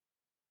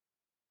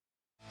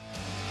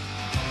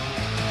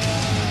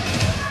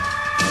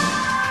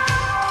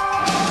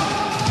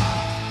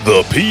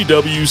The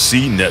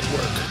PWC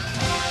Network.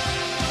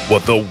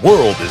 What the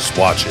world is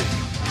watching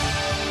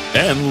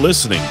and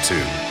listening to.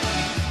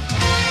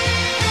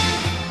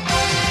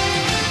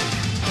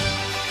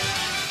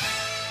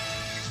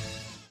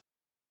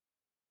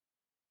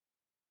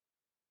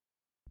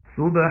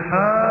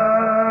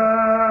 سبحان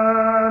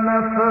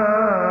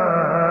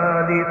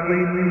فالق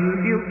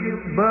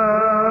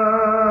الإصباح.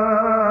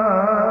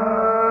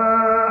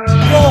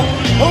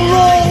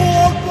 Allahu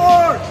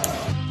Akbar!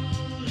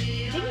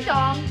 Ding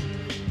dong.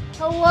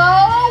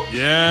 Hello?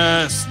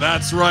 Yes,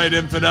 that's right,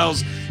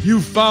 infidels.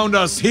 You found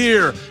us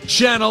here,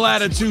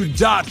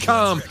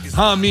 channelattitude.com,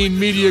 Hameen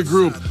Media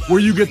Group, where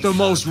you get the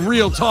most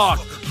real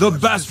talk, the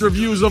best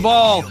reviews of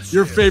all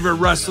your favorite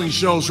wrestling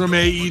shows from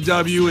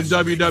AEW and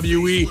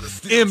WWE,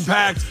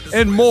 Impact,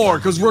 and more,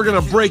 because we're going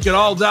to break it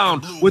all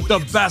down with the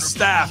best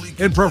staff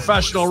in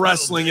professional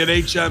wrestling at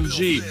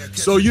HMG.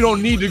 So you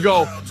don't need to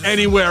go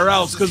anywhere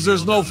else, because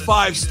there's no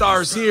 5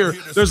 stars here.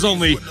 There's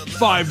only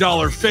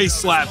 $5 face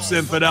slaps,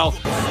 infidel.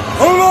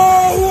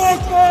 Allahu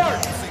Akbar!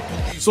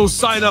 So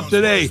sign up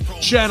today,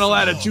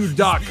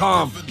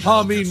 channelattitude.com,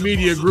 Hameen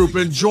Media Group,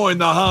 and join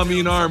the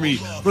Hameen Army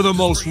for the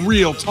most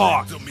real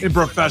talk in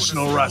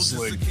professional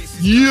wrestling.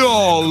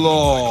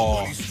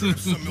 YOLO!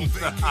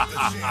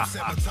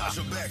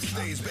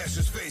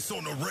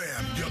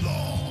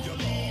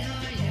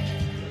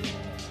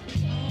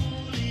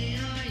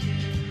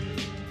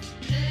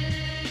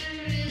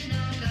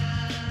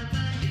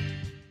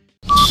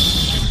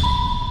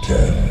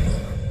 Ten,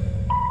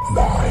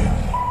 9,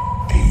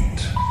 8,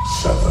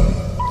 7,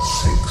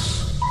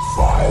 6,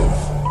 5,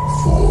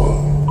 4,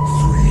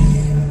 3,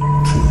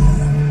 2,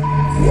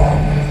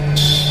 1,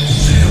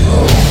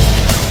 0.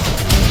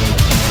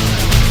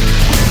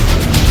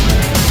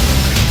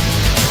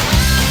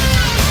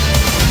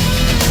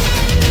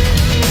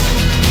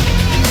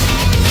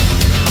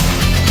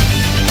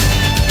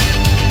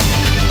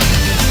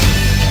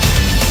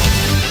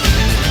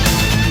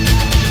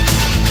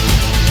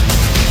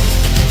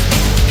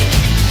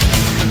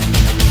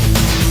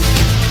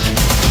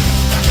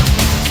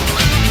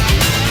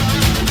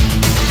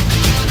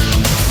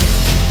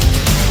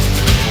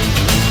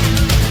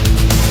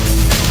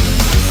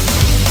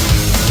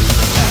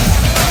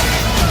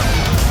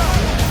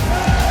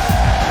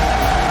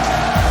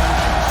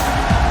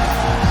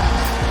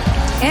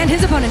 And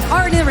his opponent,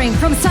 already in the ring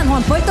from San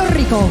Juan, Puerto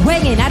Rico,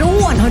 weighing in at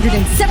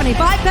 175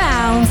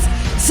 pounds,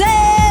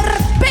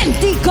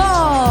 Serpentico.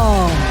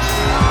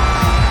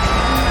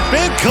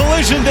 Big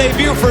collision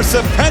debut for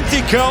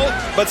Serpentico,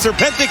 but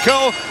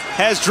Serpentico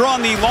has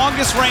drawn the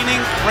longest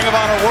reigning Ring of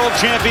Honor World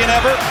Champion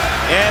ever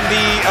and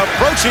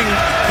approaching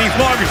the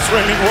longest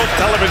reigning World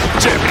Television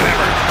Champion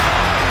ever.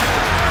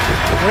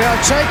 We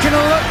are taking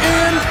a look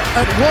in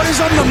at what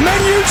is on the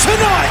menu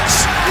tonight.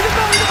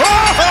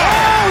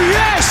 Oh,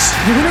 yes!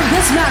 The winner of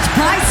this match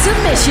by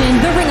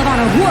submission, the Ring of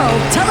Honor World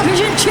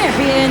Television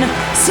Champion,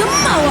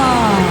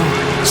 Samoa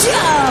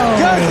Joe.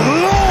 Good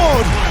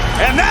Lord!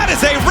 And that is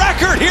a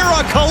record here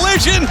on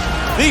Collision,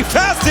 the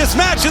fastest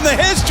match in the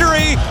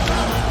history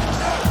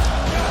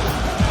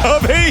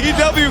of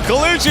AEW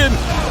Collision.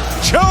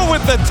 Joe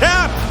with the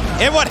tap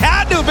in what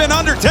had to have been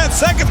under 10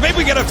 seconds. Maybe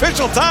we get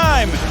official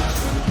time.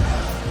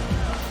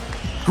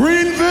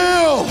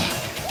 Greenville,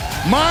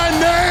 my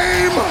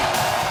name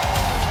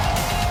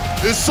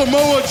is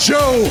Samoa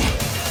Joe,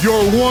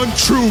 your one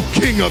true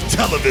king of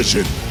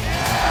television.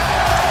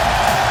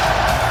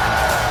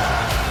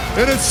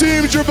 And it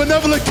seems your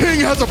benevolent king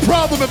has a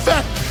problem. In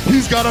fact,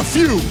 he's got a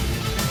few.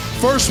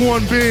 First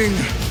one being,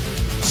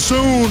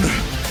 soon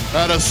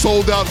at a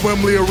sold-out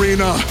Wembley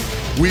Arena,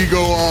 we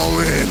go all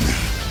in.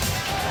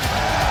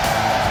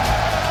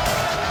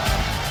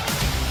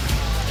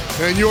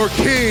 And your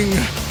king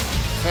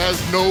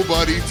has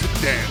nobody to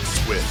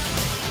dance with.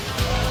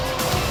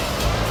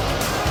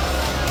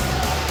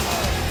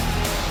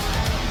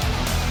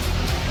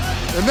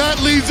 And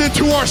that leads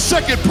into our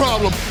second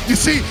problem. You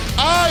see,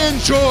 I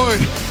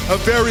enjoyed a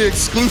very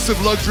exclusive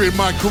luxury in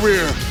my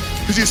career.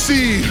 Because you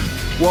see,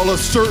 while a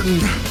certain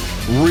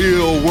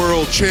real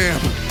world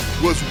champ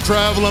was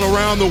traveling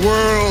around the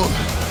world,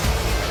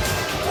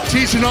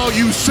 teaching all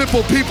you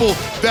simple people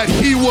that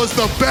he was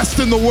the best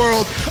in the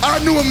world, I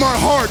knew in my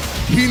heart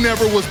he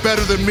never was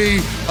better than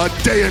me a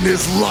day in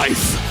his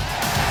life.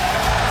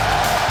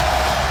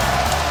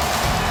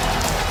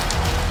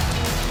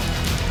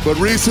 But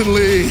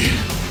recently,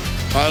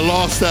 I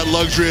lost that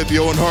luxury at the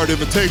Owen Hart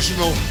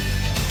Invitational.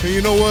 And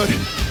you know what?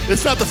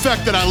 It's not the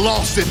fact that I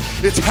lost it,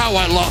 it's how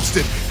I lost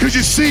it. Because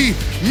you see,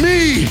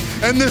 me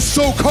and this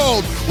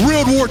so-called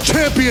Real War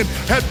champion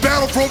had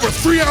battled for over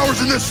 3 hours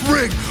in this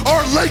ring.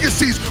 Our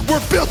legacies were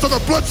built on the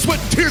blood, sweat,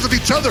 and tears of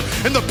each other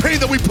and the pain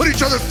that we put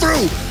each other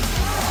through.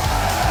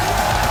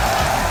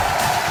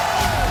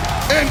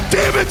 And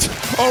damn it,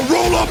 a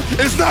roll-up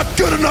is not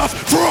good enough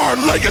for our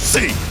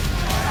legacy.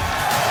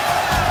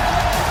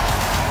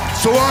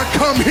 So I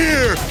come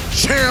here,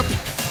 champ,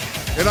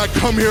 and I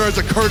come here as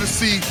a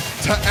courtesy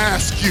to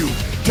ask you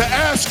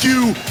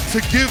to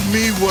give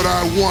me what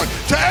I want,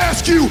 to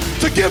ask you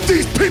to give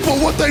these people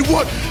what they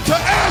want, to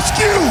ask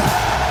you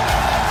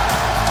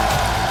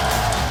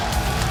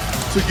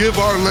to give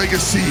our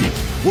legacy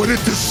what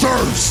it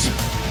deserves.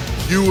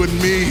 You and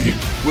me,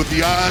 with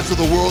the eyes of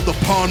the world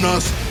upon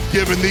us,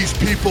 giving these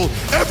people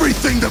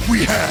everything that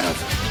we have.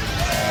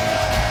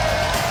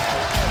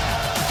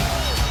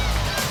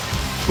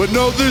 But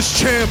know this,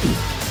 champ,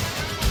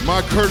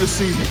 my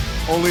courtesy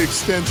only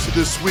extends to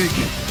this week,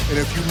 and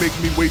if you make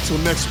me wait till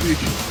next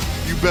week,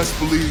 you best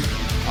believe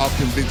I'll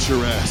convince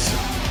your ass.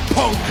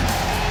 Punk!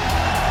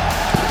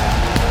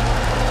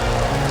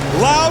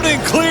 Loud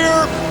and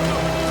clear,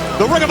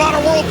 the Ring of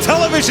Honor World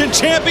Television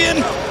Champion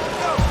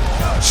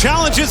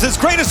challenges his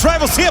greatest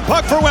rival, CM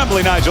Punk, for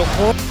Wembley, Nigel.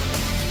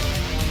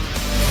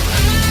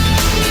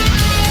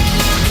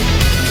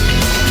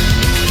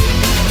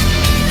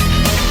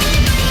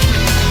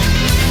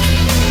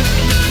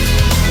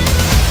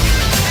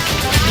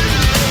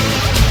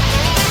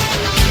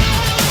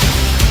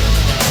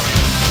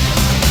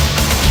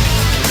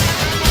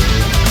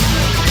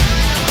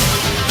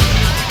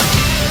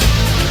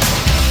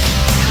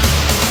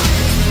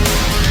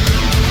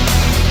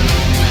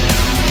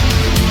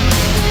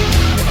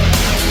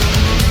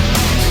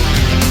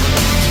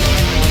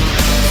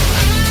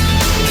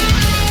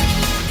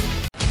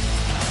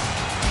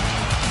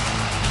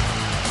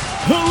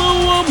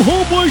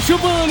 Homeboy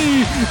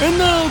Shivani, and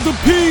now the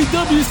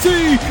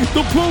PWC,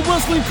 the Pro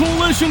Wrestling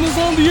Coalition, is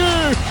on the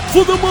air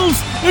for the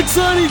most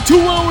exciting 2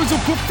 hours of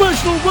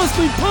professional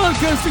wrestling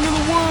podcasting in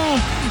the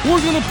world.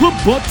 We're gonna put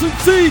butts in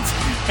seats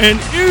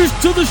and ears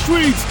to the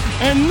streets.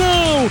 And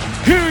now,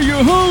 here are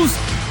your hosts,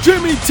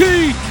 Jimmy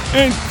T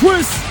and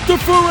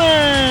Christopher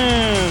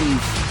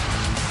Ambs.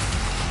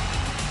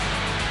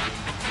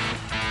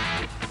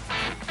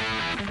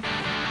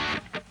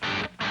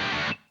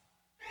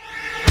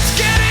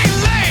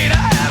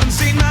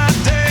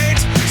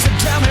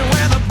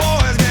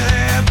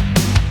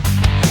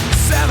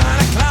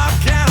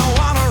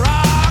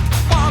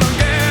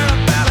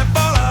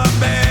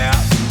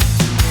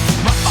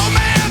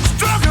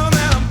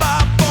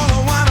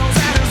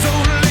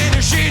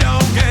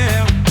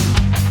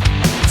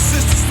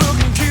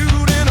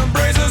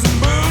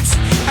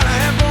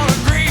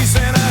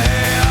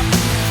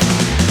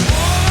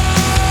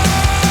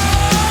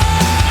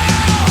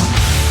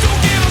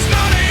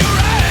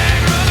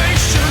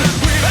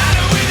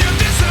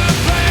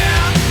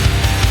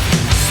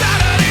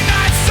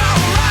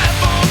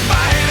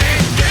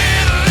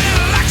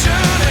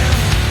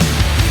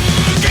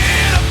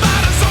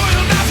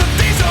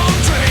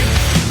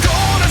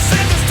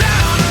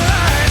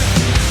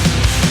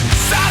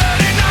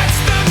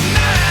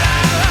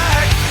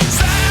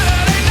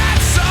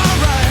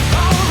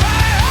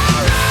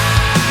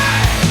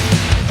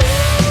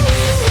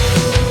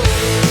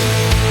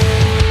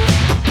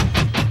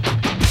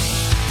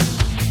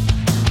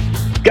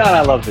 God,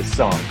 I love this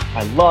song.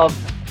 I love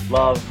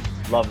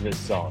this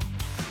song.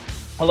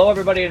 Hello,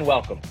 everybody, and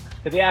welcome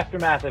to the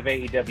aftermath of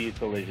AEW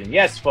Collision.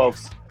 Yes,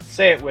 folks,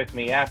 say it with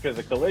me. After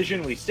the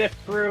collision, we sift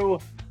through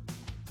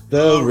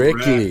the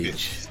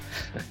Wreckage.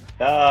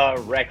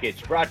 The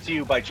Wreckage, brought to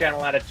you by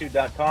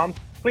channelattitude.com.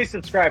 Please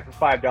subscribe for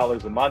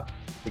 $5 a month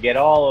to get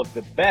all of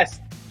the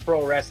best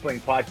pro wrestling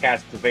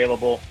podcasts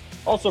available.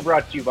 Also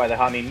brought to you by the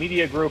Hami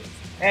Media Group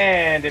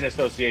and in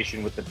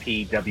association with the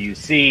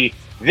PWC.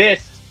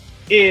 This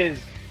is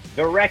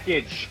The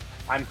Wreckage.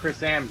 I'm Chris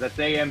Ambs. That's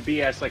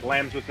AMBS, like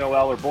lambs with no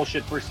L or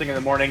bullshit first thing in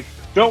the morning.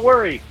 Don't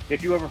worry,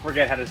 if you ever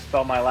forget how to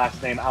spell my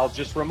last name, I'll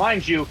just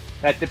remind you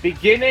at the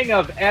beginning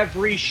of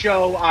every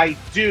show I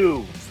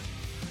do.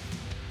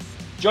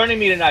 Joining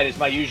me tonight is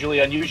my usually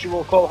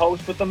unusual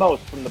co-host with the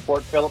most from the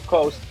Port Phillip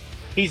coast.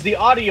 He's the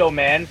audio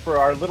man for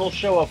our little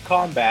show of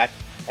combat,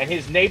 and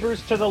his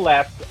neighbors to the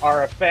left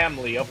are a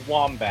family of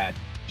wombat.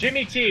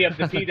 Jimmy T of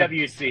the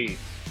PWC.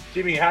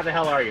 Jimmy, how the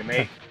hell are you,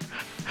 mate?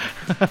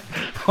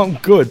 I'm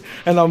good,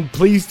 and I'm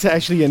pleased to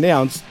actually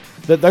announce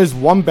that those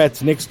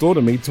wombats next door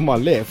to me, to my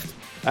left,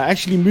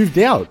 actually moved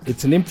out.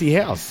 It's an empty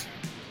house.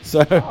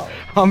 So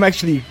I'm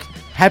actually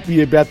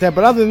happy about that.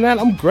 But other than that,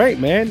 I'm great,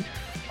 man.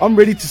 I'm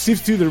ready to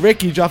sift through the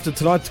wreckage after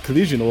tonight's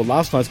collision, or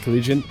last night's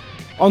collision,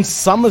 on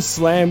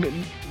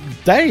SummerSlam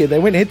Day. They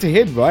went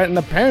head-to-head, right? And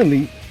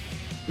apparently,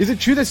 is it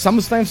true that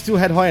SummerSlam still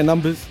had higher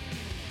numbers?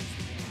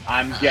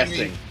 I'm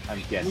guessing.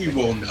 We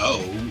won't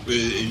know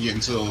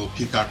until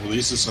Peacock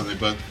releases something,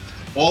 but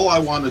all I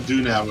want to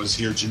do now is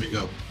hear Jimmy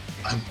go,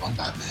 I'm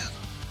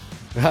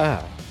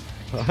Batman.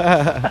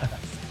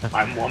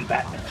 I'm one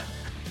Batman.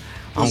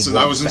 Listen,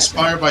 I was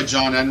inspired by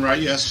John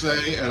Enright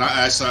yesterday, and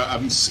I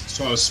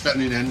was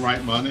spending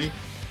Enright money.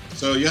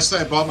 So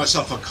yesterday I bought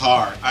myself a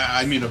car.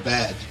 I mean a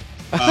bed.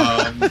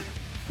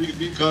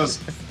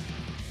 Because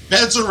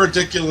beds are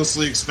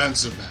ridiculously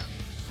expensive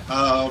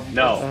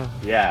now.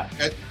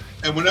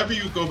 And whenever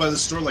you go by the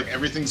store, like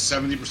everything's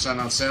 70%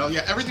 on sale.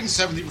 Yeah, everything's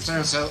 70%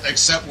 on sale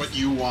except what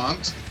you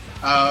want,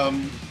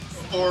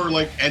 or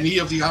like any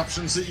of the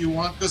options that you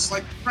want. Because,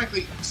 like,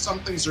 frankly, some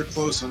things are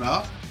close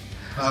enough.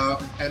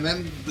 And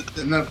then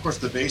of course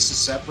the base is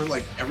separate.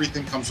 Like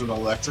everything comes with an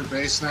electric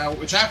base now,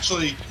 which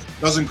actually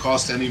doesn't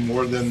cost any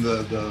more than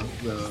the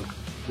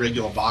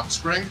regular box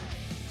spring.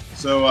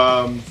 So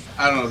I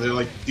don't know. They're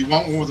like, "Do you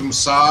want one with a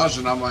massage?"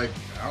 And I'm like,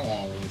 "I don't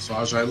want one with a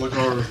massage." I look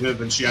over at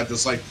Viv, and she had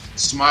this like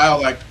smile,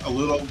 like a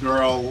little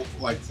girl,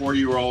 like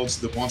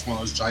 4-year-olds that wants one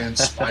of those giant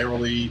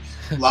spirally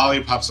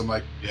lollipops. I'm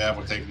like, "Yeah,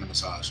 we're taking the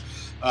massage."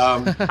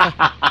 And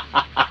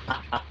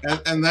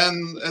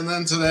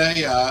then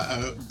today,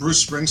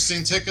 Bruce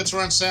Springsteen tickets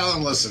were on sale.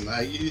 And listen,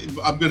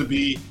 I'm going to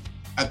be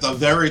at the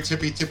very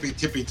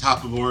tippy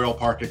top of Oriole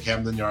Park at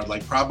Camden Yard,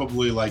 like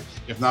probably like,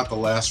 if not the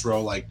last row,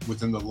 like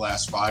within the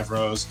last 5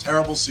 rows.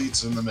 Terrible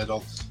seats in the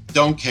middle.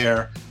 Don't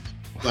care.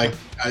 Like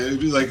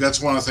that's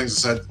one of the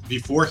things I said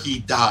before he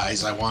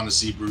dies. I want to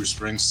see Bruce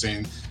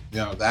Springsteen.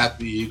 The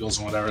Eagles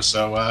and whatever.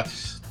 So.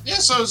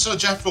 So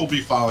Jeff will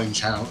be following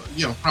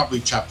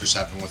probably Chapter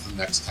 7 within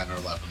the next 10 or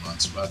 11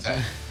 months. But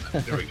hey,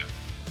 there we go.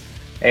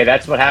 Hey,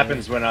 that's what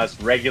happens when us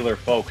regular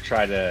folk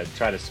try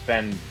to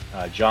spend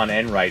John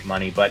Enright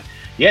money. But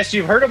yes,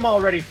 you've heard him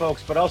already,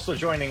 folks. But also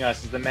joining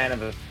us is the man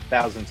of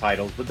 1,000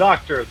 titles, the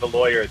doctor, the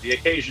lawyer, the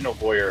occasional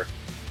voyeur.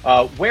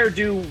 Where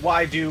do,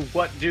 why do,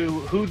 what do,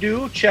 who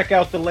do? Check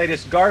out the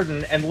latest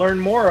garden and learn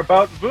more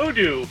about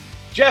voodoo.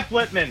 Jeff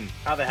Lippman,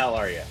 how the hell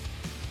are you?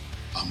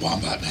 I'm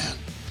Wombat Man.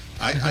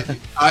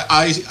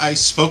 I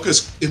spoke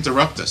as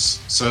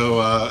interruptus,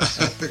 so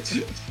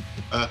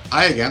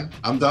hi again.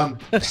 I'm done.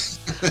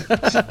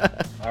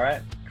 All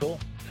right, cool.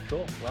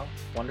 Well,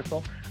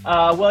 wonderful.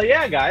 Well,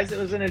 yeah, guys, it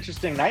was an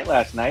interesting night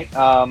last night.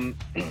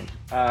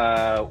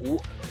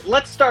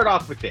 Let's start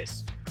off with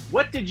this.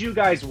 What did you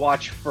guys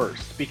watch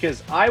first?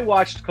 Because I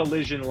watched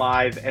Collision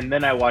live, and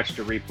then I watched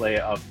a replay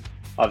of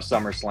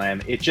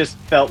SummerSlam. It just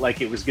felt like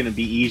it was going to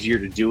be easier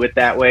to do it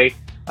that way.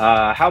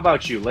 How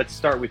about you? Let's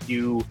start with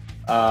you.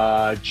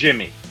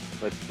 Jimmy,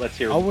 let's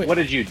hear. What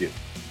did you do?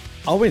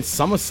 I went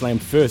SummerSlam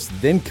first,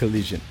 then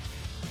Collision.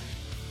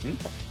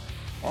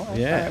 All right,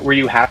 yeah. All right. Were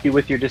you happy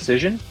with your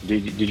decision?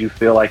 Did you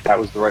feel like that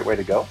was the right way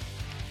to go?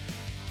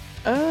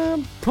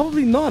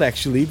 Probably not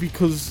actually,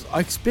 because I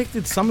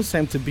expected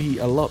SummerSlam to be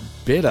a lot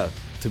better,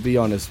 to be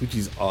honest, which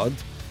is odd,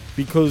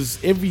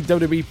 because every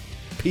WWE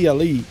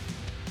PLE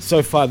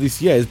so far this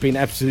year has been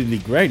absolutely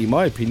great in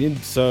my opinion.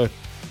 So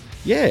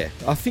yeah,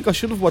 I think I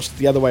should have watched it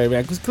the other way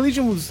around, because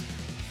Collision was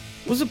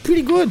it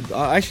pretty good.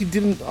 I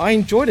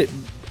enjoyed it.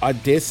 I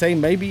dare say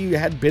maybe it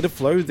had better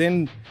flow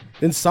than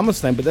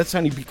SummerSlam, but that's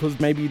only because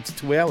maybe it's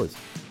 2 hours.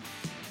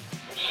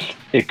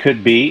 It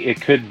could be.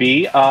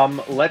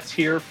 Let's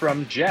hear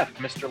from Jeff,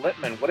 Mr.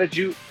 Lippman.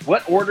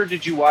 What order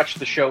did you watch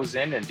the shows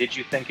in, and did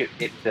you think it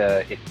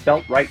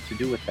felt right to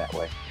do it that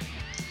way?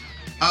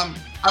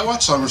 I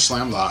watched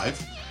SummerSlam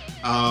live,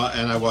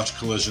 and I watched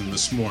Collision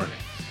this morning.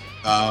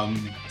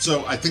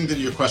 So I think that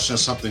your question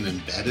has something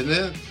embedded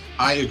in it.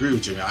 I agree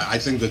with you. I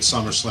think that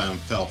SummerSlam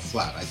fell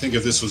flat. I think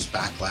if this was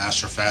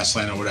Backlash or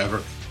Fastlane or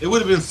whatever, it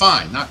would have been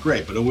fine. Not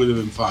great, but it would have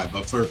been fine.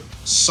 But for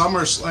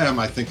SummerSlam,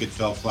 I think it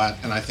fell flat,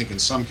 and I think in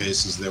some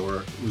cases it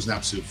was an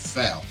absolute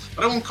fail.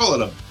 But I won't call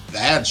it a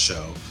bad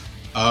show.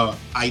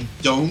 I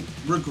don't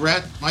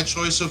regret my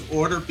choice of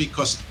order,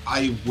 because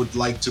I would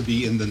like to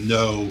be in the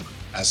know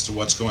as to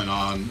what's going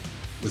on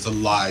with a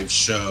live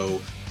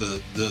show.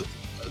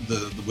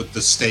 With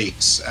the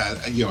stakes,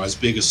 as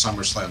big as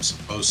SummerSlam's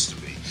supposed to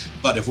be.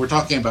 But if we're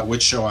talking about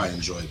which show I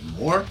enjoyed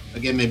more,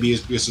 again, maybe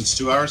it's because it's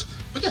 2 hours,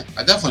 but yeah,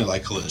 I definitely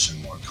like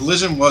Collision more.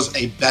 Collision was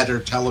a better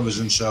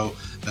television show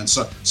than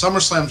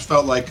SummerSlam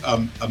felt like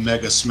a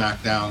mega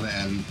SmackDown,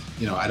 and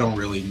I don't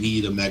really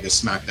need a mega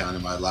SmackDown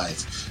in my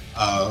life.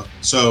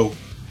 So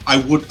I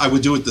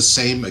would do it the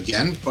same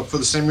again, but for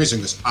the same reason,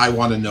 because I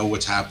want to know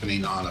what's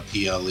happening on a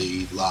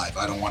PLE live.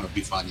 I don't want to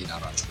be finding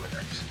out on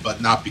Twitter,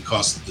 but not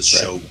because the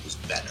show was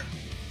better.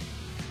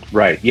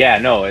 Right. Yeah,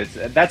 no,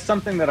 that's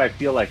something that I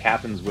feel like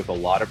happens with a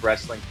lot of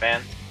wrestling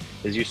fans,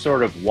 is you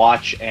sort of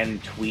watch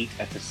and tweet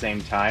at the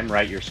same time,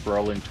 right? You're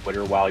scrolling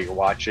Twitter while you're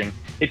watching.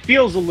 It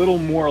feels a little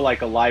more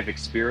like a live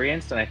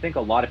experience, and I think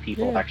a lot of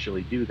people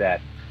actually do that.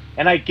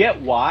 And I get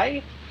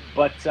why,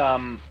 but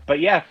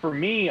yeah, for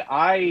me,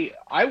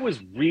 I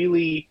was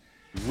really,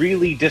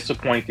 really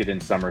disappointed in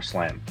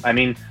SummerSlam. I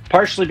mean,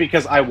 partially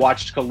because I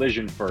watched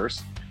Collision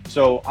first.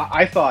 So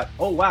I thought,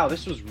 oh, wow,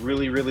 this was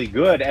really, really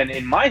good. And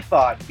in my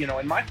thought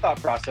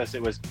process,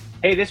 it was,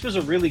 hey, this was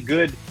a really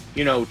good,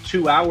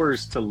 2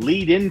 hours to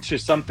lead into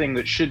something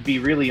that should be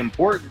really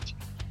important.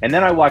 And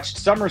then I watched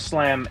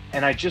SummerSlam,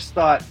 and I just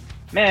thought,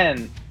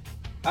 man,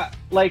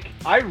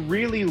 I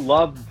really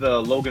loved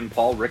the Logan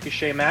Paul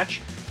Ricochet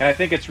match. And I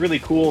think it's really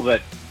cool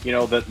that,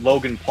 that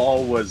Logan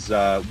Paul was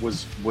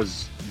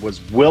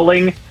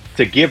willing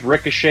to give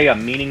Ricochet a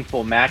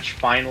meaningful match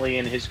finally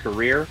in his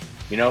career.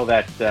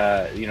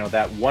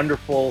 That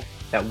wonderful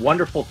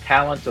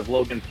talent of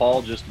Logan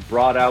Paul just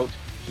brought out,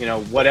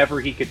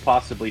 whatever he could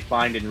possibly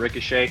find in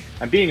Ricochet.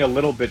 I'm being a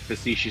little bit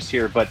facetious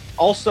here, but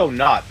also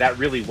not. That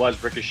really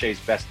was Ricochet's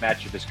best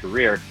match of his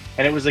career.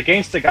 And it was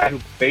against a guy who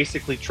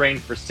basically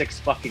trained for 6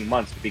 fucking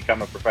months to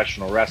become a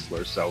professional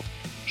wrestler. So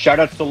shout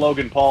out to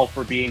Logan Paul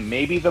for being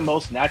maybe the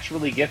most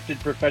naturally gifted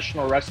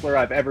professional wrestler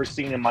I've ever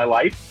seen in my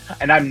life.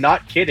 And I'm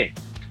not kidding.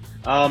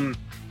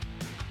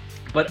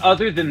 But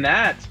other than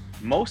that,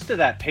 most of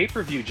that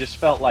pay-per-view just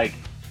felt like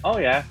Oh,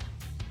 yeah.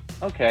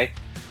 Okay.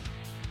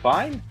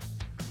 Fine.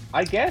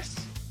 I guess.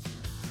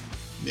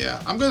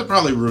 Yeah, I'm going to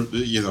probably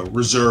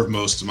reserve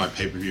most of my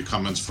pay-per-view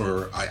comments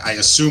for. I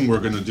assume we're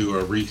going to do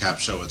a recap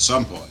show at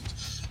some point.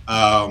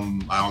 I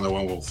don't know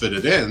when we'll fit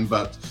it in,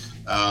 but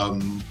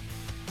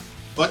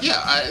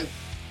yeah, I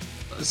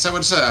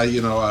would say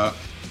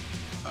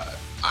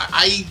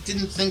I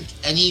didn't think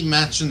any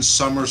match in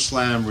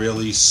SummerSlam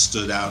really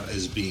stood out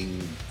as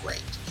being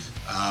great.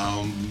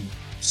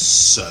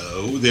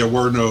 So there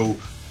were no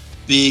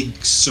big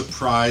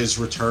surprise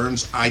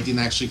returns. I didn't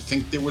actually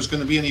think there was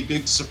going to be any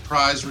big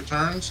surprise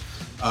returns.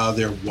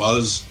 There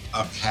was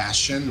a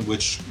cash-in,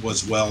 which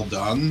was well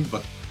done,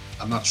 but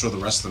I'm not sure the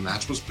rest of the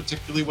match was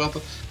particularly well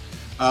done.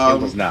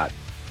 It was not.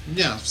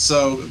 Yeah,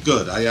 so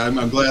good.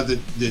 I'm glad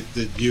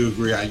that you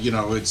agree.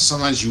 It's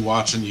sometimes you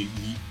watch and you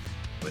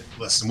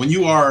listen. When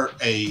you are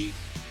a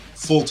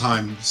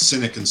full-time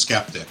cynic and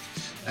skeptic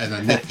and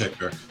a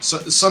nitpicker, so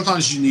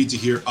sometimes you need to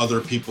hear other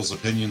people's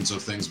opinions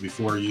of things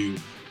before you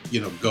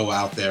go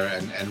out there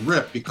and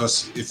rip,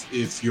 because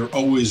if you're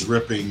always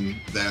ripping,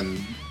 then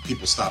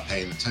people stop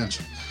paying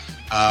attention.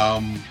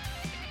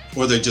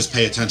 Or they just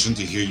pay attention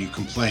to hear you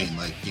complain,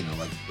 like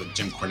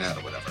Jim Cornette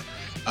or whatever.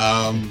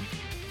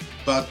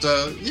 But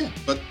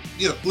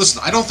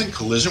listen, I don't think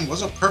Collision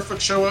was a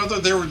perfect show either.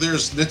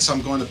 There's nits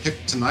I'm going to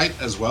pick tonight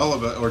as well,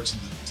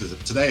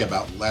 today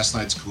about last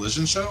night's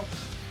Collision show.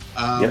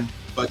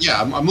 But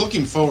yeah, I'm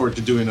looking forward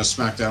to doing a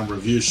SmackDown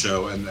review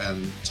show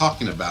and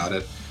talking about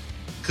it,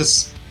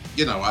 because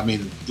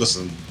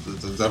listen,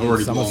 I've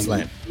already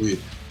blown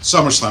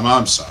SummerSlam.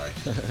 I'm sorry.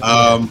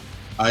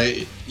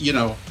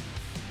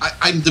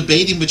 I'm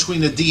debating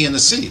between a D and a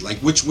C, like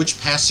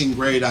which passing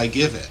grade I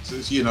give it,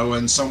 and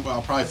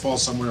I'll probably fall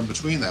somewhere in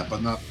between that,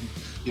 but not,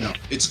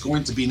 it's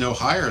going to be no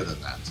higher than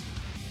that.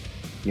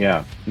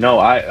 Yeah, no,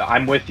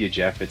 I'm with you,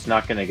 Jeff. It's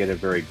not going to get a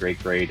very great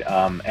grade.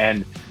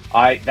 And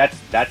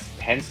that's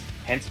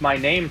hence my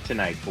name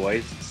tonight,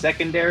 boys.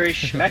 Secondary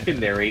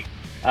schmecondary.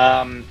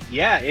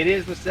 Yeah, it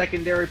is the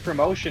secondary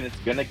promotion. It's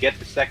going to get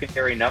the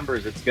secondary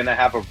numbers. It's going to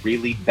have a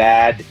really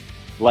bad,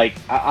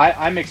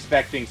 I'm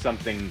expecting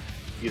something,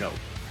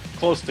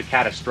 close to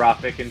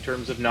catastrophic in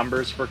terms of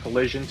numbers for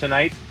Collision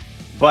tonight.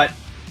 But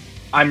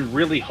I'm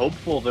really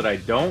hopeful that I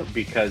don't,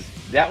 because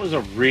that was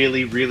a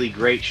really, really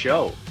great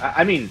show.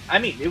 I mean,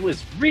 it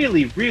was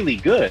really, really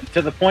good,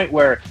 to the point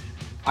where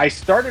I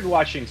started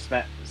watching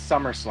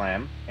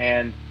SummerSlam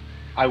and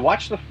I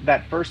watched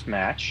that first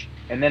match.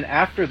 And then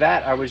after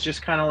that, I was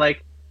just kind of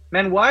like,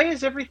 man, why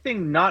is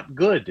everything not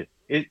good?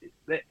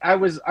 I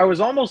was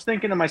almost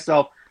thinking to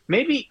myself,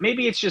 maybe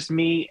it's just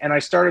me. And I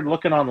started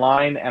looking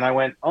online and I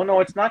went, oh no,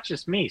 it's not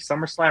just me.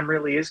 SummerSlam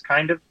really is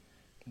kind of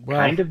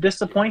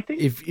disappointing.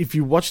 If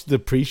you watched the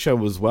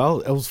pre-show as well,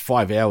 it was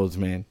 5 hours,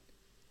 man.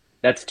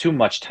 That's too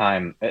much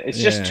time. It's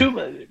just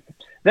too.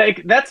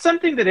 That's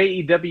something that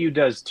AEW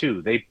does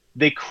too.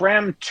 They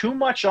cram too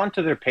much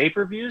onto their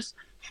pay-per-views,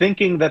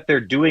 thinking that they're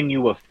doing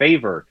you a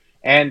favor.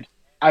 And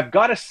I've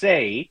got to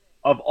say,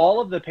 of all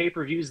of the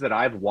pay-per-views that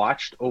I've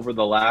watched over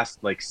the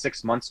last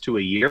 6 months to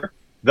a year,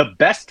 the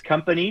best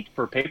company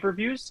for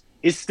pay-per-views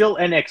is still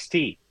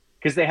NXT,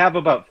 because they have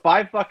about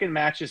 5 fucking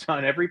matches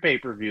on every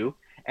pay-per-view,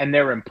 and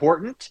they're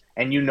important,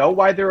 and you know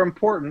why they're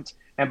important.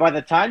 And by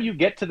the time you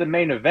get to the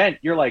main event,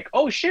 you're like,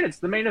 oh shit, it's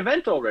the main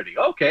event already.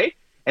 Okay.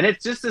 And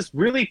it's just this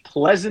really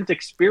pleasant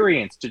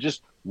experience to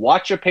just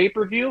watch a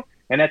pay-per-view.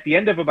 And at the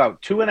end of about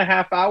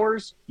 2.5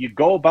 hours, you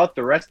go about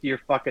the rest of your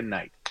fucking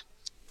night.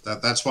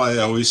 That's why I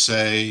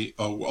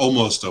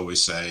almost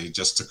always say,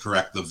 just to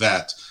correct the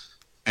vet,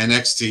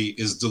 NXT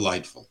is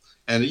delightful.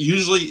 And it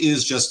usually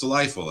is just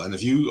delightful. And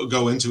if you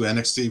go into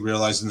NXT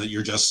realizing that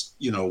you're just,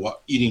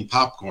 eating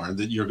popcorn,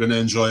 that you're going to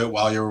enjoy it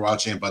while you're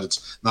watching it, but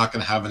it's not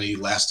going to have any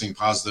lasting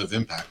positive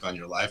impact on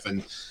your life.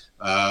 And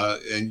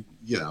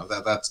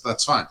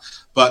that's fine.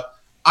 But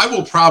I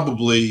will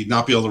probably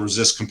not be able to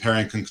resist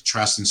comparing and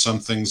contrasting some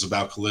things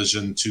about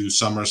Collision to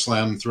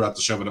SummerSlam throughout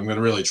the show, but I'm going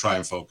to really try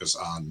and focus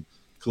on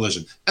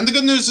Collision. And the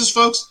good news is,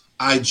 folks,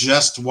 I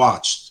just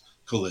watched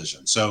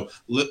Collision. So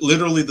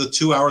literally the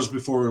 2 hours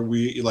before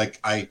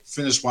I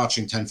finished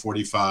watching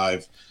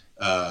 10:45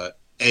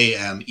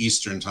 a.m.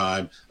 Eastern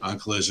time on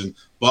Collision,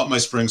 bought my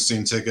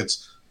Springsteen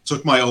tickets,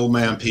 took my old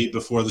man Pete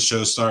before the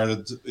show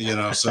started,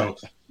 so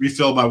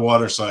refilled my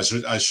water, so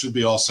I should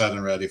be all set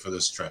and ready for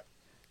this trip.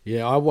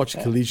 Yeah, I watched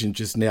Collision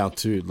just now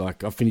too. I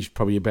finished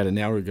probably about an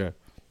hour ago.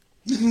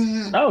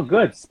 Oh,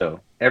 good.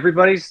 So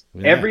everybody's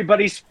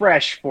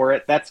fresh for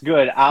it. That's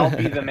good. I'll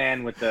be the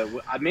man with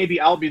maybe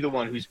I'll be the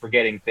one who's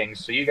forgetting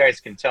things, so you guys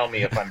can tell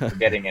me if I'm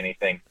forgetting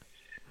anything.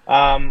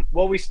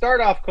 Well, we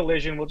start off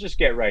Collision. We'll just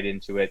get right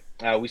into it.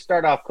 We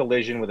start off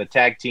Collision with a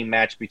tag team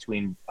match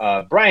between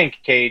Brian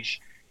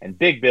Cage and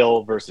Big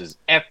Bill versus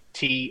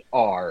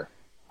FTR.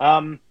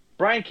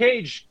 Brian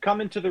Cage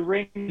coming to the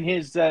ring in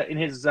his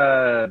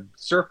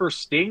Surfer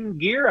Sting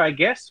gear, I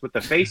guess, with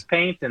the face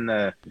paint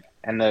and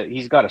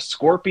he's got a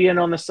scorpion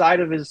on the side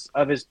of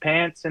his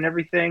pants and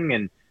everything.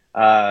 And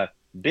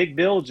Big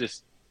Bill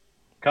just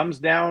comes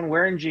down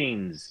wearing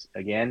jeans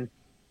again.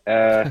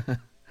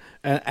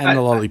 and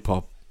the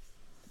lollipop.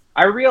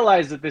 I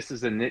realize that this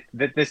is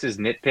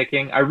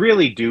nitpicking. I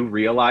really do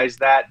realize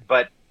that,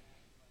 but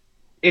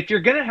if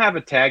you're going to have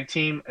a tag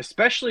team,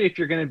 especially if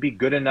you're going to be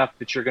good enough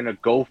that you're going to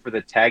go for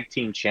the tag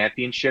team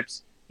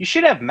championships, you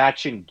should have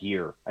matching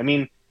gear. I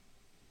mean,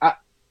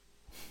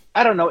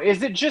 I don't know.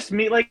 Is it just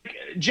me? Like,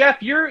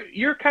 Jeff, you're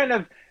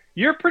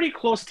pretty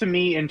close to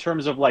me in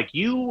terms of like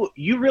you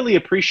really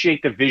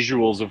appreciate the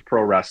visuals of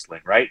pro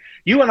wrestling, right?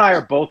 You and I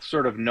are both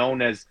sort of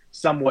known as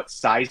somewhat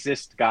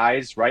sizist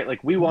guys, right?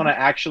 Like we want to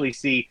actually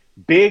see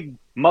big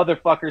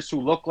motherfuckers who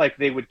look like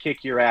they would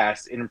kick your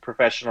ass in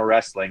professional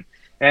wrestling.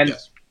 And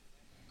Yes.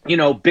 you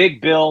know,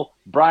 Big Bill,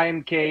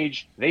 Brian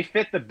Cage, they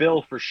fit the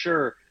bill for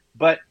sure.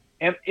 But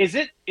is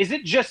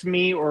it just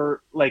me,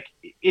 or like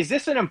is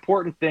this an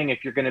important thing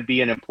if you're going to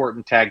be an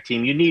important tag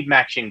team? You need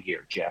matching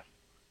gear, Jeff.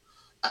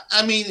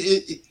 I mean,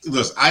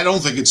 listen, I don't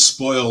think it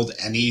spoiled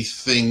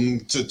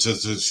anything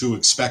to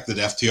expect that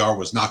FTR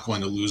was not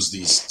going to lose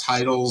these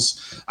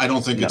titles. I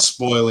don't think it's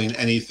spoiling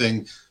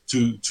anything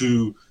to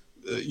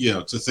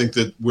think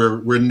that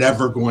we're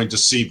never going to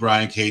see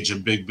Brian Cage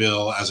and Big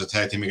Bill as a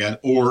tag team again,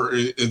 or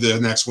the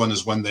next one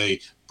is when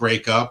they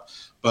break up.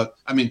 But,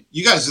 I mean,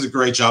 you guys did a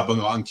great job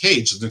on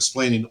Cage and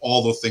explaining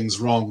all the things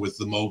wrong with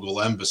the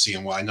Mogul Embassy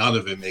and why none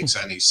of it makes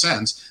any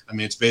sense. I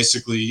mean, it's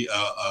basically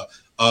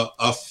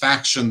a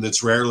faction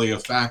that's rarely a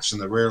faction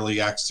that rarely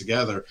acts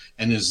together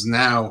and is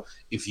now,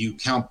 if you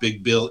count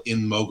Big Bill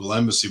in Mogul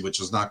Embassy,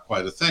 which is not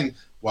quite a thing,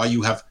 why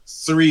you have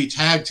 3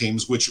 tag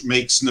teams, which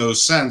makes no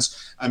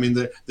sense. I mean,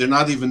 they're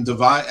not even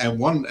divided,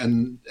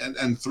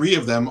 and 3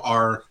 of them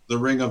are the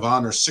Ring of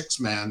Honor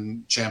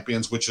 6-man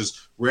champions, which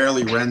is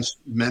rarely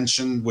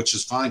mentioned, which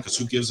is fine because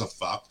who gives a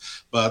fuck?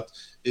 But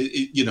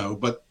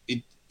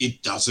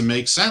it doesn't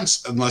make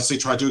sense unless they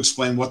try to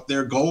explain what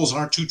their goals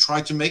are to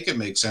try to make it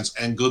make sense.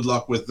 And good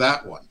luck with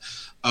that one.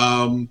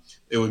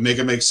 It would make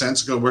it make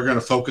sense. We're going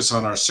to focus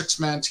on our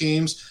 6-man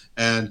teams,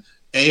 and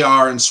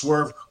AR and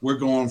Swerve, we're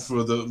going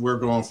for the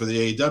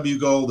AEW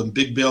gold, and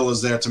Big Bill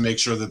is there to make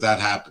sure that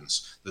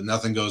happens, that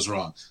nothing goes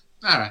wrong.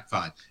 All right,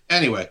 fine.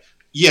 Anyway,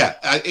 yeah,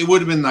 it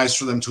would have been nice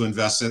for them to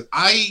invest in.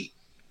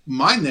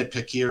 My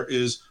nitpick here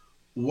is,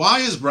 why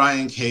is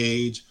Brian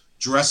Cage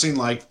dressing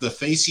like the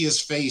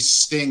faciest face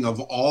Sting of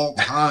all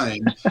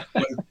time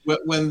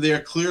when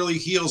they're clearly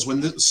heels,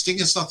 when the Sting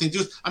has nothing to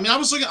do with? I mean, I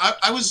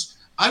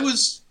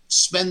was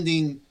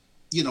spending,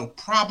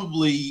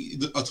 probably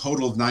a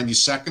total of 90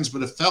 seconds,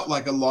 but it felt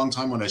like a long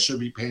time when I should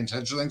be paying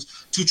attention to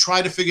things, to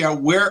try to figure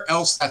out where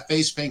else that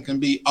face paint can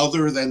be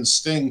other than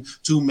Sting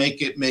to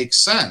make it make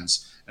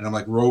sense. And I'm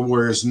like, Road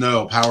Warriors,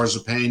 no. Powers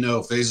of Pain,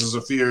 no. Faces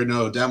of Fear,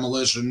 no.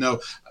 Demolition, no.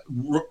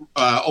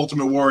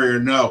 Ultimate Warrior,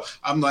 no.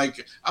 I'm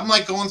like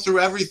going through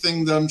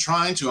everything that I'm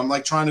trying to. I'm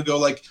trying to go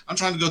to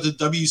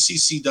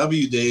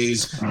WCCW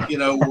days,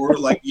 or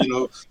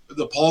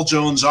the Paul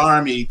Jones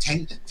Army,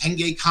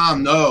 Tenge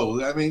Khan,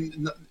 no. I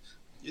mean,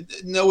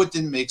 no, it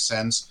didn't make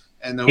sense.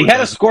 And no, he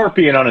had a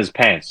scorpion on his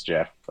pants,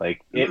 Jeff.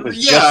 Like, it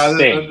was just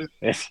Sting.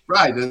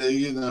 Right. And,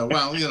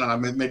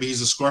 maybe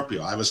he's a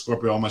Scorpio. I have a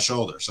Scorpio on my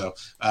shoulder. So,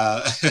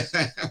 I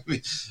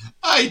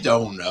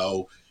don't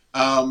know.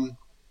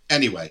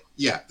 Anyway,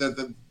 yeah. They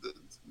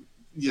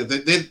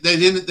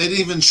didn't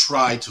even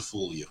try to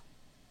fool you.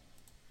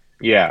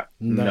 Yeah.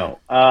 No.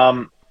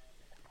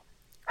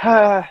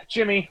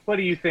 Jimmy, what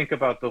do you think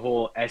about the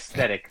whole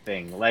aesthetic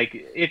thing? Like,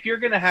 if you're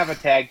going to have a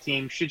tag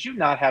team, should you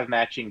not have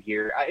matching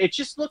gear? It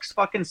just looks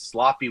fucking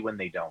sloppy when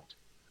they don't.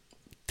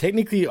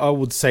 Technically, I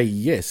would say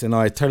yes, and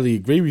I totally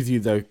agree with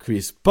you, though,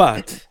 Chris.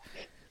 But,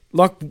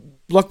 like we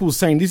were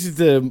saying, this is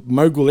the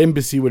Mogul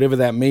Embassy, whatever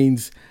that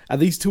means. Are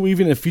these 2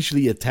 even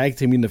officially a tag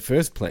team in the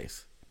first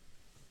place?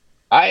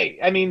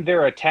 I mean,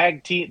 they're a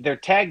tag team. They're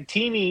tag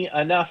teamy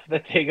enough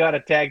that they got a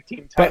tag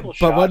team title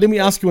shot. But let me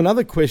ask you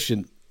another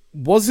question.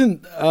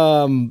 Wasn't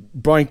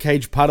Brian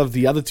Cage part of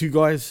the other 2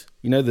 guys?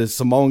 The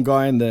Samoan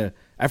guy and the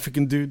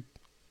African dude?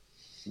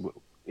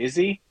 Is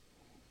he?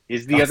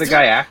 Is the other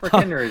guy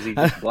African, or is he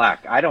just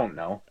black? I don't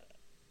know.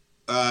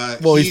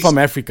 Well, he's from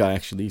Africa,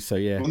 actually. So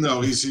yeah. Well, no,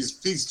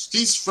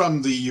 he's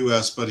from the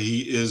U.S., but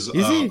he is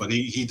he? But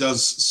he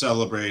does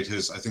celebrate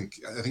his. I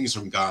think he's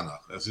from Ghana.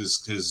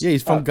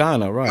 He's from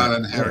Ghana, right?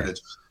 Ghana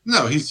heritage. Yeah.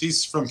 No,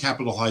 he's from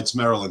Capitol Heights,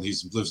 Maryland. He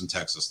lives in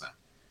Texas now.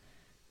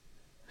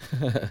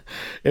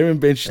 Aaron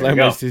Ben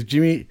Shlomo says,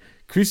 Jimmy,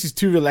 Chris is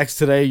too relaxed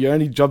today. Your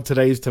only job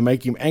today is to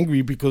make him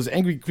angry, because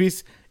angry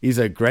Chris is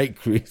a great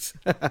Chris.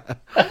 I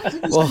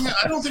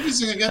don't think he's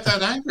going to get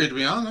that angry, to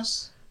be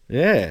honest.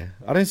 Yeah,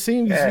 I don't see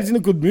him. He's in a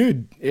good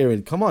mood,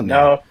 Aaron. Come on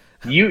now.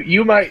 No,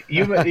 you might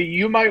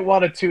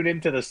want to tune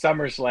into the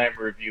SummerSlam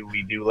review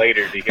we do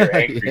later to hear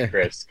angry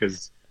Chris,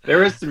 because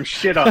there is some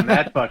shit on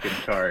that fucking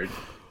card.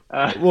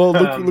 Well,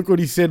 look what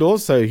he said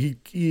also.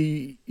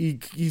 He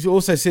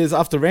also says,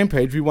 after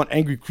Rampage, we want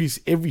angry Chris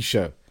every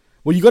show.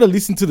 Well, you got to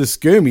listen to the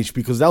skirmish,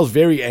 because that was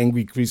very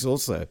angry Chris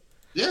also.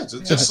 Yeah,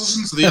 just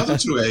listen to the other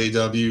 2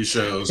 AEW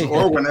shows,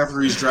 or whenever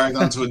he's dragged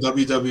onto a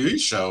WWE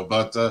show.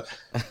 But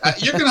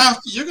you're gonna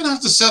have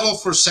to settle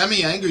for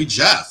semi-angry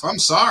Jeff. I'm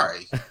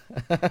sorry.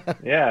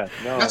 Yeah,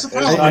 no. That's a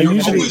problem.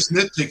 You're always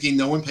nitpicking.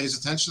 No one pays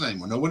attention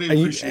anymore. Nobody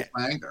appreciates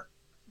my anger.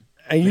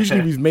 And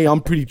usually with me,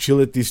 I'm pretty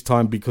chill at this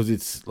time because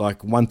it's like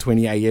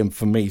 1:20 a.m.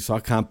 for me, so I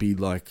can't be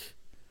like,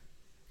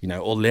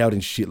 all loud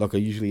and shit like I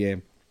usually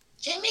am.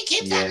 Jimmy,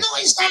 keep that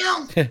noise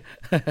down.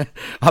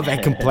 I've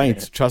had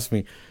complaints, trust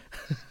me.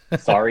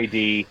 Sorry,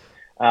 D.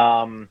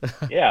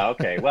 Yeah,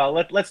 okay. Well,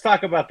 let's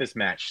talk about this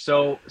match.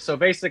 So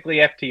basically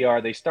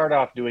FTR, they start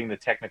off doing the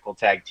technical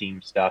tag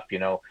team stuff,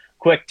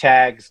 quick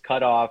tags,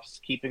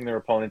 cutoffs, keeping their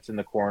opponents in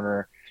the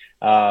corner.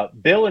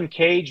 Bill and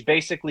Cage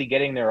basically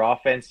getting their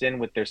offense in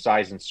with their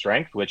size and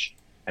strength, which,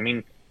 I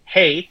mean,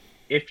 hey,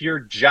 if you're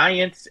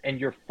giants and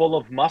you're full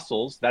of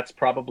muscles, that's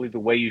probably the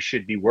way you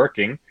should be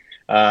working.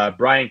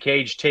 Brian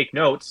Cage, take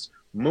notes.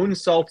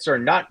 Moonsaults are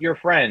not your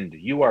friend.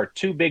 You are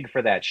too big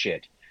for that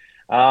shit.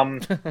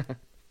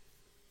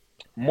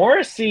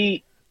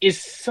 Morrissey is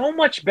so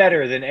much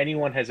better than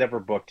anyone has ever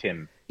booked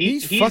him.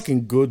 He's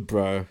fucking good,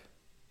 bro.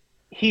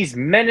 He's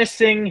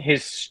menacing.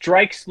 His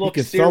strikes look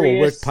serious. He can throw a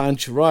work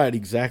punch. Right,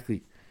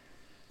 exactly.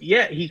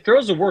 Yeah, he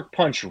throws a work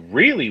punch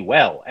really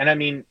well. And I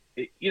mean,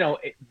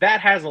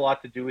 that has a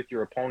lot to do with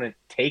your opponent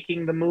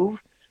taking the move.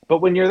 But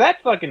when you're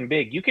that fucking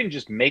big, you can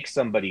just make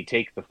somebody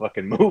take the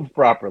fucking move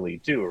properly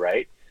too,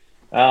 right?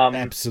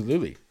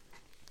 Absolutely.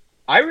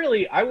 I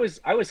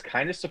was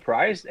kind of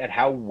surprised at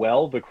how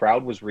well the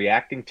crowd was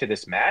reacting to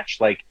this match.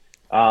 Like,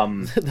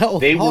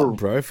 they were,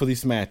 bro, for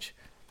this match.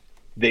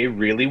 They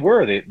really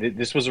were.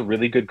 This was a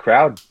really good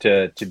crowd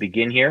to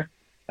begin here.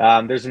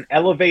 There's an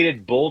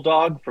elevated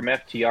bulldog from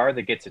FTR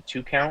that gets a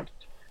 2 count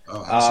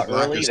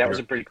early. That was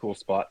a pretty cool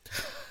spot.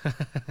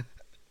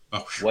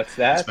 What's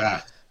that? It's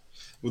back.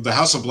 Well, the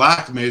House of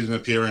Black made an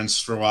appearance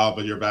for a while,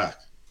 but you're back.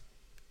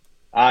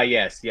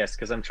 Yes,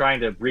 because I'm trying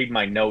to read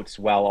my notes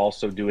while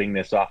also doing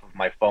this off of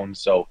my phone.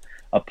 So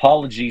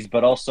apologies,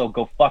 but also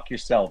go fuck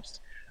yourselves.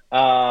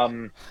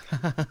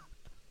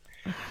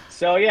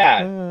 So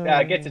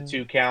yeah, gets a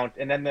 2 count,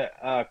 and then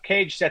the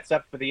Cage sets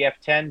up for the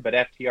F10, but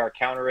FTR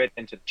counter it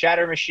into the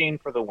Chatter Machine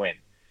for the win.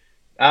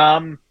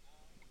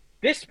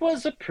 This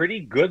was a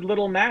pretty good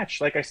little match.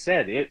 Like I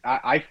said,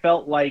 I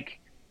felt like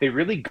they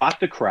really got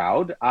the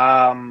crowd.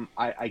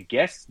 I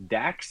guess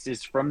Dax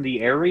is from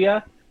the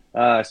area,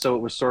 so it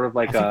was sort of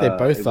like I think they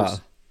both are.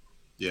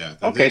 Yeah.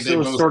 Okay, so it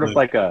was sort of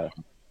like a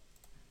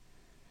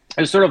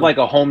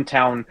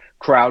hometown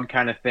crowd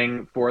kind of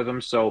thing for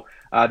them. So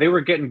they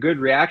were getting good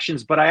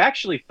reactions. But I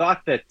actually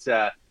thought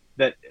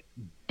that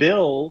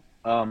Bill,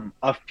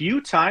 a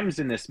few times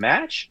in this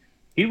match,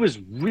 he was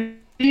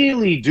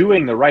really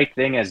doing the right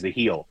thing as the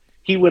heel.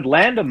 He would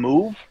land a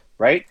move,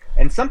 right?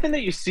 And something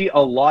that you see a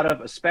lot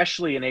of,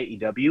 especially in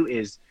AEW,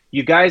 is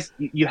you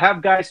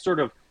have guys sort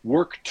of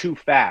work too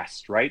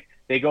fast, right?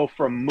 They go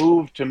from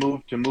move to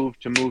move to move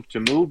to move to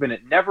move, and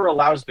it never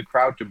allows the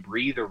crowd to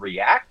breathe or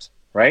react,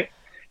 right?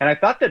 And I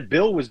thought that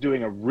Bill was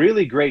doing a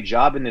really great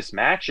job in this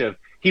match of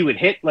he would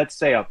hit, let's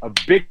say, a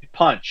big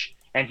punch,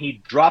 and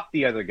he'd drop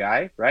the other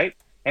guy, right?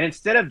 And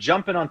instead of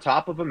jumping on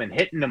top of him and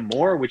hitting him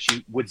more, which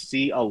you would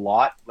see a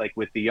lot, like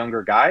with the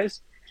younger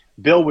guys,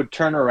 Bill would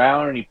turn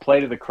around and he'd play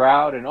to the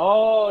crowd and,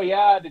 oh,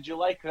 yeah, did you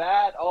like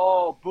that?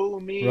 Oh, boo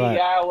me, right.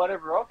 Yeah,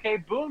 whatever. Okay,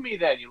 boo me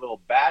then, you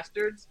little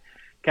bastards,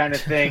 kind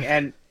of thing.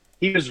 And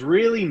he was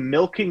really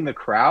milking the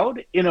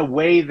crowd in a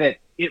way that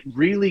it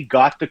really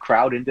got the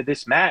crowd into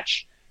this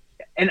match.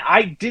 And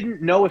I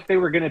didn't know if they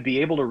were going to be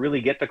able to really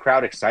get the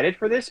crowd excited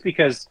for this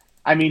because,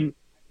 I mean,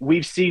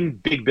 we've seen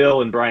Big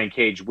Bill and Brian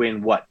Cage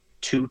win,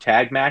 2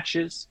 tag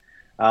matches?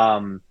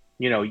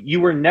 You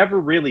were never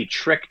really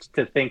tricked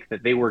to think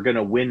that they were going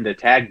to win the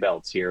tag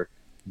belts here.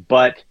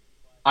 But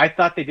I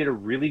thought they did a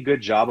really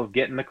good job of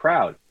getting the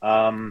crowd.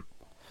 And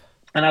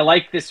I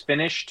like this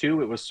finish,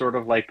 too. It was sort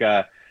of like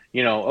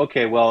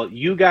okay, well,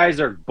 you guys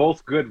are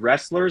both good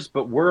wrestlers,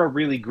 but we're a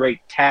really great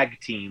tag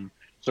team.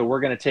 So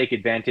we're going to take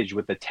advantage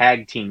with the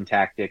tag team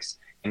tactics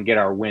and get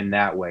our win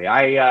that way.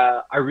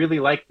 I really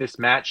like this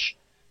match.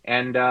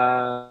 And,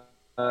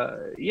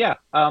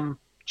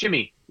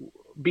 Jimmy,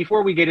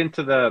 before we get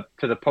into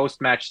the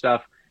post-match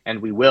stuff,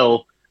 and we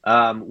will,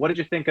 what did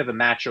you think of the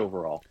match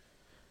overall?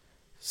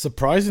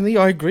 Surprisingly,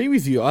 I agree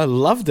with you. I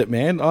loved it,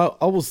 man.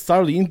 I was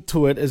thoroughly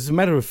into it. As a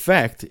matter of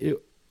fact,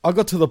 I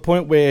got to the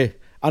point where,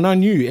 and I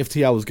knew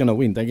FTR was going to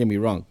win, don't get me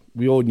wrong.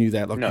 We all knew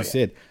that, you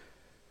said.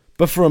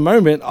 But for a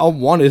moment, I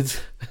wanted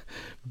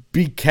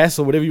Big Cass,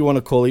 or whatever you want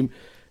to call him,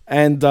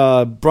 and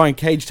Brian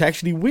Cage to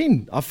actually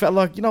win. I felt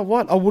like, you know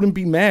what, I wouldn't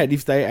be mad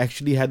if they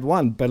actually had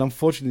won, but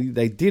unfortunately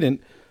they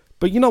didn't.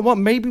 But you know what,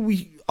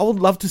 I would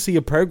love to see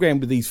a program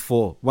with these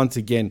 4 once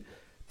again.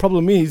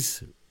 Problem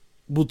is,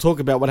 we'll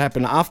talk about what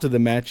happened after the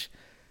match,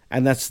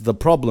 and that's the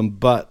problem,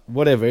 but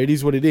whatever, it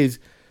is what it is.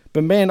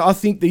 But man, I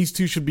think these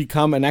 2 should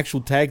become an actual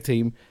tag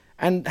team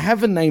and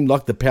have a name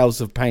like the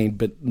Powers of Pain,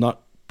 but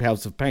not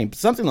Powers of Pain, but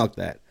something like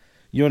that.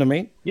 You know what I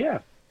mean? Yeah.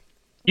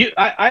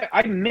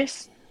 I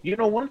miss,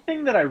 one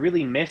thing that I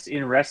really miss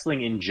in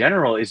wrestling in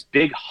general is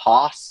big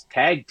hoss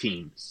tag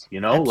teams,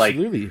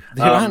 Absolutely.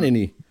 There aren't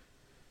any.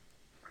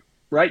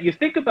 right? You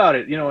think about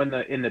it,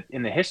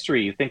 in the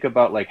history, you think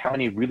about like how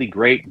many really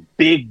great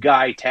big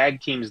guy tag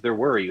teams there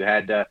were. You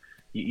had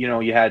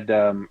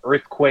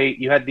Earthquake,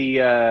 you had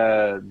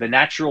the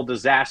Natural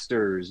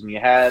Disasters, and you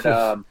had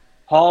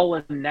Hall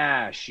and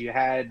Nash, you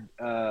had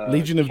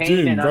Legion of Kane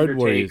Doom, and Road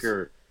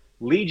Undertaker,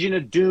 Legion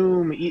of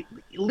Doom,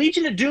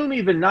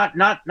 even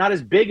not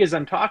as big as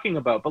I'm talking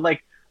about, but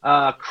like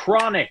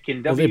Chronic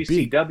and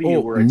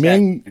WCW were a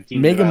tag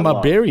team. Megan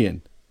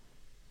Barbarian.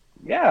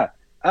 Yeah.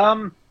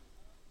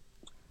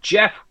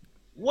 Jeff,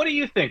 what do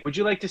you think? Would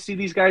you like to see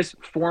these guys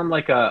form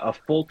like a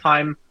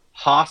full-time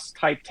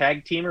Haas-type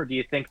tag team, or do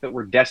you think that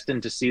we're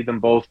destined to see them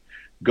both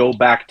go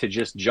back to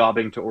just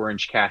jobbing to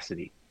Orange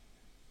Cassidy?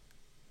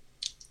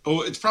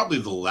 Oh, it's probably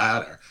the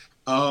latter.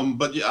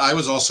 But yeah, I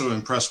was also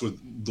impressed with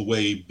the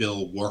way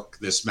Bill worked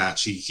this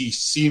match. He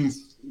seemed,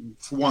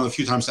 for one of the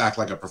few times, to act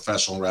like a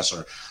professional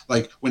wrestler.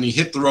 Like when he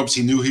hit the ropes,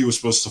 he knew he was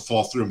supposed to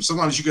fall through them.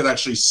 Sometimes you could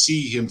actually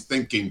see him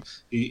thinking,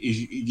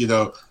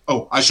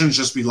 oh, I shouldn't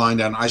just be lying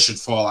down. I should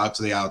fall out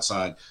to the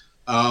outside.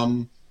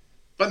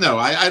 But no,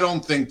 I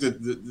don't think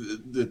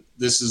that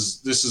this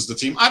is the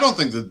team. I don't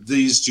think that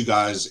these two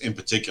guys in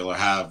particular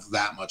have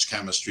that much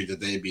chemistry that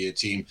they'd be a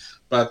team.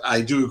 But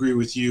I do agree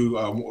with you.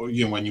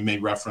 When you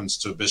made reference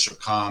to Bishop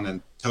Khan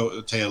and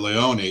Toa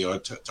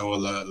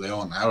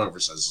Leon, however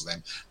says his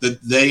name,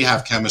 that they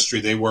have chemistry.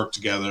 They work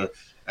together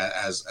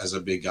as a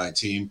big guy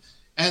team.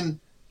 And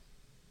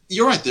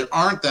you're right. There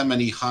aren't that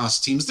many Haas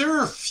teams. There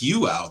are a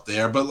few out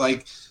there, but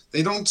like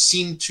they don't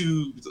seem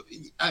to.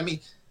 I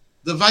mean.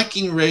 The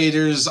Viking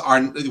Raiders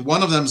are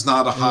one of them's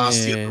not a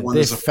Haas, the other one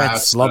is a fat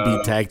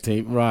slobby tag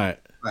team, right?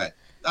 Right.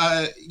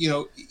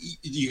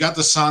 You got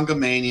the Sangha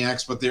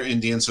Maniacs, but they're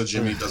Indian, so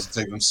Jimmy doesn't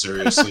take them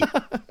seriously.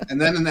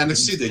 And then in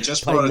NXT, they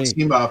just brought a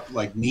team up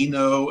like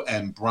Nino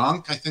and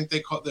Bronk, I think they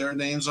call their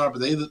names are, but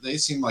they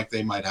seem like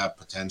they might have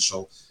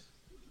potential.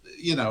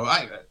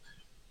 I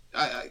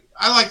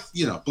like,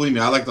 believe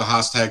me, I like the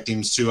Haas tag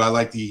teams too. I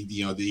like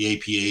the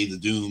APA, the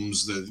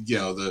Dooms,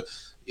 the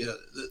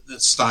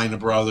Steiner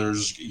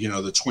brothers,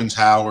 the Twin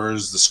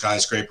Towers, the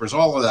Skyscrapers,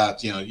 all of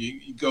that,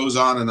 it goes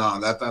on and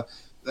on.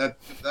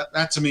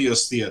 That to me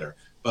is theater.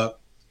 But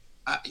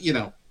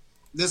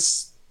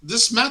this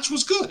match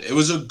was good. It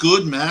was a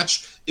good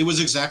match. It was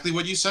exactly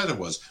what you said it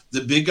was. The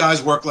big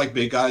guys work like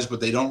big guys, but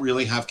they don't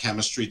really have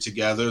chemistry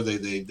together.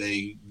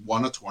 They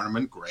won a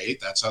tournament.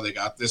 Great. That's how they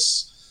got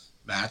this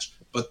match.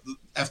 But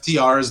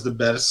FTR is the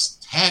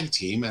best tag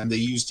team, and they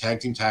use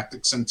tag team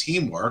tactics and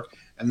teamwork.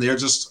 And they're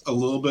just a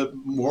little bit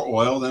more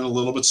oiled and a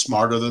little bit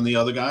smarter than the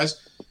other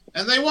guys,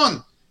 and they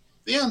won.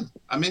 The end.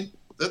 I mean,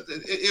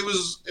 it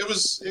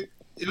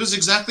was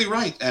exactly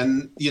right,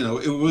 and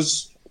it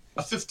was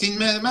a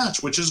 15-minute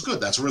match, which is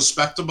good. That's a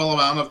respectable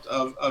amount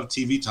of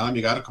TV time.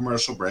 You got a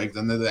commercial break,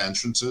 then the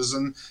entrances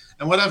and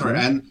whatever.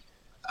 Mm-hmm. And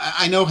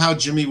I know how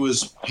Jimmy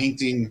was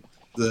painting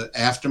the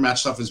aftermatch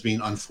stuff as being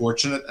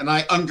unfortunate, and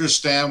I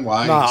understand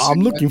why. No,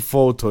 I'm looking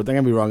forward to it. Don't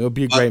get me wrong; it'll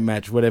be a great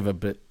match, whatever.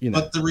 But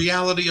But the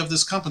reality of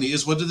this company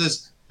is what it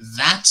is.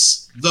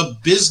 That's the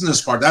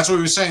business part. That's what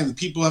we were saying. The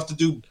people have to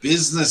do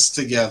business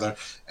together,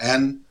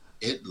 and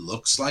it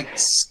looks like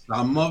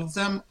some of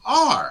them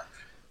are.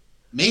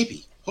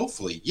 Maybe,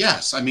 hopefully,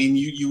 yes. I mean,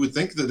 you would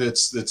think that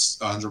it's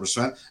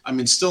 100%. I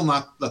mean, still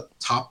not the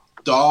top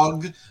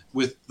dog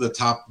with the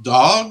top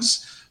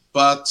dogs,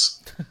 but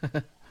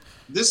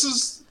this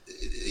is.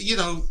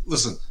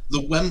 Listen,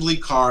 the Wembley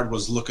card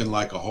was looking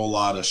like a whole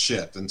lot of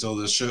shit until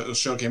the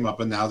show came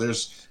up, and now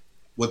there's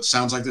what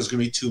sounds like there's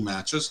going to be 2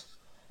 matches,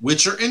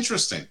 which are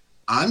interesting.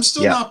 I'm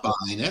still not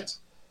buying it,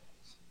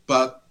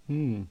 but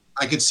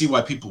I could see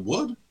why people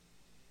would.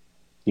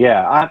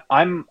 Yeah,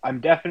 I'm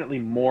definitely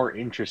more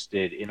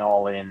interested in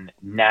All In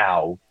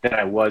now than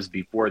I was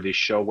before this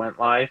show went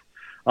live.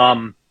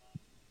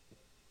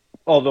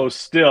 Although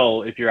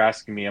still, if you're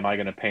asking me, am I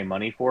going to pay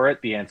money for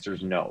it? The answer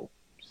is no.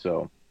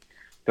 So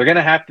they're going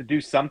to have to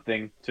do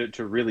something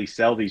to really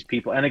sell these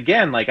people. And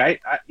again, like I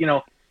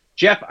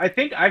Jeff, I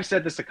think I've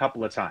said this a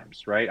couple of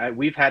times, right?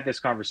 We've had this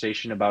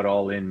conversation about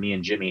All In, me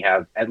and Jimmy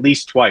have at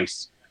least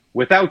twice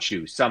without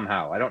you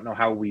somehow. I don't know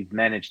how we've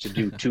managed to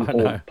do 2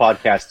 whole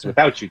podcasts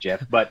without you,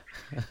 Jeff, but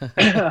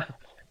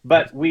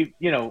we've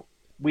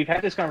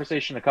had this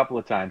conversation a couple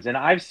of times, and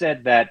I've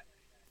said that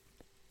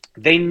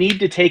they need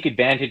to take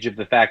advantage of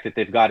the fact that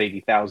they've got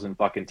 80,000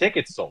 fucking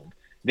tickets sold.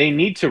 They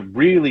need to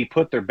really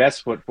put their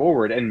best foot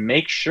forward and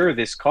make sure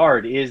this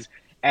card is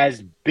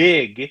as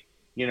big,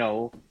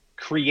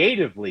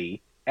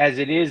 creatively as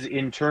it is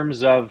in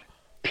terms of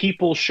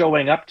people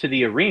showing up to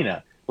the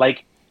arena.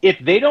 Like, if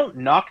they don't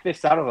knock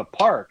this out of the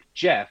park,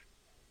 Jeff,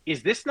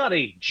 is this not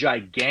a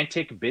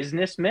gigantic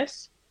business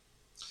miss?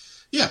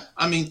 Yeah,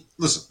 I mean,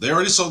 listen, they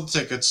already sold the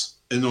tickets.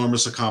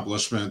 Enormous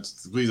accomplishment.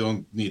 We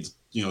don't need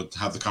to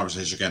have the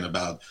conversation again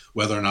about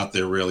whether or not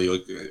there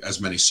really as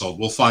many sold.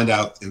 We'll find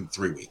out in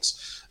 3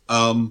 weeks.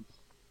 But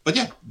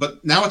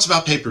now it's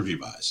about pay-per-view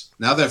buys.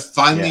 Now they're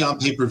finally on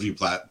pay-per-view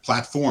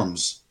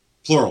platforms,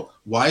 plural.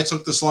 Why it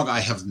took this long,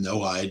 I have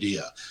no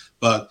idea,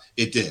 but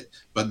it did.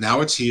 But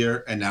now it's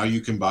here, and now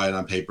you can buy it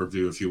on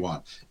pay-per-view if you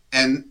want.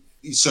 And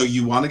so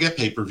you want to get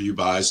pay-per-view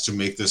buys to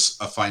make this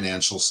a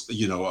financial,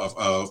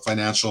 a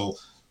financial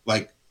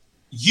like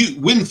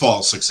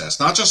windfall success,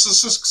 not just a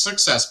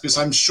success. Because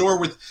I'm sure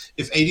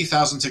if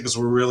 80,000 tickets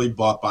were really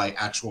bought by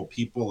actual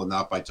people and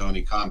not by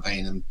Tony Khan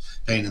paying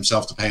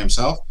himself to pay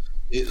himself,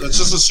 let's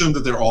just assume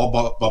that they're all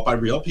bought by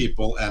real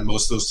people, and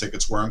most of those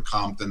tickets weren't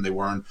comped and they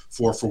weren't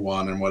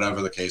 4-for-1 and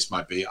whatever the case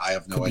might be. I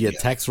have no idea. Be a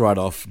tax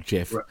write-off,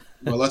 Jeff.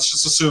 Well, let's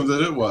just assume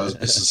that it was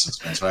business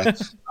expense, right?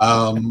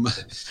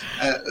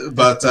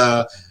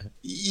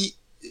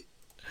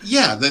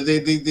 Yeah,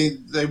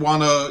 they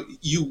want to.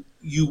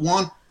 You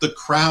want the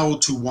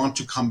crowd to want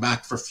to come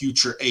back for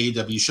future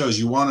AEW shows.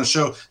 You want to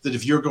show that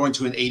if you're going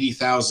to an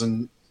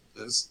 80,000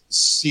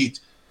 seat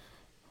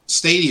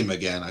stadium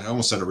again, I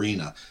almost said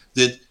arena,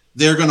 that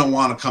they're going to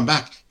want to come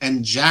back.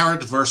 And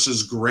Jarrett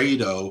versus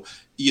Grado,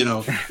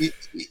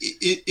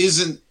 it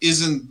isn't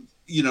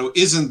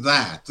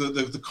that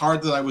the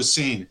card that I was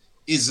seeing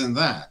isn't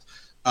that.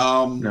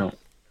 No.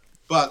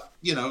 But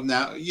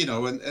now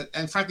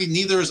and frankly,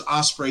 neither is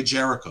Ospreay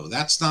Jericho.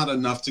 That's not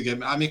enough to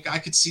get. I mean, I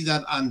could see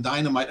that on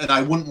Dynamite, and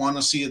I wouldn't want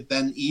to see it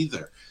then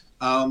either.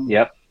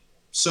 Yep.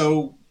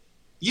 So,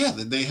 yeah,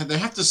 they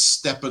have to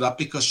step it up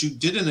because you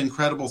did an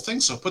incredible thing.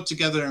 So put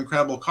together an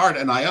incredible card,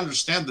 and I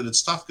understand that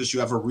it's tough because you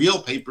have a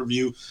real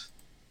pay-per-view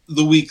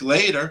the week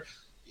later.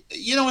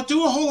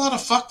 Do a whole lot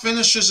of fuck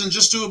finishes and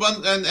just do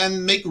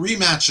and make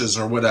rematches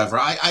or whatever.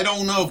 I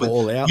don't know, but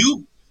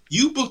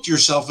you booked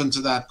yourself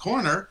into that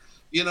corner.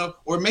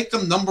 Or make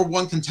them number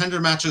one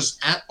contender matches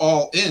at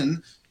All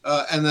In,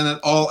 and then at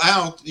All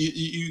Out,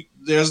 you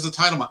there's the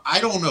title match. I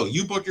don't know.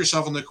 You booked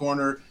yourself in the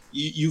corner.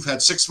 You've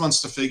had 6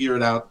 months to figure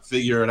it out.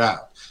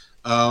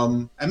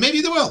 And maybe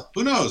they will.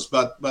 Who knows?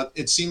 But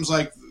it seems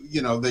like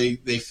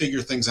they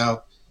figure things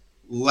out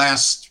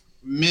last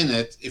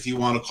minute, if you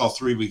want to call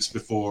 3 weeks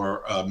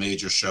before a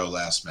major show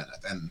last minute.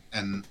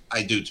 And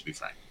I do, to be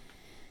frank.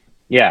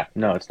 Yeah,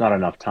 no, it's not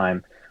enough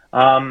time.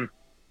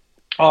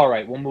 All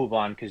right, we'll move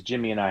on because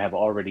Jimmy and I have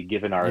already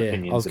given our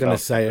opinions. I was going to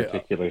say a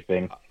particular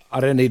thing. I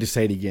don't need to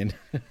say it again.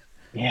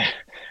 Yeah.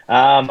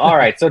 All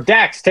right. So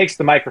Dax takes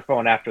the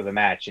microphone after the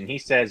match and he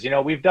says,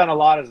 we've done a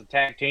lot as a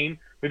tag team.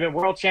 We've been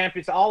world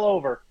champions all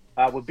over.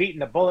 We've beaten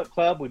the Bullet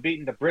Club. We've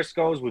beaten the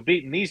Briscoes. We've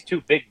beaten these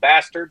two big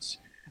bastards.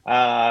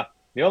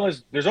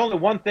 There's only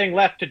one thing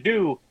left to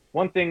do.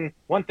 One thing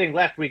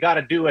left we got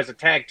to do as a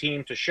tag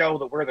team to show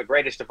that we're the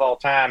greatest of all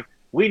time.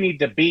 We need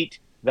to beat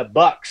the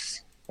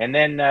Bucks. And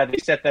then they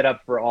set that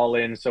up for All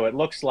In. So it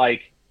looks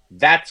like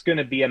that's going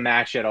to be a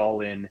match at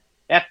All In.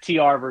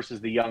 FTR versus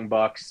the Young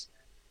Bucks.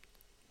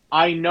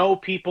 I know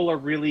people are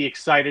really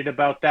excited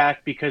about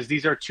that because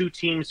these are two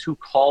teams who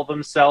call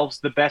themselves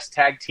the best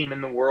tag team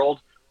in the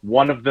world.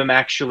 One of them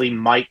actually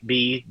might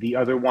be. The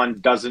other one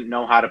doesn't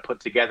know how to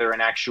put together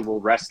an actual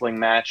wrestling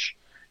match.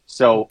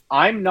 So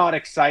I'm not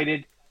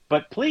excited.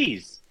 But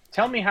please,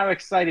 tell me how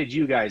excited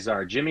you guys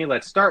are. Jimmy,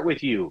 let's start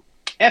with you.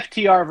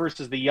 FTR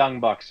versus the Young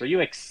Bucks. Are you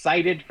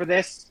excited for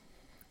this?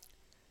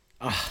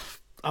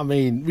 I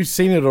mean, we've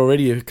seen it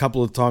already a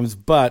couple of times,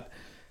 but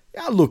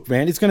look,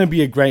 man, it's going to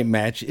be a great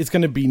match. It's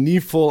going to be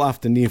near fall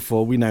after near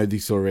fall. We know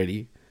this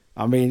already.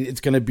 I mean, it's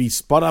going to be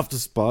spot after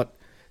spot.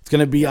 It's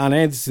going to be Arn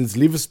Anderson's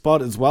liver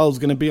spot as well. It's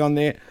going to be on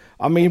there.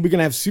 I mean, we're going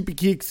to have super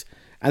kicks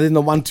and then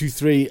the 1, 2,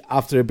 3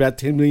 after about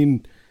 10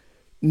 million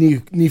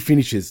new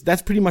finishes.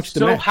 That's pretty much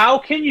the match. So how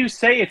can you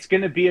say it's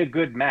going to be a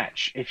good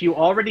match if you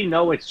already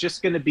know it's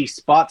just going to be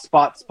spot,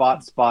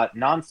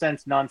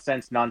 nonsense, spot,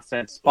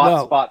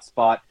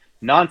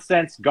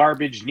 nonsense,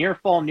 garbage, near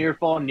fall,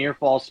 spot, near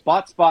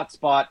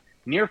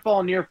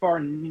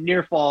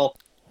fall,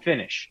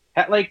 finish.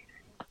 Like,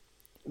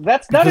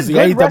 that's not because a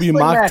good the wrestling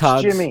match,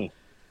 Marktards, Jimmy.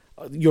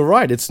 You're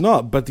right, it's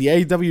not. But the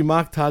AEW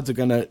Marktards are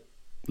going to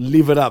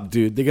live it up,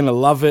 dude. They're going to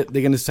love it.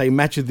 They're going to say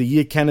match of the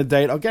year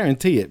candidate. I'll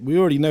guarantee it. We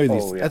already know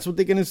this. That's what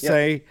they're going to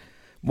say,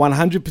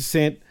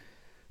 100%.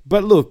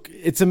 But look,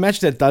 it's a match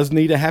that does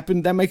need to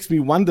happen. That makes me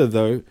wonder,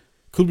 though,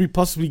 could we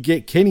possibly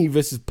get Kenny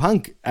versus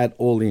Punk at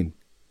All In?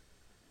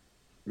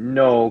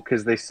 No,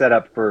 because they set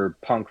up for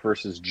Punk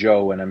versus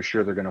Joe, and I'm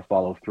sure they're going to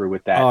follow through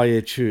with that. Oh,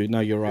 yeah, true. No,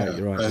 you're right.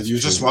 You're right. You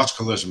just watched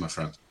Collision, my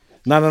friend.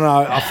 No.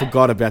 I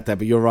forgot about that,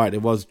 but you're right.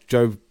 It was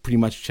Joe pretty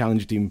much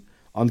challenged him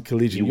on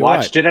Collision. You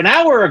watched it an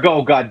hour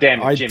ago,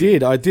 goddammit,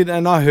 Jimmy. I did,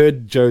 and I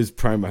heard Joe's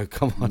promo.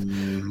 Come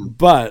on.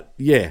 But,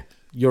 yeah,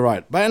 you're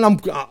right.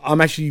 And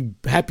I'm actually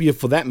happier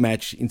for that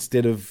match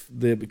instead of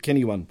the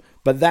Kenny one.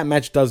 But that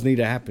match does need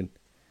to happen.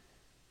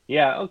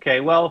 Yeah,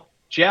 okay. Well,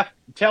 Jeff,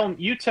 tell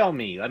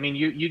me. I mean,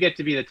 you get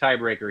to be the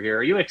tiebreaker here.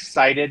 Are you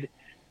excited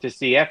to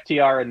see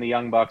FTR and the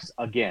Young Bucks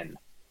again?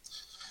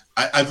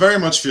 I very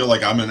much feel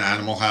like I'm in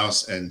Animal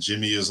House and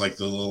Jimmy is like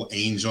the little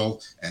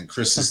angel and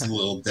Chris is the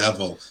little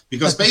devil.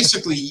 Because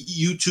basically,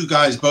 you two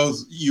guys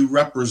you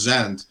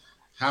represent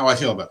how I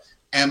feel about it.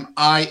 Am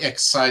I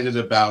excited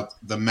about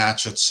the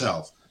match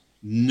itself?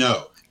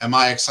 No. Am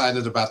I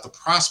excited about the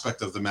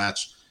prospect of the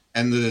match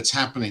and that it's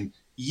happening?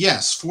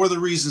 Yes, for the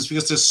reasons,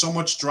 because there's so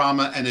much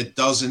drama and it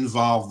does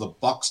involve the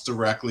Bucks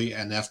directly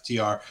and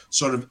FTR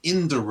sort of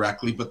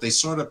indirectly, but they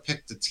sort of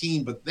picked the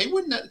team, but they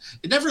wouldn't,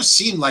 it never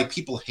seemed like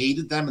people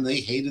hated them and they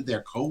hated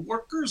their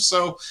co-workers.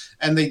 So,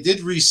 and they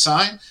did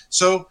re-sign.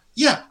 So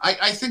yeah,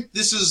 I think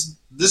this is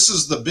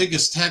the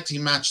biggest tag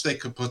team match they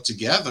could put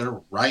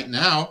together right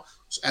now.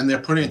 And they're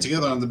putting it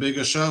together on the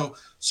biggest show.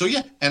 So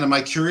yeah, and am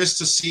I curious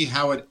to see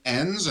how it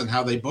ends and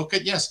how they book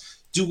it? Yes.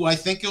 Do I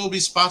think it will be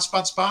spot?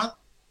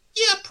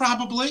 Yeah,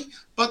 probably.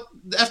 But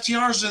the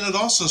FTR's in it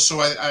also,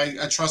 so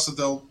I trust that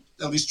they'll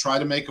at least try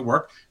to make it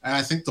work. And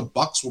I think the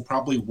Bucks will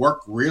probably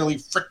work really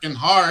freaking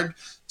hard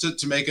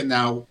to make it.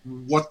 Now,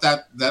 what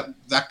that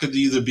could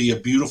either be a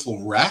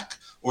beautiful wreck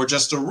or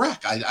just a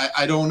wreck.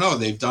 I don't know.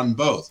 They've done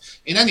both.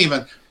 In any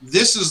event,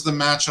 this is the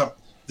matchup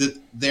that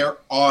their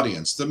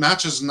audience. The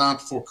match is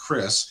not for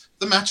Chris.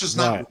 The match is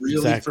not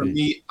really for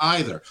me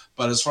either.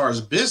 But as far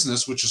as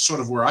business, which is sort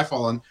of where I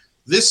fall in,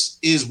 this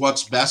is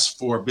what's best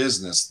for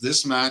business,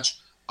 this match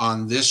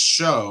on this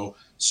show.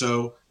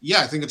 So,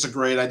 yeah, I think it's a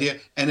great idea.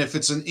 And if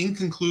it's an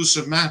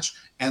inconclusive match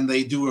and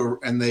they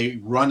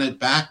run it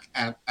back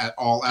at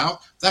All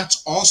Out,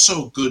 that's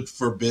also good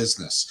for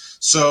business.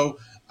 So,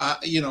 I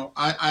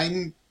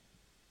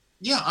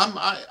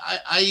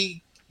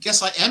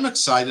guess I am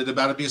excited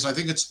about it because I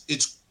think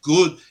it's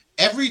good.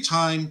 Every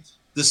time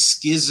the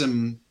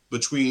schism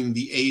between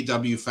the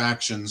AEW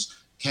factions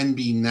can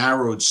be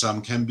narrowed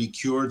some, can be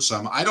cured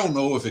some. I don't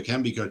know if it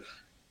can be cured.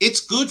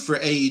 It's good for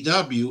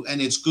AEW and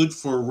it's good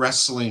for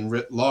wrestling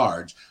writ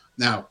large.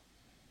 Now,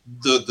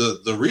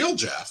 the real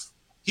Jeff,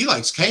 he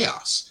likes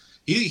chaos.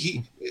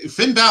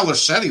 Finn Balor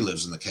said he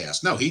lives in the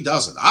chaos. No, he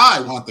doesn't.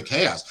 I want the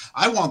chaos.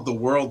 I want the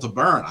world to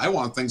burn. I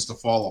want things to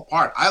fall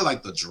apart. I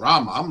like the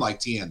drama. I'm like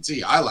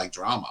TNT. I like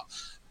drama.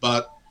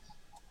 But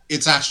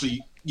it's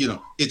actually,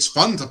 it's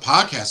fun to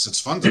podcast.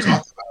 It's fun to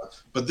talk about.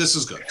 But this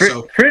is good.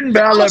 So Finn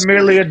Balor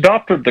merely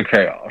adopted the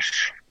chaos.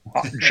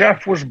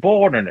 Jeff was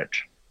born in it,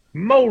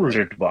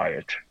 molded by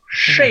it,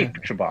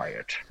 shaped by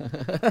it.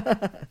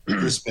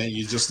 Chris Payne,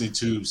 you just need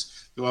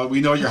tubes. Well,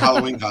 we know your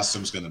Halloween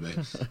costume's going to be.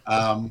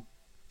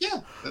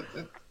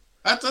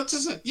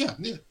 That's it. Yeah.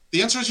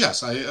 The answer is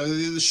yes.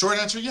 The short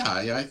answer, yeah.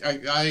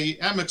 I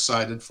am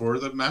excited for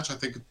the match. I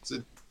think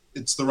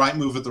it's the right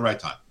move at the right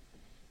time.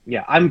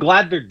 Yeah, I'm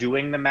glad they're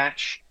doing the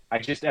match. I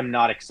just am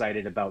not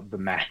excited about the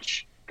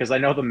match. Because I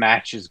know the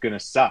match is going to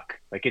suck.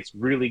 Like, it's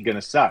really going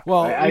to suck.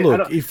 Well,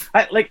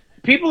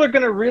 people are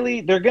going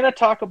to they're going to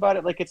talk about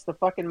it like it's the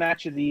fucking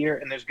match of the year,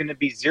 and there's going to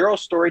be zero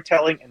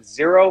storytelling and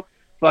zero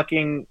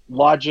fucking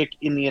logic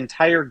in the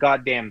entire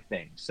goddamn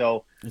thing.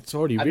 So it's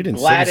already I'm written.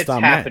 Glad it's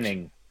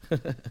happening.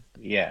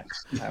 Yeah,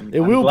 I'm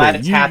will glad be.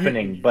 It's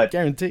happening, but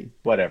guarantee.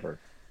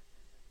 Whatever.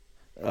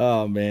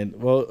 Oh man,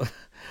 well,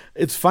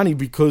 it's funny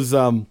because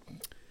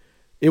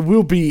it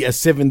will be a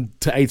 7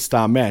 to 8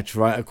 star match,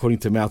 right? According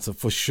to Meltzer,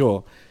 for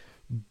sure.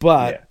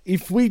 But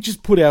if we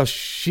just put our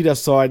shit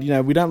aside,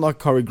 we don't like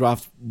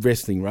choreographed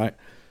wrestling, right?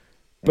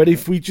 But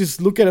if we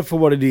just look at it for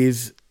what it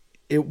is,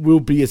 it will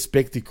be a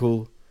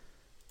spectacle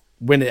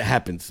when it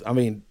happens. I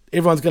mean,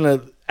 everyone's going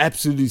to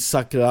absolutely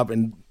suck it up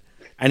and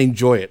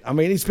enjoy it. I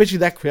mean, especially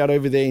that crowd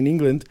over there in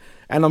England.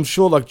 And I'm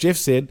sure, like Jeff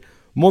said,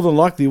 more than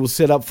likely we'll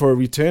set up for a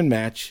return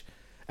match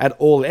at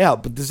All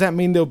Out. But does that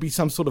mean there'll be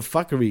some sort of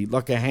fuckery,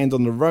 like a hand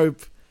on the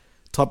rope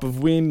type of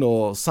win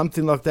or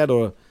something like that?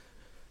 Or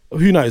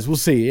who knows? We'll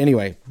see.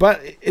 Anyway,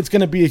 but it's going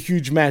to be a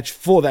huge match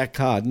for that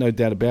card, no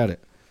doubt about it.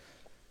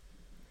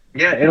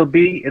 Yeah, it'll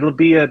be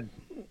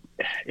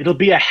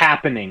a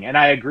happening, and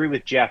I agree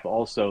with Jeff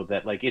also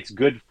that like it's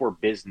good for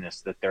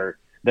business that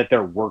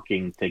they're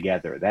working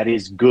together. That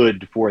is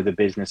good for the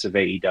business of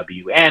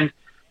AEW and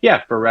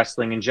for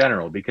wrestling in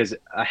general, because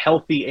a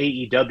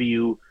healthy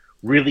AEW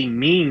really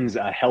means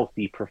a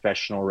healthy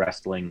professional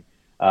wrestling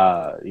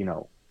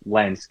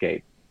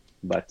landscape.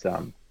 But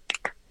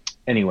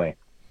anyway,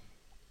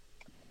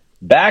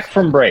 back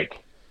from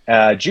break.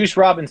 Juice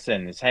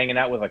Robinson is hanging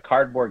out with a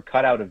cardboard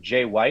cutout of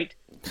Jay White.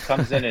 He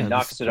comes in and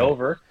knocks it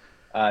over.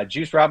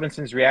 Juice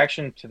Robinson's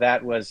reaction to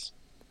that was,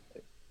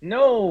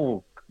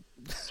 no,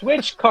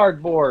 switch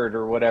cardboard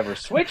or whatever.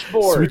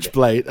 Switchboard.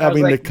 Switchblade. I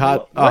mean, like, the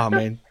card. Oh,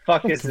 man.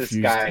 Fuck is this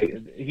guy?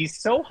 He's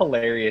so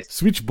hilarious.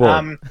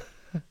 Switchboard.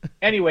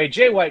 Anyway,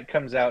 Jay White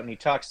comes out and he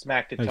talks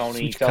smack to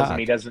Tony. He tells him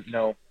he doesn't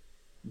know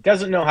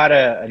how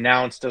to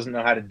announce, doesn't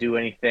know how to do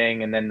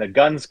anything. And then the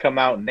Guns come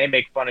out and they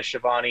make fun of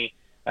Shivani.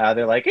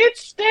 They're like,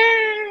 it's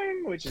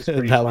Sting, which is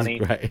pretty funny.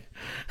 Was great.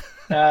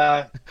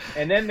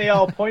 And then they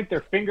all point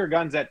their finger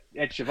guns at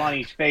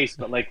Shivani's face,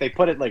 but like they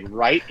put it like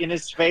right in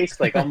his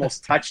face, like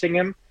almost touching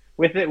him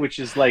with it, which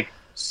is like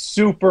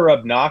super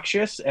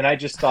obnoxious. And I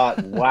just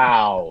thought,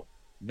 wow,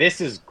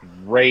 this is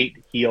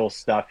great heel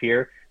stuff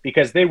here,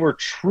 because they were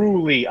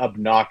truly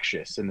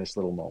obnoxious in this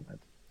little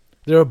moment.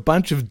 They're a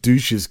bunch of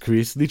douches,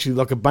 Chris. Literally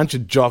like a bunch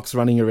of jocks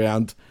running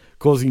around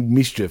causing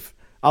mischief.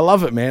 I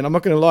love it, man. I'm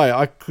not going to lie.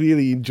 I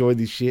clearly enjoy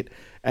this shit.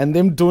 And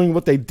them doing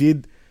what they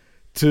did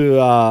to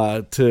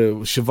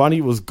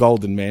Shivani was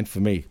golden, man, for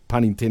me.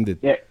 Pun intended.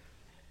 Yeah.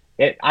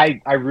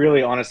 I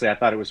really, honestly, I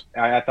thought it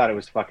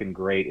was fucking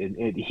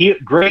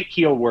great. Great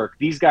heel work.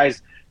 These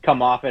guys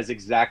come off as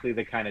exactly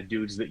the kind of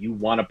dudes that you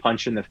want to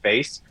punch in the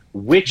face,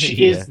 which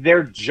is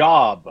their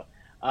job.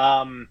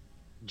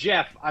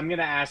 Jeff, I'm going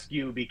to ask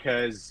you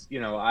because,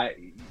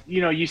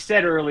 you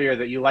said earlier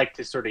that you like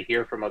to sort of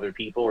hear from other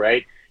people,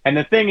 right? And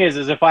the thing is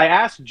if I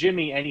ask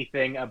Jimmy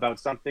anything about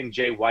something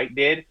Jay White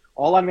did,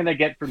 all I'm going to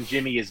get from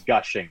Jimmy is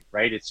gushing,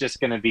 right? It's just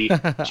going to be,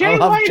 Jay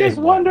White is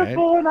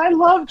wonderful, and I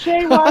love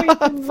Jay White,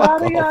 and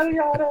yada, yada,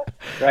 yada.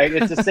 Right?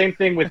 It's the same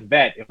thing with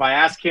Vet. If I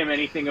ask him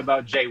anything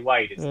about Jay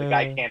White, it's the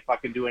guy can't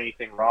fucking do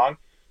anything wrong.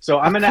 So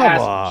I'm going to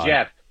ask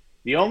Jeff,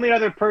 the only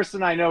other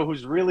person I know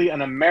who's really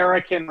an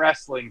American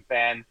wrestling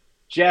fan.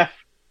 Jeff,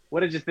 what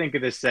did you think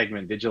of this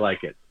segment? Did you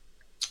like it?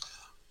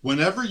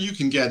 Whenever you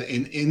can get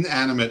an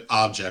inanimate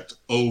object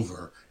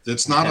over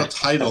that's not a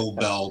title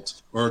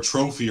belt or a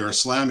trophy or a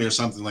slammy or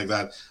something like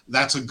that,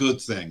 that's a good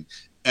thing.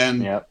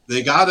 And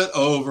they got it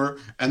over,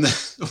 and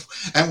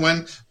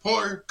when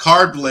poor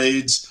Card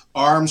Blade's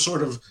arm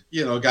sort of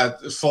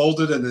got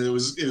folded and it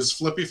was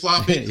flippy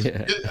floppy.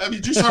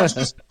 Juice Hart's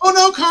goes, "Oh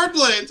no, Card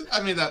Blade!"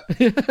 I mean that.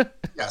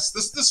 Yes,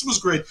 this was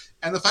great,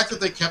 and the fact that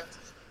they kept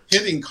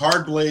hitting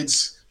Card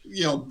Blade's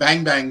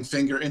bang bang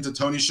finger into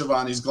Tony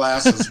Schiavone's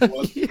glasses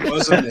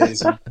was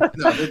amazing.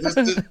 No,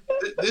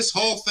 this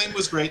whole thing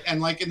was great.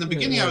 And like in the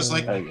beginning, I was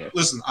like,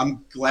 listen,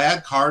 I'm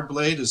glad Card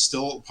Blade is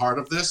still part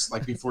of this.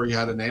 Like before you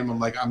had a name, I'm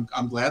like,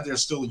 I'm glad they're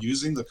still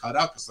using the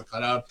cutout because the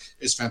cutout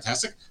is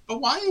fantastic.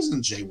 But why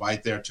isn't Jay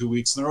White there 2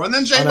 weeks in a row? And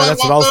then Jay White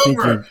walked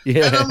over.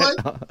 Yeah. And I'm like,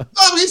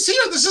 oh, he's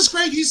here. This is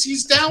great.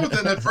 He's down with it.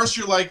 And at first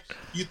you're like,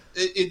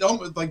 it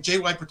almost like Jay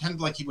White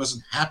pretended like he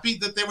wasn't happy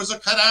that there was a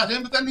cutout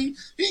him, but then he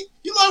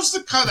loves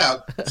the cutout.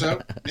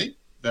 So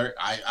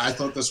I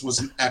thought this was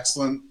an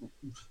excellent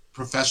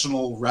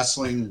professional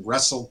wrestling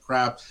wrestle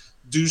crap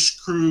douche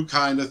crew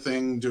kind of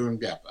thing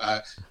doing.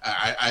 I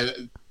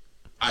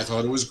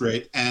thought it was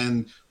great,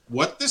 and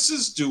what this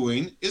is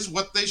doing is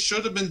what they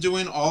should have been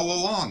doing all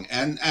along,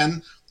 and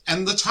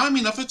the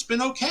timing of it's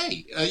been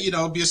okay.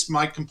 Because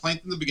my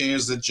complaint in the beginning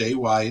is that Jay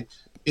White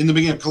in the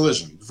beginning of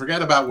Collision,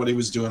 forget about what he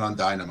was doing on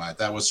Dynamite,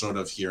 that was sort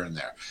of here and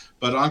there,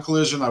 but on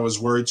Collision I was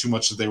worried too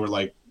much that they were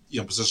like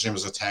positioning him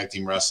as a tag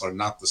team wrestler,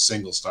 not the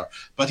single star.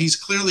 But he's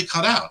clearly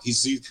cut out.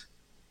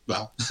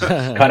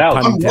 Cut out.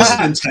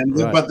 Wasn't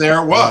intended, right. But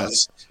there it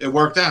was. Right. It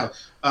worked out.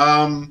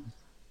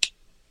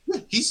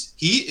 He's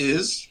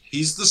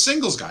the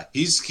singles guy.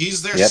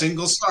 He's their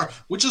single star,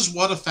 which is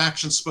what a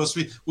faction's supposed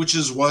to be. Which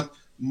is what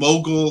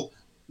Mogul,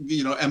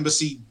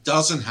 Embassy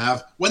doesn't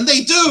have. When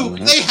they do,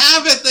 they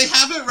have it. They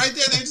have it right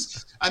there. They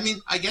just.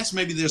 I guess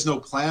maybe there's no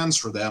plans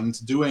for them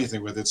to do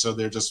anything with it, so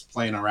they're just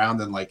playing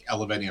around and like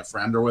elevating a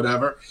friend or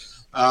whatever.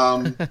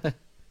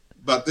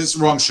 But this is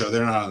the wrong show.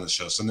 They're not on the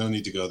show, so no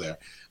need to go there.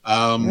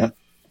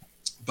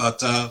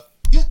 But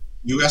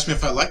you asked me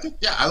if I liked it.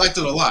 Yeah, I liked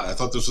it a lot. I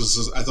thought this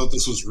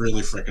was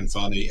really freaking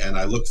funny, and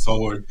I look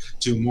forward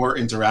to more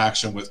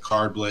interaction with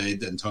Card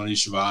Blade and Tony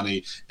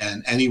Schiavone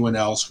and anyone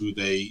else who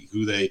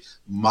they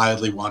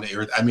mildly want to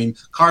irritate.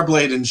 Card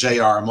Blade and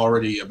JR. I'm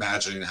already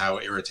imagining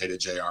how irritated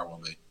JR will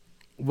be.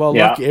 Well,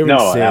 like Aaron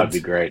said, that would be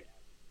great.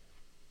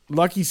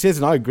 Like he says,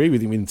 and I agree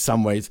with him in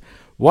some ways.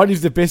 White is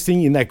the best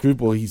thing in that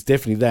group, or he's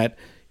definitely that,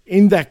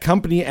 in that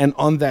company and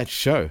on that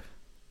show.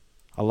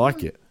 I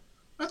like it.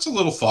 That's a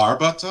little far,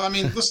 but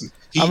listen.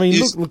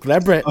 Look,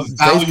 Labrat,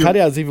 Dave's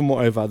cutout is even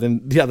more over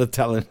than the other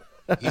talent.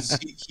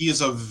 he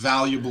is a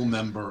valuable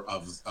member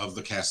of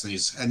the cast,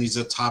 and he's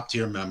a top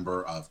tier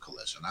member of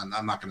Collision.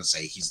 I'm not going to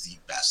say he's the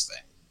best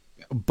thing.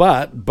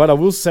 But I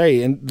will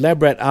say, and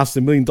Labrat asked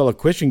 $1 million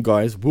question,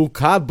 guys, will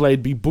Card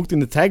Blade be booked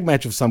in a tag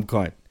match of some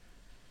kind?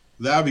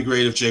 That would be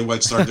great if Jay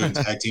White started doing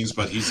tag teams,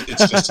 but it's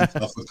just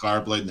himself with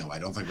Card Blade. No, I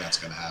don't think that's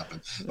going to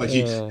happen.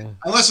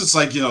 Unless it's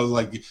like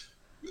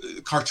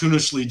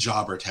cartoonishly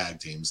jobber tag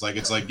teams, like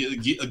it's like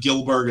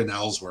Gilbert and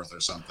Ellsworth or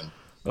something.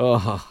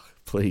 Oh,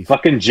 please!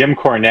 Fucking Jim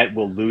Cornette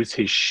will lose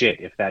his shit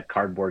if that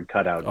cardboard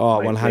cutout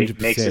 100%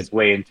 makes its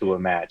way into a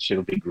match.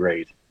 It'll be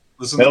great.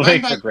 Listen, the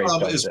Bang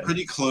Club is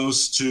pretty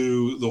close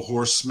to the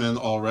Horsemen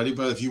already,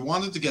 but if you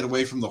wanted to get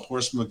away from the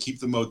Horsemen, keep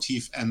the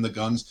motif and the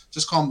guns,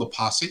 just call them the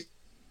Posse.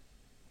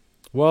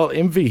 Well,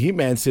 MV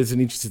Hitman says an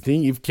interesting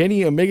thing. If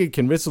Kenny Omega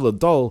can wrestle a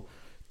doll,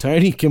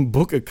 Tony can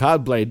book a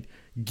Card Blade.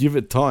 Give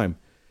it time.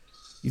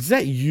 Is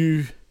that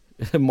you,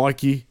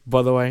 Mikey,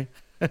 by the way?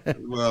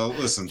 Well,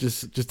 listen.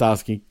 Just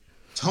asking.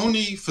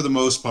 Tony, for the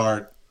most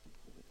part,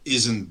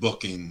 isn't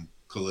booking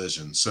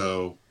Collision,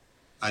 so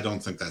I don't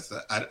think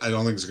I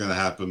don't think it's going to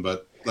happen.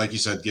 But like you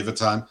said, give it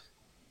time.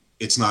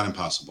 It's not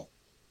impossible.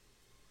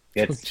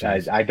 It's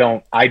I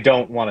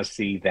don't want to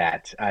see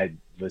that.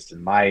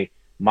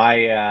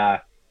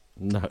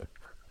 No.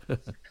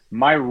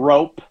 My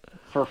rope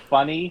for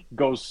funny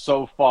goes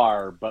so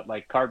far, but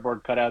like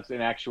cardboard cutouts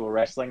in actual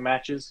wrestling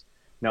matches,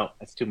 no,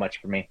 that's too much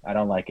for me. I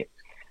don't like it.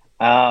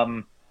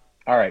 All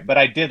right, but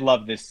I did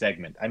love this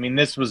segment.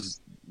 This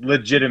was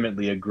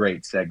legitimately a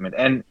great segment.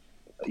 And,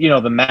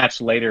 the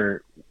match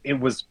later, it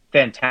was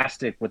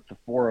fantastic with the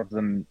four of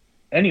them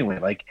anyway.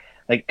 Like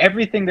Like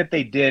everything that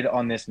they did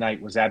on this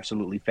night was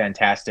absolutely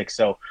fantastic.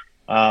 So,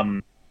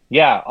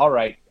 yeah, all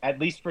right. At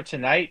least for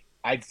tonight,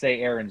 I'd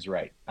say Aaron's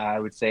right. I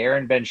would say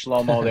Aaron Ben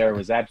Shlomo there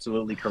was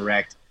absolutely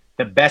correct.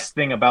 The best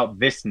thing about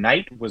this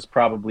night was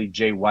probably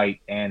Jay White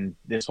and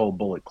this whole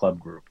Bullet Club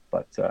group.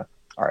 But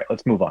all right,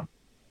 let's move on.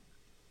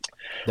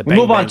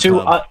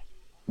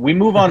 We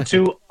move on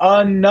to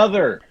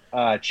another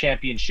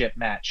championship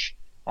match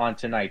on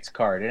tonight's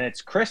card, and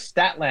it's Chris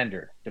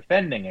Statlander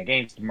defending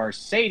against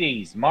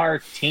Mercedes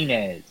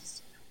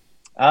Martinez.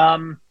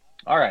 All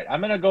right,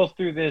 I'm going to go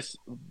through this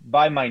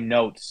by my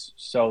notes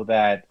so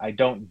that I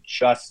don't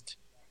just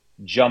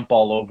jump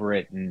all over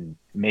it and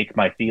make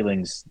my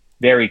feelings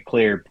very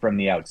clear from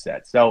the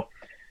outset. So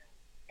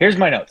here's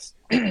my notes.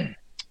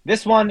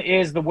 This one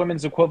is the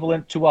women's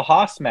equivalent to a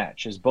Haas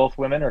match, as both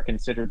women are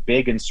considered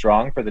big and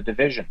strong for the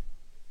division.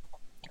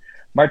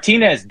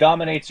 Martinez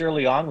dominates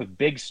early on with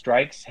big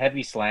strikes,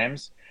 heavy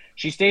slams.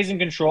 She stays in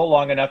control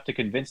long enough to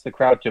convince the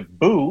crowd to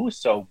boo,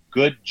 so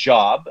good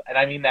job. And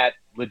I mean that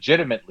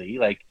legitimately.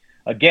 Like,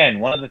 again,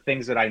 one of the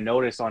things that I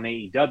notice on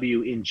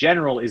AEW in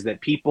general is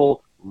that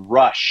people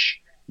rush.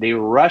 They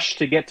rush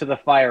to get to the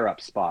fire-up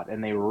spot,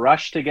 and they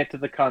rush to get to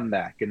the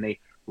comeback, and they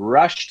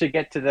rush to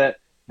get to the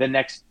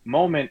next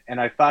moment. And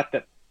I thought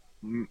that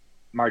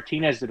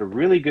Martinez did a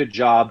really good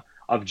job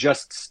of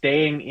just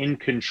staying in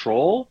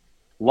control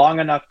long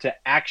enough to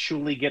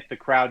actually get the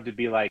crowd to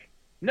be like,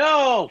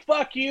 no,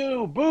 fuck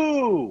you,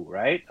 boo,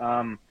 right?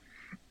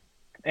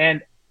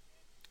 And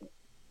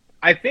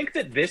I think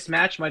that this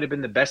match might have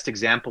been the best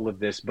example of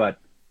this, but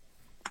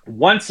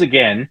once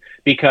again,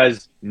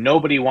 because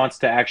nobody wants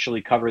to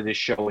actually cover this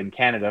show in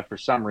Canada for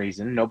some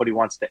reason, nobody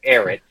wants to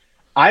air it,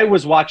 I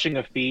was watching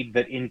a feed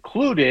that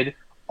included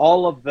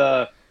all of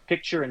the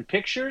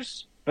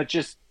picture-in-pictures, but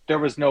just there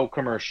was no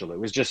commercial. It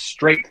was just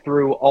straight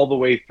through, all the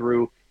way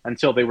through,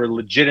 until they were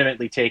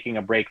legitimately taking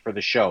a break for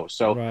the show.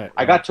 So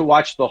I got to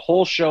watch the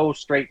whole show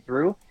straight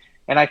through,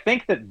 and I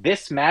think that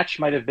this match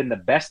might have been the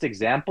best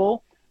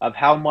example of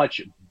how much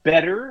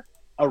better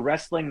a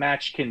wrestling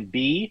match can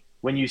be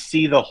when you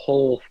see the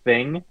whole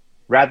thing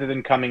rather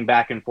than coming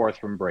back and forth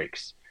from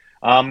breaks.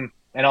 And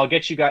I'll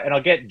get you guys, and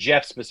I'll get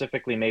Jeff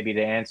specifically maybe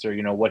to answer,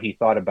 what he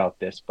thought about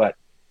this, but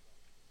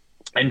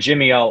and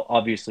Jimmy, I'll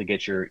obviously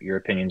get your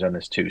opinions on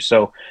this too.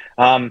 So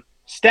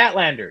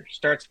Statlander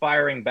starts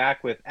firing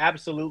back with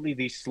absolutely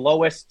the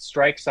slowest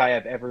strikes I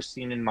have ever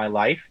seen in my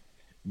life.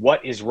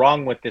 What is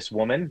wrong with this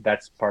woman?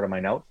 That's part of my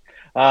note.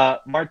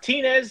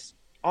 Martinez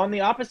on the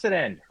opposite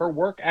end. Her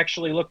work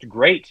actually looked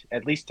great,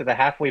 at least to the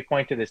halfway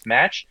point of this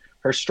match.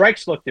 Her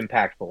strikes looked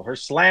impactful. Her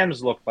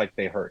slams looked like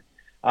they hurt.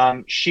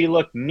 She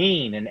looked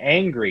mean and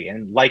angry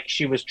and like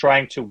she was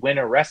trying to win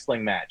a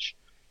wrestling match.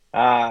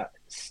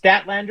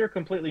 Statlander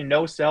completely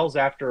no sells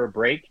after a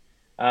break.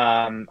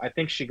 I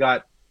think she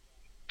got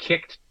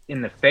kicked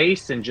in the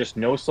face and just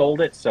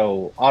no-sold it,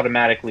 so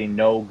automatically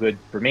no good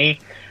for me.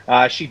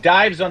 She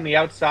dives on the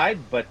outside,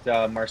 but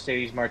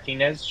Mercedes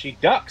Martinez, she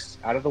ducks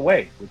out of the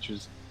way, which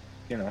is,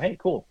 hey,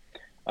 cool.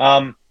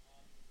 And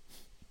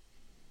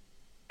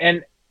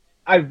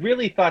I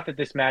really thought that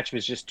this match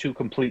was just two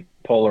complete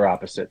polar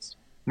opposites.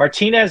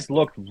 Martinez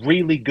looked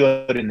really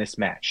good in this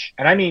match,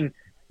 and I mean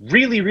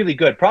really, really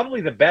good. Probably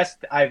the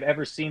best I've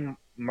ever seen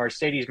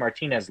Mercedes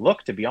Martinez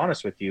look, to be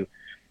honest with you.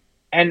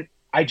 And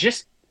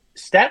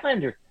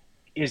Statlander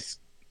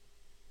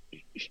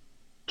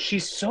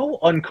she's so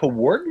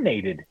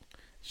uncoordinated.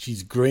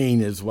 She's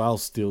green as well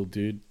still,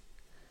 dude.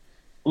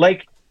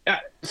 Like,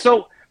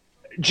 so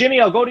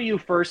Jimmy, I'll go to you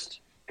first,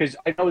 because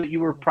I know that you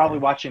were probably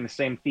watching the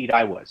same feed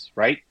I was,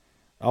 right?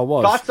 I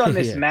was. Thoughts on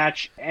this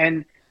match,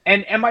 and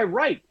am I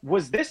right?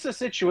 Was this a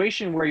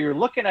situation where you're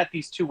looking at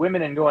these two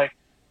women and going,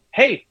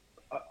 hey,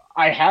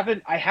 I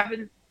haven't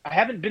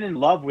been in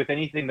love with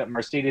anything that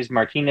Mercedes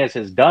Martinez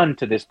has done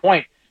to this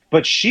point,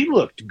 but she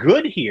looked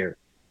good here.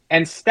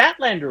 And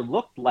Statlander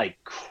looked like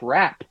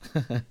crap.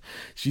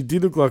 She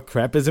did look like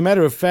crap. As a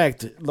matter of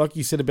fact, like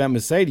you said about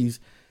Mercedes,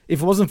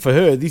 if it wasn't for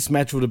her, this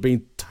match would have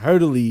been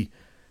totally,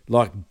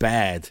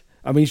 bad.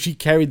 I mean, she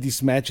carried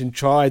this match and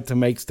tried to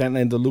make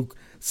Statlander look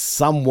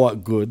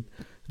somewhat good.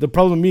 The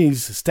problem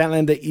is,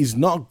 Statlander is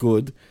not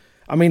good.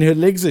 I mean, her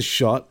legs are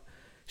shot.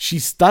 She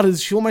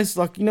stutters. She almost,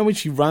 when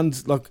she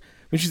runs,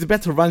 when she's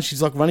about to run,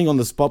 she's running on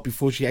the spot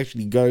before she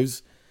actually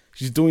goes.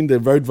 She's doing the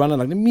road runner,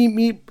 meep,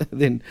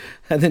 meep,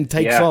 and then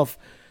takes off.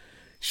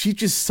 She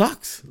just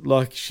sucks.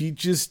 She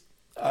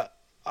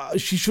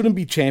shouldn't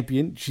be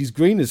champion. She's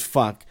green as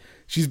fuck.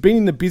 She's been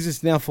in the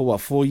business now for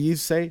 4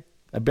 years, say,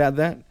 about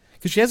that?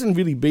 Because she hasn't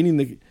really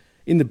been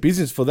in the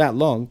business for that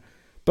long.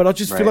 But I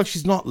just feel like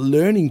she's not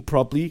learning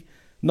properly.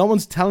 No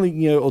one's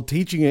telling her or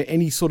teaching her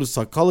any sort of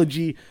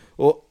psychology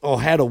or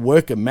how to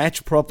work a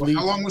match properly.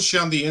 Well, how long was she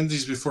on the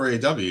Indies before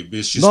AW?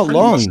 Because she's not pretty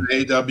long. much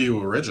an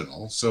AW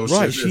original. So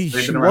she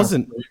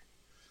wasn't.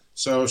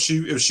 So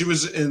if she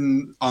was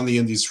on the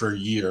Indies for a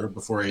year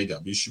before AW,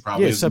 she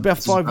probably so about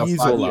 5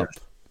 years all up.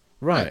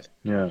 Right.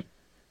 Yeah.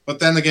 But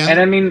then again, and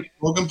I mean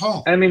Logan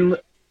Paul. I mean,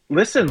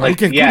 listen,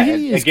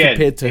 again,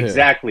 compared to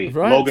exactly, her.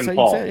 Right? Logan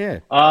Paul. Yeah.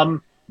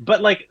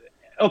 But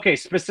okay,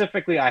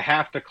 specifically, I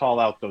have to call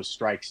out those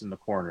strikes in the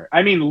corner.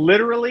 I mean,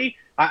 literally,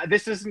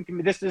 this isn't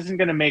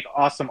going to make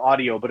awesome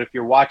audio, but if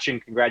you're watching,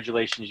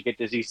 congratulations, you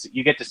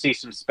get to see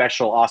some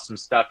special awesome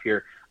stuff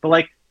here. But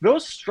like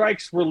those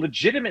strikes were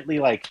legitimately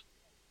like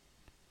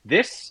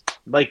this,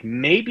 like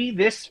maybe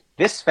this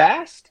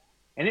fast,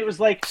 and it was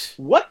like,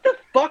 what the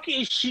fuck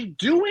is she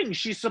doing?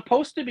 She's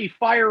supposed to be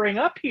firing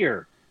up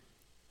here.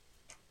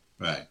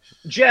 Right.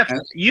 Jeff,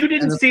 you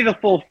didn't see the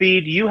full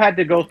feed. You had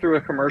to go through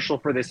a commercial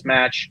for this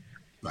match.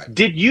 Right.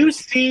 Did you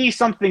see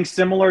something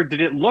similar?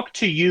 Did it look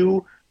to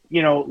you,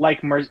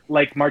 like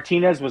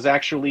Martinez was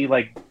actually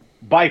like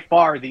by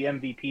far the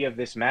MVP of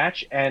this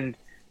match? And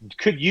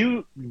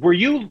were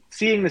you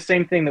seeing the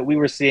same thing that we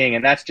were seeing?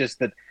 And that's just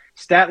that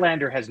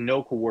Statlander has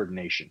no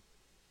coordination.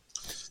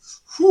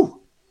 Whew.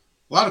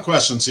 A lot of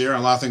questions here, and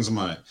a lot of things in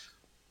mind.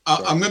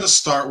 I'm going to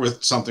start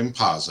with something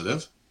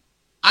positive.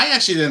 I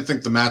actually didn't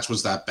think the match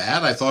was that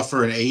bad. I thought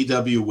for an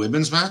AEW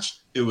women's match,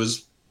 it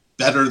was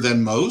better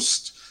than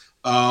most,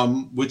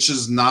 which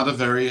is not a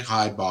very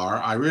high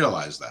bar. I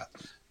realize that.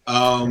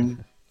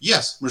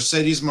 Yes,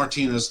 Mercedes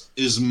Martinez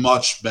is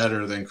much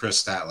better than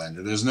Chris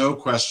Statlander. There's no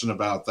question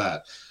about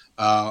that.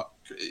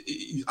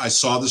 I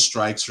saw the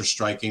strikes. Her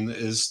striking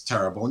is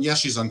terrible. And yes,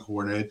 she's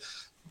uncoordinated.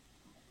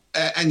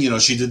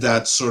 And she did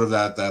that sort of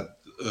that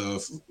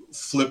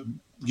flip,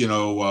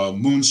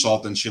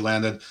 moonsault, and she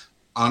landed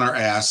on her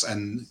ass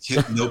and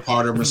hit no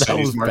part of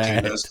Mercedes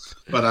Martinez.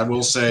 Bad. But I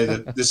will say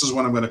that this is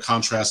when I'm going to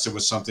contrast it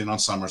with something on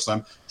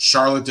SummerSlam.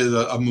 Charlotte did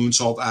a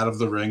moonsault out of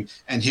the ring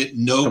and hit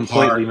no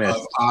completely part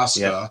of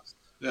Asuka.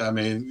 Yep. I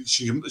mean,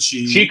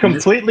 she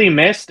completely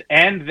missed,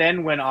 and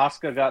then when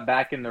Asuka got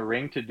back in the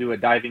ring to do a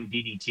diving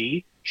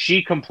DDT,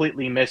 she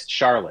completely missed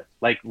Charlotte,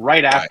 like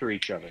right after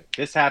each other.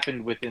 This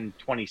happened within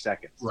 20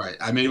 seconds. Right.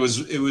 I mean, it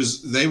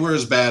was they were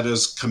as bad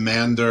as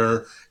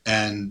Commander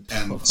and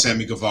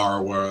Sammy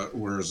Guevara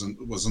was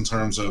in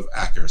terms of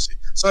accuracy.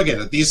 So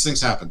again, these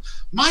things happen.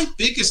 My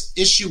biggest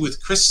issue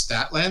with Chris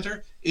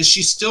Statlander is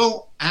she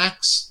still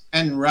acts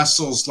and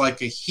wrestles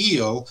like a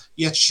heel,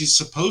 yet she's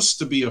supposed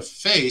to be a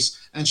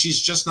face, and she's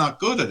just not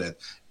good at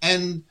it.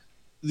 And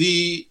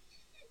the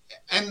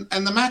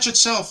match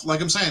itself,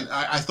 like I'm saying,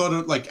 I thought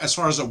it, like, as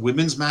far as the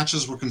women's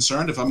matches were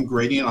concerned, if I'm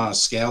grading it on a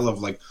scale of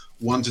like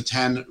 1 to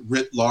 10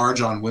 writ large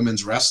on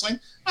women's wrestling,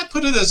 I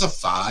put it as a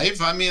 5.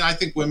 I mean, I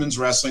think women's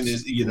wrestling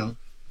is, I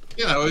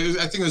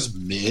think it was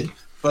mid.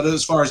 But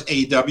as far as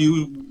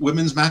AEW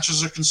women's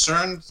matches are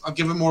concerned, I'll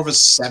give it more of a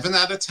 7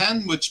 out of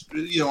 10, which,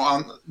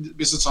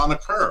 because it's on a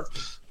curve.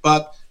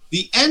 But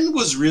the end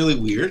was really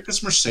weird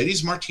because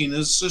Mercedes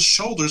Martinez's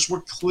shoulders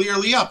were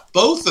clearly up,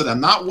 both of them,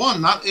 not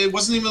one. It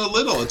wasn't even a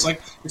little. It's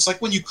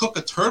like when you cook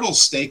a turtle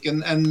steak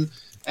and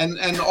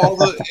all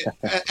the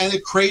and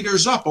it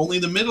craters up. Only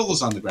the middle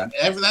is on the ground.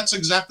 That's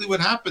exactly what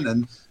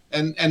happened.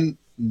 And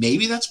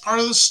maybe that's part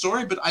of the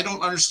story, but I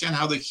don't understand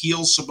how the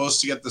heel's supposed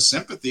to get the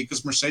sympathy,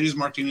 because Mercedes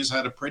Martinez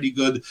had a pretty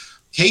good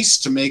case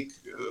to make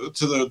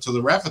to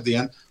the ref at the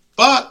end.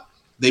 But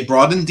they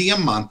brought in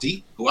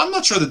Diamante, who I'm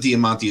not sure that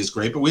Diamante is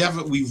great, but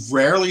we've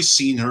rarely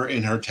seen her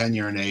in her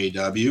tenure in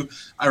AEW.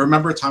 I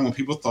remember a time when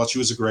people thought she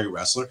was a great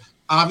wrestler.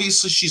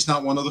 Obviously, she's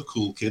not one of the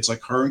cool kids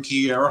like her and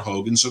Kiera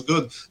Hogan, so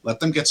good. Let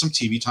them get some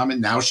TV time, and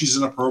now she's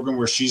in a program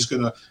where she's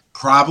going to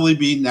probably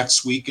be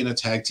next week in a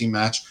tag team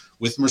match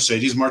with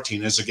Mercedes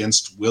Martinez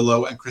against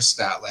Willow and Chris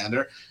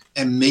Statlander.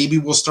 And maybe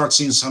we'll start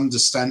seeing some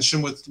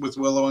distension with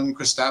Willow and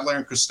Chris Statlander,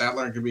 and Chris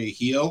Statlander could be a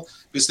heel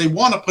because they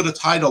want to put a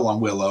title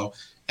on Willow.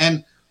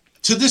 And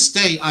to this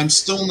day, I'm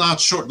still not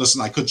sure.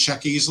 Listen, I could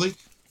check easily,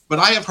 but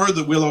I have heard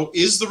that Willow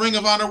is the Ring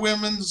of Honor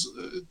Women's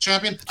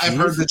champion. I've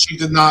heard that she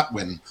did not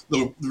win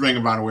the Ring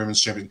of Honor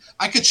Women's champion.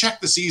 I could check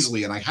this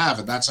easily, and I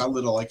haven't. That's how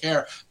little I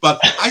care. But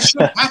I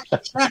should have to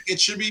check. It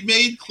should be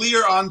made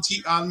clear on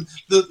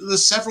the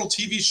several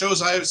TV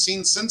shows I have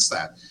seen since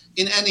that.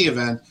 In any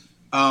event,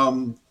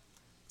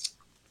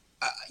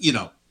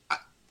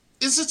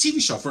 it's a TV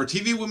show. For a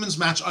TV women's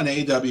match on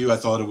AEW, I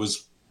thought it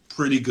was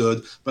pretty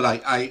good.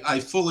 But I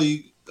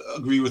fully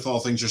agree with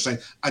all things you're saying.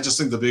 I just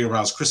think the bigger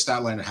problem is Chris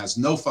Statlander has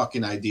no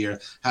fucking idea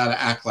how to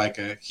act like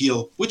a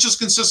heel, which is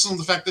consistent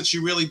with the fact that she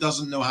really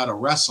doesn't know how to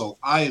wrestle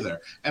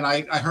either. And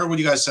I heard what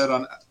you guys said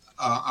on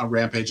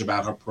Rampage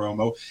about her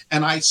promo,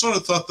 and I sort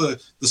of thought the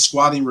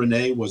squatting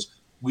Renee was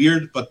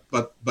weird, but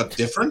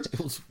different.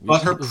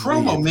 But her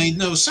promo made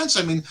no sense.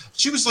 I mean,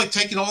 she was like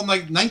taking all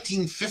like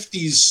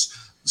 1950s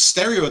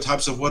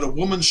stereotypes of what a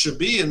woman should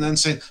be, and then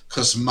saying,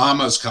 "'Cause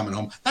Mama's coming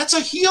home." That's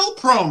a heel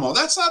promo.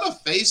 That's not a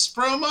face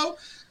promo.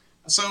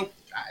 So,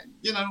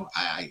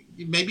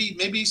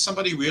 maybe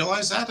somebody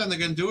realized that and they're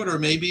going to do it, or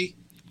maybe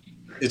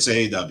it's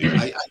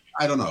AEW.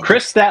 I don't know.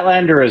 Chris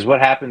Statlander is what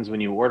happens when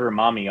you order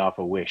mommy off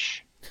a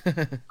Wish.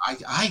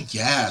 I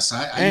guess.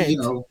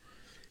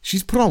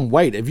 She's put on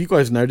weight. Have you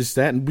guys noticed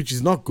that? And which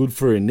is not good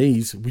for her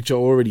knees, which are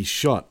already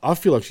shot. I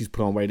feel like she's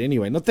put on weight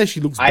anyway. Not that she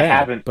looks bad.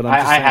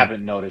 I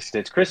haven't noticed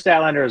it. Chris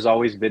Statlander has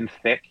always been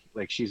thick.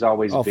 Like she's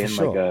always been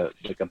sure.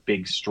 like a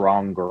big,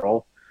 strong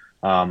girl.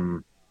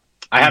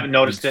 I haven't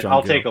noticed it.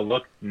 I'll take a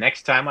look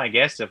next time, I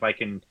guess, if I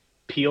can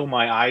peel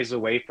my eyes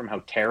away from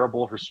how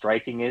terrible her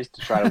striking is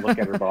to try to look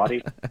at her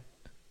body.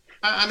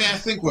 I mean, I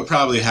think what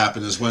probably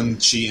happened is when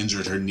she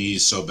injured her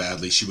knees so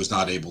badly, she was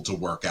not able to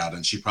work out,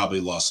 and she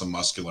probably lost some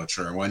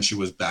musculature. And when she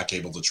was back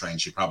able to train,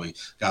 she probably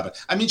got it.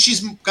 I mean,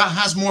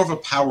 has more of a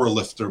power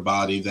lifter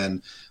body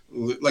than,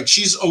 like,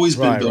 she's always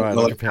been built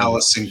like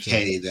Allison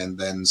Kay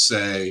than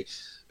say,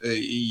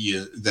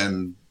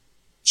 than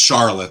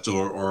Charlotte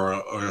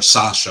or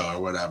Sasha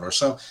or whatever.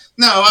 So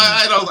no,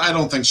 I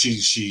don't think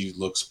she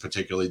looks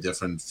particularly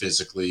different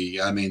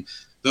physically. I mean,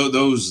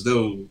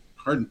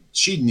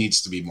 she needs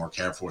to be more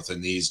careful with her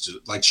knees.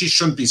 Like, she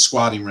shouldn't be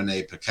squatting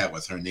Renee Paquette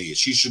with her knees.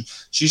 She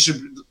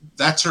should.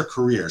 That's her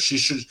career. She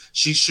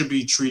should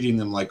be treating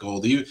them like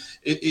gold.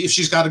 If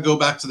she's got to go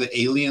back to the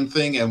alien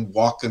thing and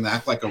walk and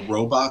act like a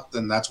robot,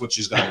 then that's what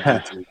she's got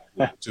to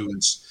do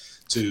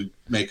to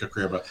make a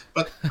career.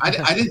 But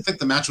I didn't think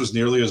the match was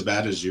nearly as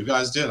bad as you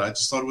guys did. I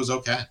just thought it was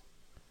okay.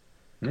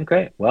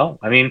 Okay, well,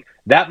 I mean,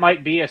 that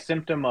might be a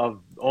symptom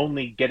of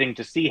only getting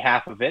to see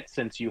half of it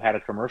since you had a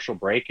commercial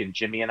break and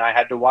Jimmy and I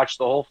had to watch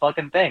the whole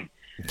fucking thing.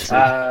 That's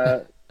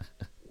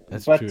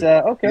true.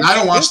 Okay. And I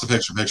don't watch the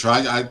picture.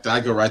 I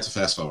go right to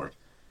fast forward.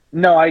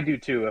 No, I do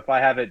too. If I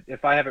have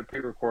it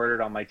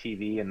pre-recorded on my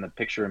TV and the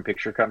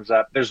picture-in-picture comes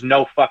up, there's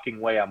no fucking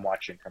way I'm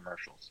watching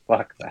commercials.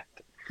 Fuck that.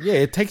 Yeah,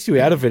 it takes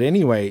you out of it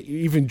anyway.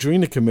 Even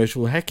during the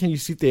commercial, how can you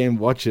sit there and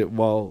watch it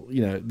while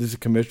there's a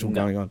commercial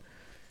going on?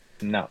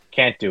 No,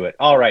 can't do it.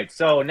 All right,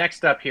 so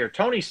next up here,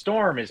 Toni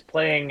Storm is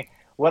playing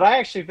what I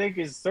actually think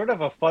is sort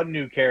of a fun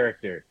new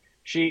character.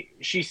 She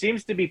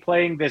seems to be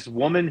playing this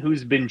woman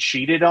who's been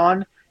cheated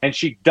on, and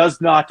she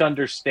does not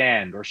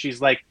understand. Or she's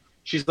like,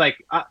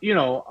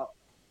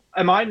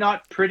 am I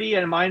not pretty?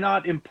 Am I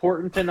not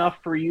important enough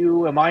for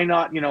you? Am I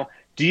not,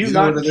 do you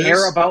not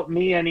care about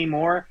me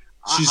anymore?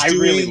 I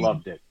really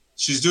loved it.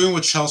 She's doing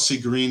what Chelsea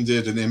Green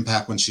did in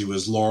Impact when she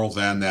was Laurel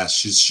Van Ness.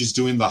 She's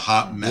doing the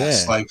hot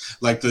mess, like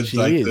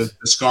the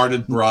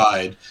discarded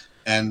bride.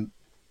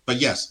 But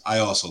yes, I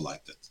also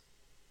liked it.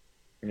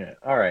 Yeah.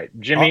 All right,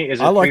 Jimmy, is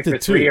it I 3 liked for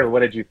it 3 too. or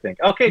what did you think?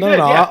 Okay, no, good.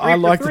 No, yeah, I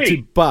liked it 3.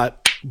 too.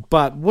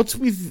 But what's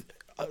with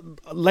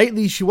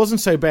lately? She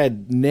wasn't so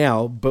bad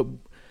now, but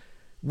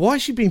why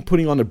has she been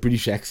putting on a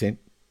British accent?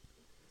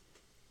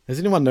 Has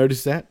anyone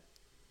noticed that?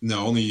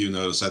 No, only you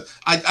noticed that.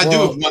 I do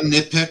have one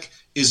nitpick.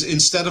 Is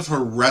instead of her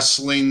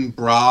wrestling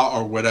bra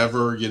or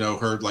whatever,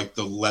 her like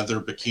the leather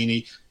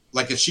bikini,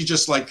 like if she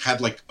just like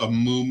had like a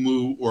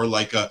muumuu or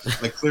like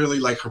clearly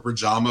like her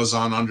pajamas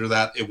on under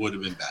that, it would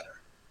have been better.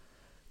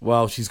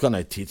 Well, she's got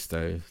no tits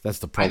though. That's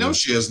the problem. I know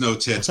she has no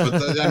tits, but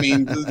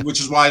which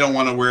is why I don't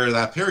want to wear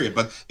that. Period.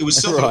 But it was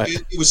still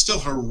it was still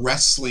her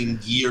wrestling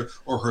gear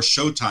or her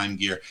Showtime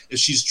gear. If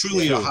she's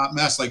truly a hot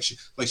mess, like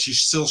she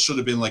still should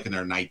have been like in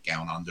her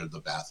nightgown under the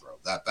bathrobe.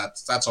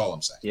 That's all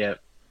I'm saying. Yeah.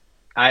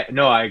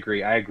 I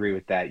agree. I agree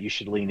with that. You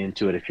should lean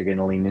into it if you're going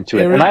to lean into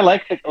it. And I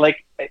liked it.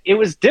 Like, it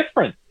was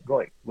different.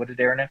 What did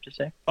Aaron have to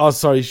say? Oh,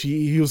 sorry.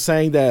 He was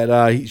saying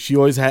that she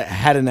always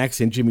had an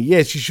accent, Jimmy.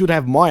 Yeah, she should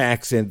have my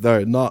accent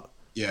though, not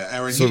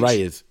Aaron.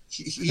 Soraya's.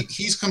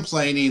 He's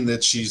complaining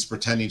that she's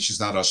pretending she's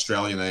not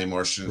Australian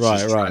anymore. She's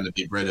trying to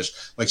be British,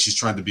 like she's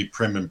trying to be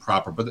prim and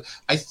proper. But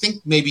I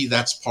think maybe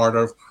that's part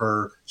of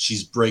her.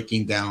 She's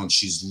breaking down.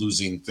 She's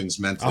losing things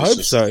mentally. I hope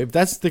so. If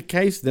that's the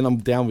case, then I'm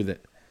down with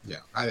it. Yeah,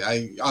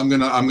 I'm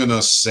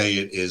gonna say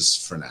it is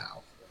for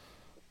now.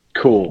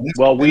 Cool.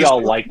 Well, we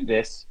all like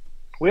this.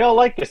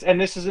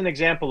 And this is an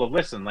example of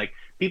like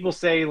people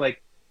say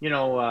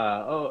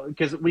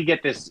because we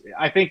get this.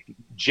 I think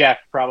Jeff,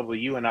 probably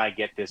you and I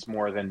get this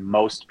more than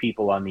most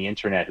people on the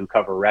internet who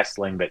cover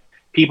wrestling. But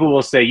people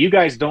will say you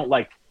guys don't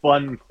like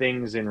fun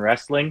things in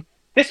wrestling.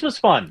 This was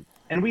fun,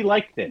 and we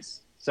like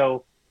this.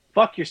 So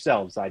fuck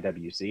yourselves,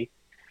 IWC.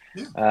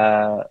 Yeah.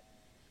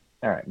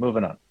 All right,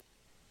 moving on.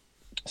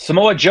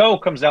 Samoa Joe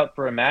comes out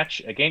for a match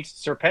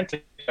against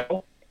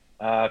Serpentico.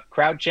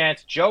 Crowd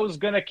chants, "Joe's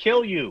gonna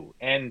kill you."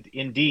 And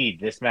indeed,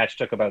 this match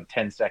took about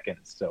 10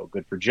 seconds. So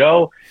good for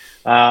Joe.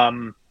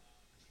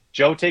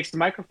 Joe takes the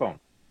microphone.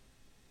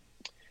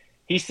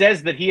 He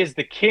says that he is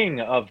the king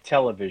of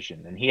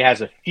television and he has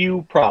a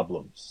few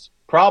problems.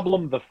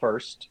 Problem the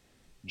first,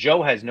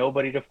 Joe has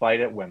nobody to fight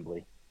at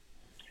Wembley.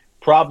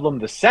 Problem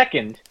the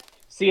second,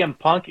 CM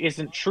Punk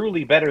isn't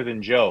truly better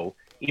than Joe,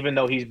 even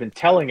though he's been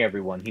telling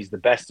everyone he's the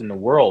best in the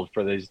world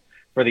for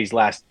these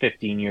last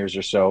 15 years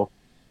or so.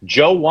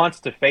 Joe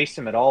wants to face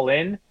him at All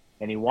In,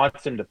 and he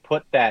wants him to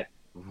put that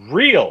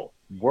real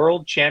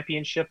world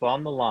championship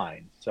on the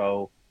line.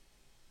 So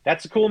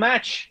that's a cool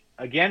match.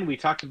 Again, we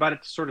talked about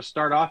it to sort of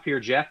start off here,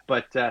 Jeff,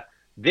 but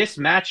this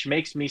match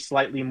makes me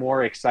slightly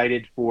more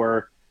excited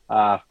for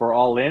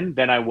All In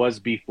than I was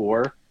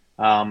before.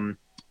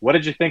 What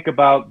did you think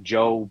about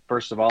Joe,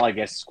 first of all, I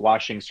guess,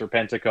 squashing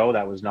Serpentico?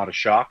 That was not a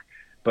shock.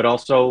 But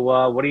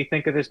also, what do you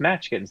think of this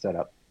match getting set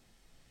up?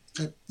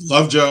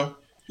 Love Joe.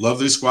 Love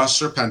the squash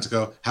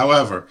Serpentico.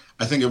 However,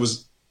 I think it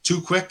was too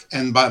quick,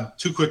 and by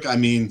too quick I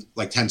mean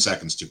like 10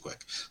 seconds too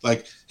quick.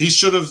 Like he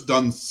should have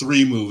done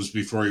 3 moves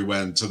before he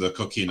went to the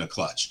coquina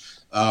clutch,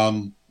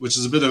 which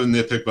is a bit of a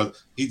nitpick,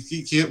 but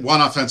he hit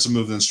one offensive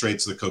move then straight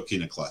to the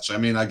coquina clutch. I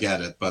mean, I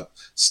get it, but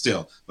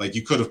still, like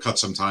you could have cut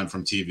some time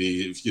from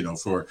TV,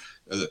 for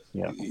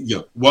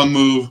one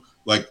move,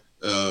 like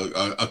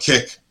a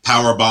kick,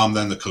 power bomb,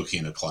 then the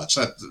coquina clutch.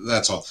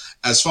 That's all.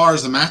 As far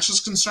as the match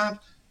is concerned,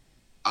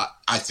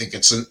 I think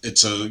it's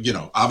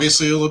a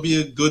obviously it'll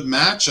be a good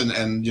match, and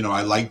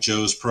I like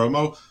Joe's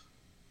promo.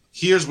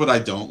 Here's what I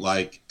don't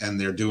like, and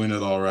they're doing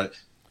it all right.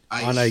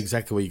 I know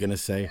exactly what you're going to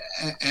say,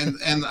 and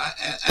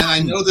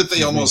I know that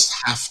they almost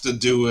have to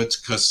do it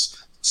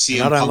because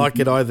CM. I don't Punk, like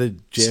it either,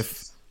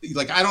 Jeff.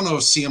 Like I don't know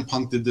if CM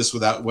Punk did this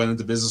went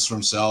into business for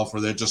himself,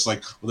 or they're just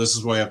like, well, this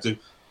is what I have to.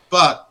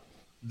 But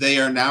they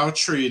are now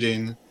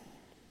treating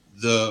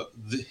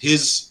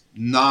his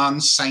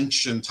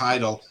non-sanctioned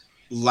title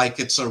like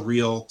it's a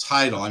real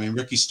title. I mean,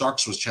 Ricky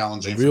Starks was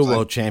challenging real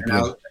world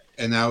champion,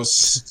 and now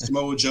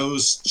Samoa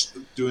Joe's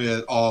doing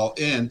it all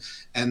in.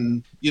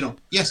 And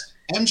yes,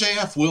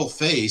 MJF will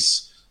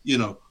face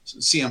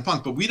CM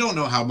Punk, but we don't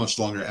know how much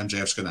longer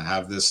MJF's going to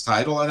have this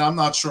title, and I'm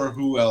not sure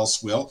who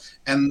else will.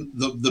 And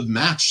the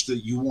match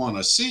that you want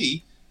to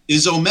see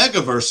is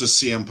Omega versus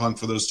CM Punk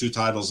for those 2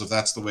 titles, if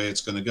that's the way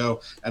it's going to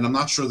go. And I'm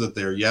not sure that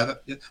they're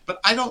yet. But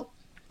I don't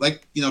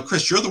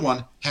Chris, you're the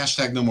one,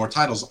 #no more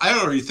titles. I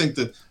already think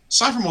that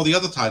aside from all the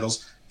other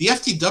titles, the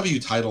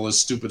FTW title is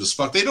stupid as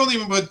fuck. They don't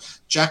even put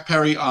Jack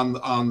Perry on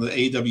the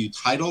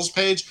AEW titles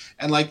page.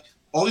 And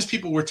all these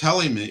people were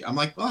telling me, I'm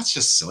like, well, that's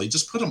just silly.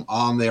 Just put them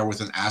on there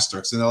with an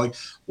asterisk. And they're like,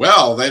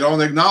 well, they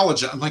don't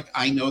acknowledge it. I'm like,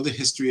 I know the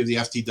history of the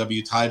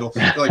FTW title.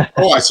 They're like,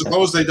 oh, I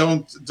suppose they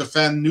don't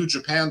defend New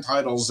Japan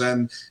titles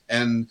and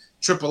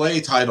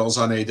AAA titles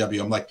on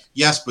AEW. I'm like,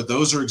 yes, but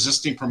those are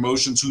existing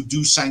promotions who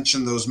do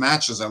sanction those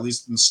matches, at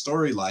least in the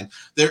storyline.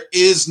 There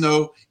is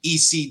no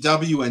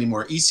ECW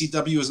anymore.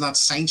 ECW is not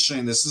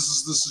sanctioning this. This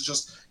is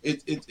just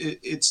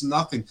it's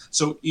nothing.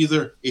 So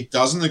either it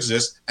doesn't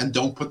exist and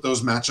don't put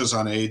those matches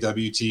on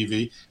AEW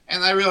TV.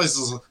 And I realize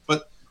this,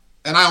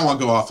 and I don't want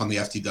to go off on the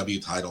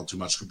FTW title too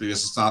much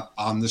because it's not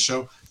on the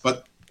show,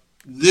 but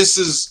this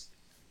is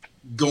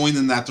going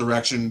in that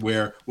direction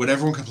where what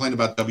everyone complained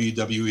about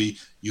WWE,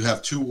 you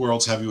have 2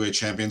 world's heavyweight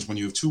champions. When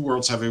you have 2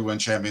 world's heavyweight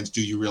champions,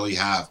 do you really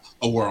have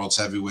a world's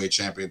heavyweight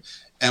champion?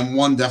 And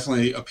one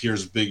definitely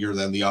appears bigger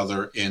than the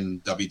other in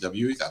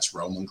WWE. That's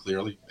Roman,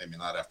 clearly. Maybe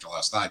not after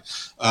last night.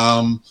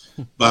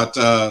 But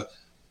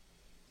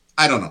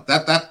I don't know.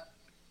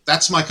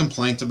 That's my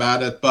complaint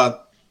about it.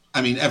 But,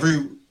 I mean,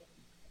 every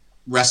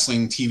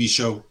wrestling TV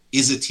show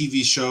is a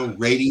TV show.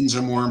 Ratings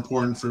are more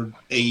important for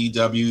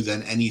AEW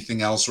than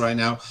anything else right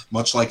now,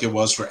 much like it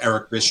was for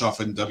Eric Bischoff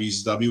in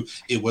WCW.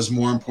 It was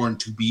more important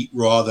to beat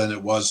Raw than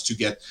it was to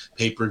get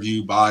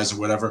pay-per-view buys or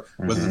whatever,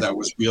 whether that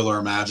was real or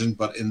imagined.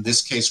 But in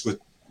this case with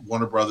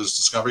Warner Brothers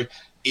Discovery,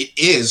 it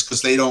is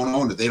because they don't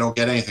own it. They don't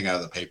get anything out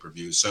of the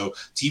pay-per-view. So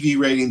TV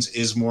ratings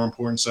is more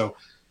important. So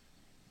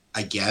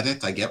I get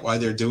it. I get why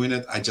they're doing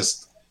it.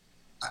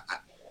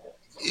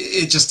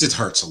 It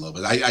hurts a little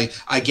bit.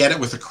 I get it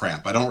with a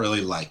cramp. I don't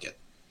really like it.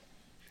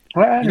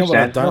 Well, you know what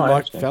I don't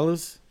like,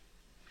 fellas?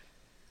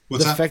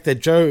 What's the fact that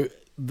Joe...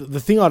 The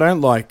thing I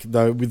don't like,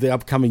 though, with the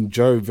upcoming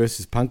Joe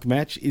versus Punk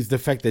match is the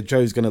fact that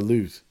Joe's going to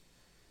lose.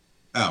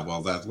 Oh,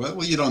 well,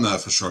 you don't know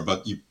for sure,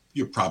 but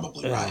you're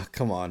probably right.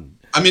 Come on.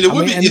 I mean,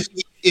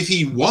 if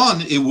he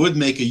won, it would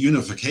make a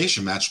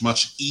unification match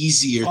much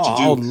easier to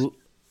do.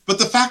 But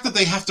the fact that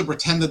they have to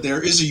pretend that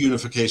there is a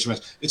unification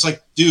match, it's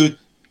like, dude,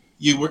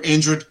 you were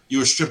injured, you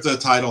were stripped of the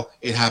title,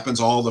 it happens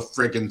all the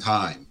friggin'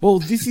 time. Well,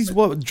 this is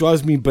what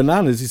drives me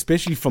bananas,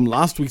 especially from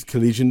last week's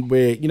Collision,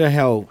 where, you know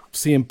how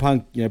CM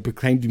Punk,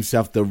 proclaimed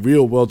himself the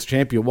real world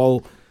champion.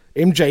 Well,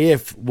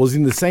 MJF was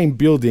in the same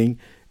building,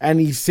 and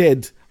he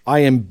said, I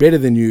am better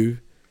than you,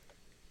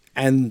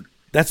 and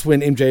that's when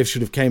MJF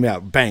should have came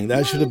out. Bang.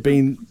 That should have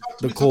been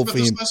the call for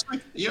him.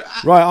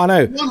 Right, I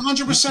know.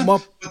 100%.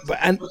 But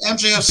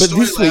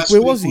this week,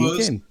 where was he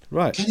again?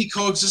 Right. Can he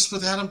coexist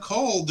with Adam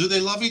Cole? Do they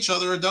love each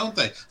other or don't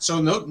they?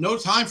 So no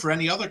time for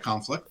any other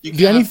conflict.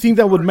 The only thing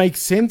that would make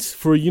sense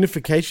for a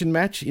unification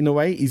match, in a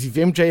way, is if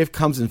MJF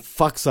comes and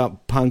fucks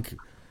up Punk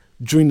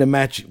during the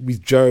match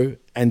with Joe,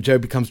 and Joe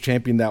becomes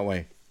champion that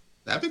way.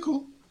 That'd be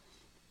cool.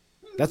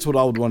 That's what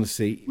I would want to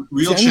see.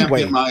 Real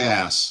champion, my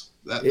ass.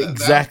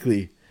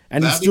 Exactly.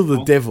 And he's still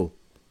the devil.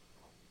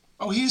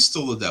 Oh, he is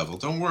still the devil.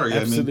 Don't worry.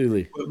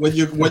 Absolutely. I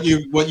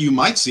mean, what you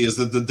might see is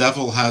that the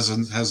devil has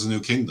a new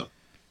kingdom.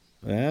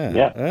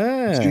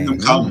 Kingdom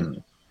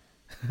come.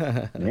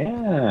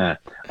 Yeah.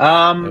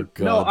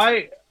 No,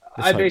 I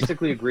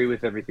basically agree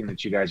with everything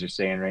that you guys are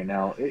saying right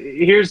now.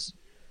 Here's,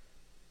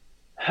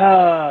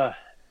 Mike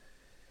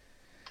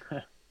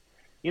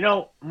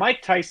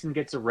Tyson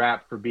gets a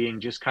rap for being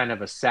just kind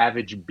of a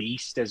savage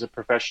beast as a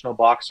professional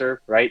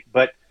boxer, right?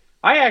 But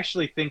I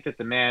actually think that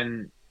the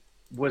man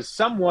was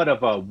somewhat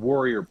of a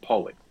warrior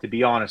poet, to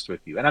be honest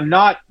with you. And I'm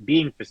not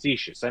being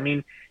facetious. I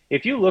mean,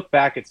 if you look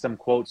back at some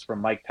quotes from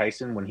Mike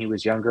Tyson when he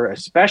was younger,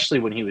 especially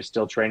when he was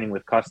still training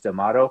with Costa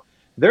Amato,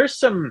 there is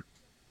some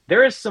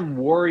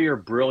warrior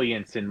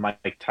brilliance in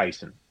Mike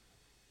Tyson.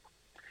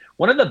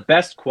 One of the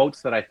best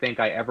quotes that I think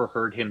I ever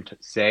heard him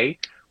say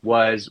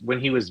was when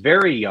he was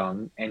very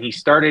young and he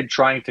started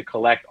trying to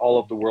collect all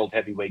of the world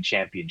heavyweight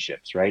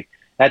championships, right?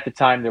 At the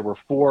time, there were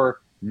 4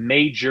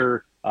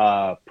 major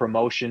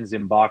promotions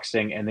in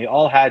boxing, and they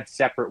all had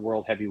separate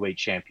world heavyweight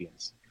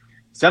champions.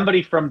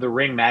 Somebody from The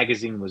Ring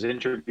magazine was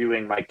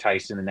interviewing Mike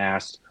Tyson and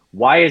asked,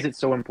 why is it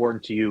so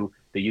important to you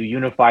that you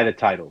unify the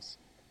titles?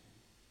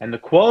 And the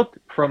quote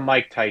from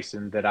Mike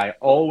Tyson that I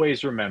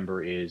always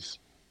remember is,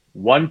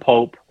 one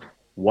pope,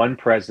 one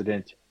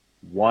president,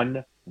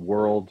 one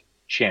world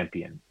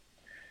champion.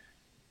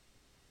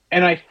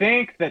 And I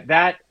think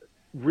that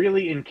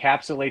really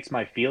encapsulates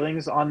my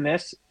feelings on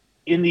this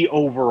in the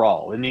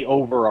overall, in the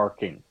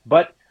overarching.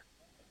 But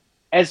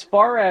as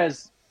far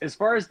as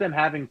them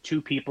having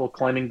 2 people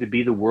claiming to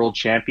be the world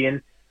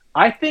champion,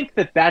 I think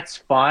that that's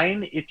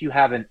fine if you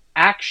have an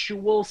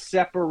actual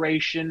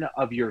separation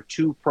of your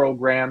 2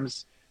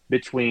 programs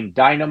between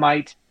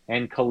Dynamite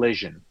and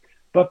Collision.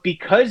 But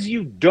because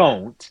you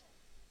don't,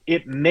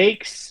 it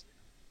makes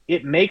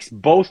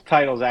both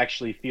titles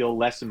actually feel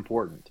less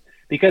important.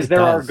 Because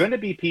there are going to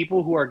be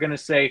people who are going to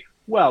say,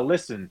 well,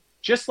 listen,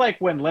 just like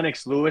when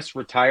Lennox Lewis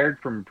retired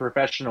from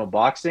professional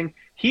boxing,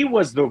 he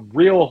was the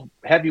real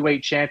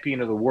heavyweight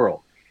champion of the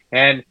world.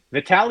 And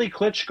Vitaly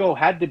Klitschko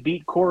had to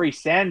beat Corey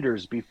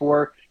Sanders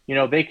before,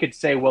 they could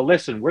say, well,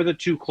 listen, we're the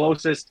 2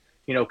 closest,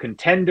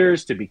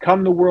 contenders to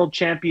become the world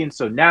champion.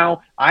 So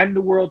now I'm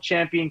the world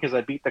champion because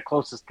I beat the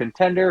closest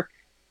contender.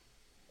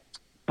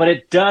 But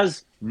it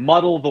does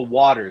muddle the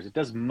waters. It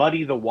does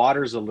muddy the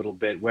waters a little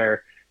bit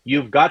where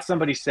you've got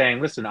somebody saying,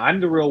 listen, I'm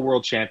the real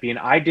world champion.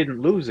 I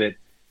didn't lose it.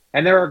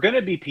 And there are going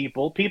to be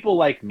people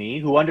like me,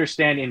 who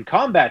understand in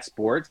combat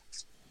sports,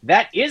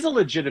 that is a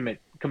legitimate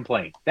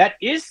complaint. That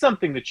is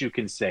something that you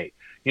can say.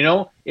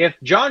 If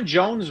John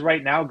Jones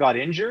right now got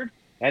injured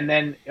and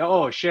then,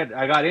 oh, shit,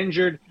 I got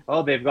injured.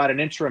 Oh, they've got an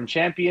interim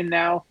champion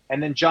now.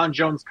 And then John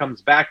Jones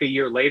comes back a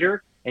year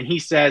later and he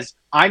says,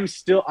 I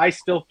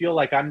still feel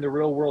like I'm the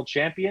real world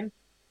champion.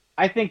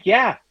 I think,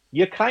 yeah,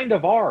 you kind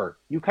of are.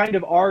 You kind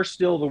of are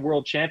still the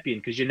world champion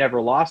because you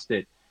never lost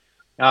it.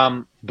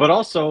 But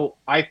also,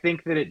 I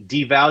think that it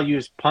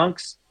devalues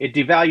Punk's. It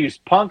devalues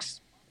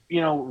Punk's,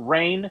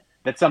 reign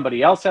that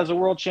somebody else has a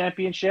world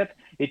championship.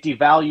 It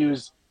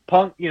devalues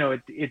Punk.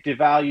 It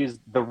devalues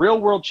the real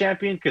world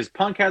champion because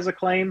Punk has a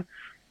claim.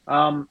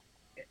 And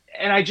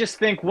I just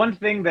think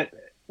the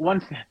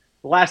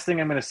last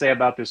thing I'm going to say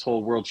about this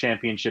whole world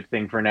championship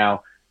thing for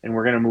now, and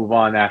we're going to move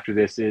on after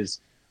this, is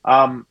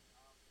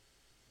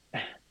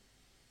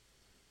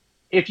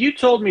if you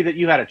told me that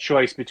you had a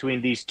choice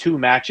between these 2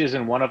 matches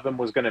and one of them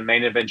was going to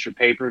main event your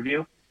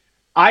pay-per-view,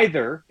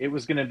 either it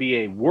was going to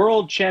be a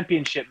world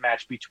championship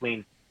match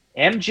between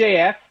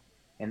MJF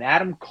and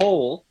Adam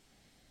Cole,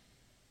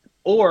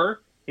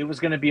 or it was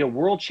going to be a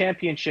world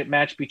championship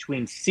match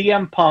between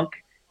CM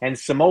Punk and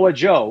Samoa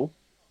Joe,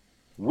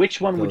 which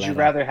one would you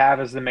rather have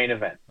as the main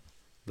event?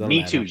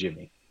 Me too,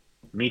 Jimmy.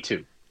 Me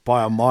too.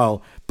 By a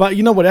mile. But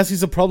you know what else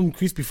is a problem,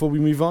 Chris, before we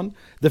move on?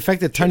 The fact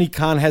that Tony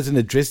Khan hasn't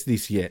addressed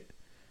this yet.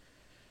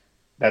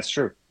 That's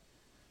true.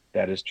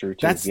 That is true,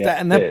 too.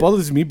 That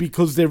bothers me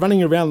because they're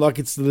running around like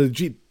it's the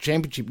legit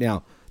championship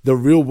now. The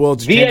real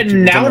world's the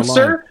championship.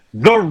 Announcer,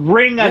 the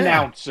ring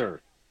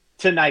announcer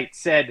tonight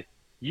said,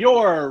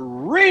 your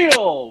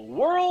real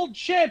world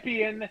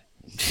champion,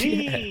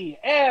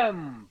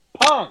 CM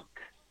Punk.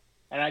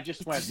 And I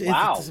just went,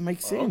 wow. It doesn't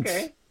make sense.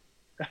 Okay.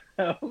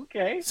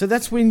 Okay. So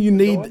that's when you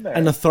need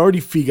an authority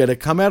figure to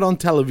come out on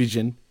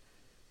television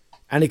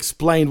and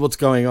explain what's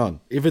going on.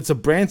 If it's a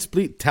brand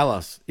split, tell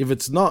us. If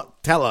it's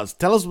not, tell us.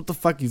 Tell us what the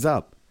fuck is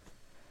up.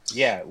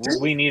 Yeah,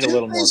 we need a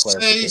little more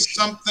clarification. Say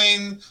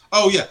something.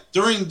 Oh yeah,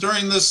 during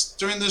this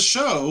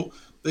show,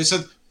 they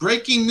said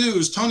breaking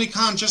news: Tony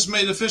Khan just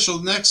made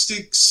official next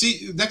week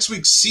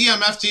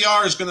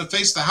CMFTR is going to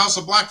face the House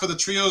of Black for the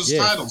trios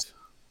titles.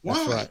 Why?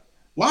 That's right.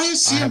 Why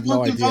is CM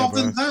Punk involved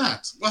in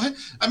that? Why?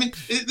 I mean,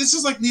 this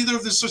is like neither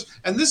of this,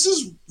 and this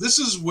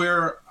is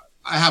where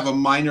I have a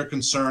minor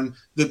concern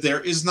that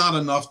there is not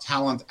enough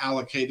talent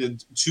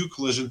allocated to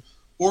Collision,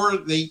 or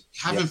they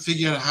haven't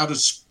figured out how to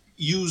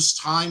use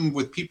time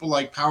with people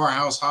like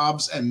Powerhouse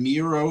Hobbs and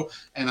Miro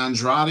and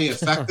Andrade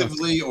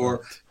effectively,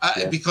 or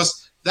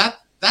because that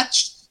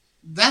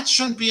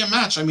shouldn't be a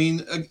match. I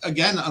mean,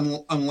 again,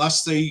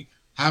 unless they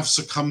have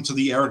succumbed to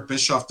the Eric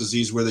Bischoff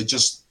disease, where they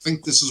just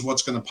think this is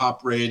what's going to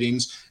pop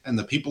ratings, and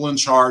the people in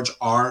charge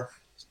are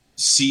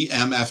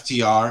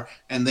CMFTR,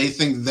 and they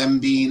think them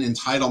being in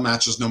title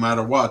matches no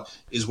matter what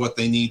is what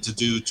they need to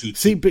do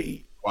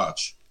to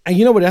watch. And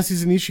you know what else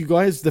is an issue,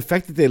 guys? The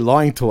fact that they're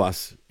lying to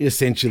us,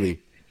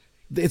 essentially.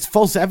 It's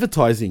false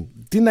advertising.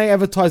 Didn't they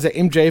advertise that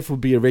MJF will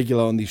be a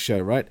regular on this show,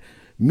 right?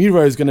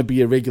 Miro is going to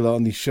be a regular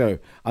on this show.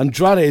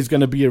 Andrade is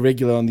going to be a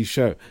regular on this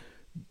show.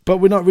 But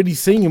we're not really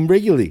seeing him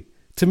regularly.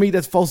 To me,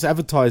 that's false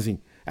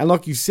advertising. And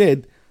like you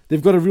said,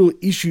 they've got a real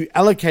issue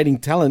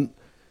allocating talent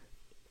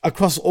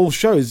across all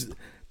shows.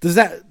 Does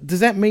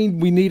that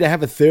mean we need to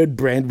have a third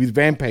brand with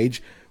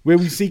Rampage where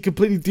we see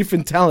completely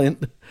different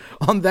talent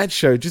on that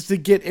show just to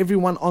get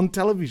everyone on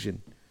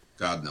television?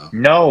 God, no.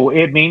 No,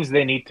 it means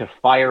they need to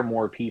fire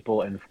more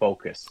people and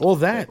focus. All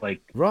that.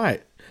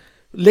 Right.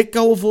 Let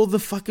go of all the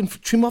fucking...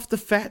 Trim off the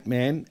fat,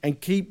 man, and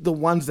keep the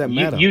ones that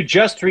matter. You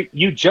just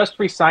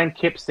re-signed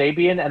Kip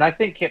Sabian, and I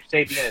think Kip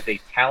Sabian is a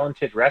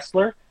talented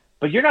wrestler,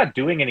 but you're not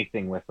doing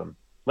anything with him.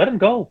 Let him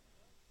go.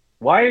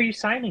 Why are you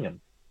signing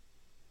him?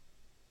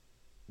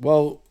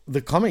 Well,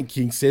 the Comment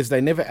King says they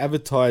never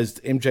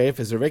advertised MJF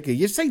as a regular.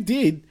 Yes, they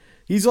did.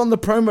 He's on the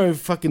promo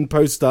fucking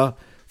poster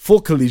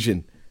for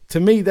Collision. To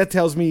me, that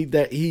tells me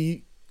that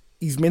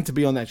he's meant to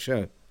be on that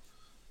show.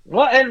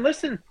 Well, and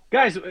listen,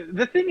 guys,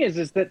 the thing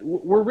is that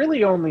we're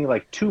really only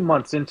like 2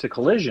 months into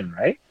Collision,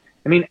 right?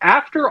 I mean,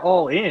 after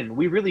All In,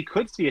 we really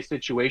could see a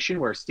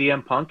situation where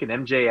CM Punk and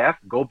MJF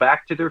go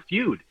back to their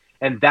feud.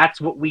 And that's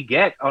what we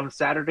get on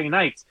Saturday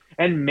nights.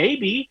 And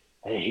maybe,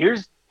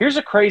 here's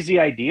a crazy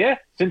idea,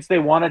 since they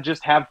want to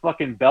just have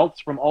fucking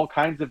belts from all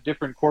kinds of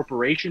different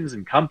corporations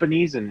and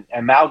companies and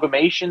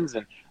amalgamations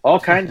and all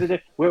kinds of the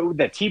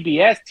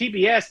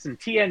TBS and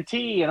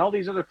TNT and all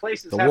these other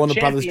places. The Warner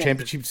Brothers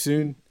Championship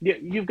soon.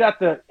 You've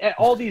got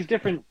all these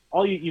different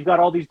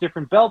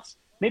belts.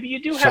 Maybe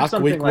you do have Shark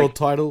something Week like World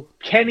Title.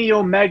 Kenny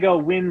Omega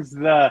wins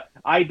the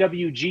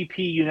IWGP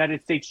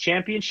United States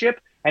Championship,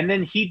 and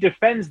then he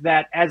defends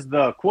that as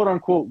the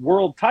quote-unquote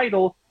world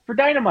title for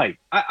Dynamite.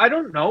 I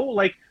don't know.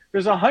 Like,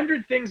 there's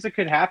 100 things that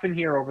could happen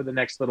here over the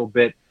next little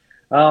bit.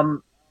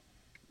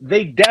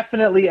 They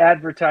definitely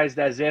advertised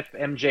as if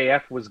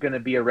MJF was going to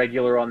be a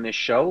regular on this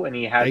show, and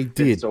he has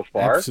been so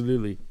far.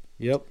 Absolutely.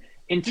 Yep.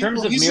 In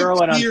terms of Miro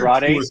and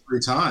Andrade, 2 or 3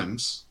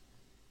 times.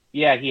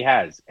 Yeah, he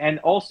has. And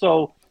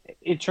also,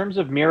 in terms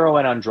of Miro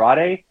and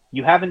Andrade,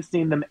 you haven't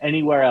seen them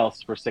anywhere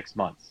else for 6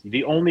 months.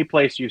 The only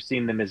place you've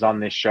seen them is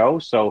on this show,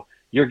 so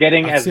you're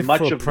getting as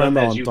much of them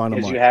as you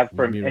have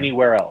from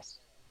anywhere else.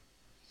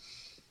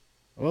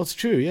 Well, it's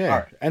true, yeah.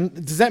 Right.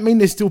 And does that mean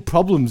there's still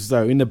problems,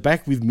 though, in the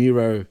back with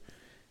Miro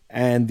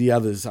and the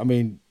others? I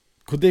mean,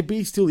 could there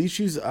be still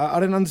issues? I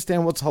don't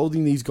understand what's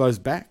holding these guys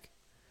back.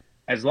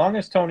 As long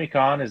as Tony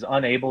Khan is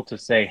unable to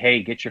say,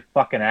 hey, get your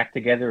fucking act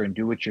together and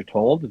do what you're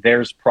told,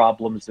 there's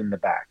problems in the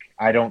back.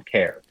 I don't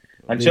care.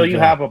 Until you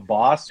have a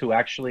boss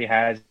until you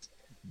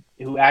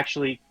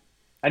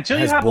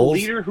have balls.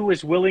 A leader who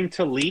is willing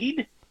to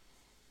lead,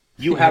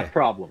 you have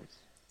problems.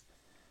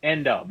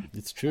 End of.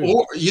 It's true.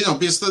 Or,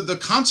 because the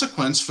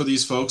consequence for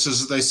these folks is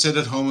that they sit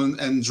at home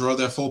and draw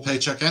their full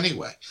paycheck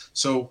anyway.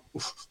 So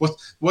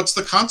what's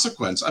the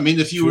consequence? I mean,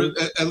 if you were,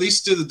 at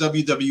least did the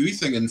WWE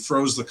thing and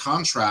froze the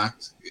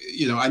contract,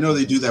 I know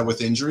they do that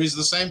with injuries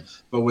the same,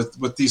 but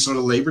with these sort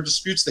of labor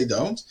disputes, they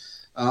don't.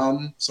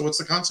 So what's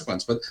the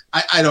consequence? But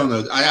I don't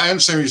know. I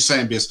understand what you're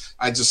saying, because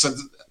I just said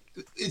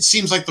it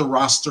seems like the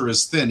roster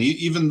is thin.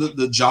 Even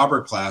the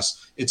jobber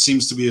class, it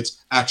seems to be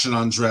it's Action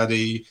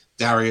Andretti,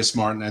 Darius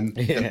Martin,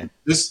 and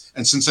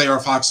since AR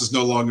Fox is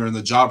no longer in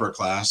the jobber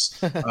class,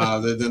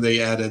 then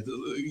they added,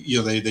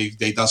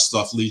 they dusted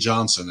off Lee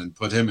Johnson and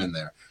put him in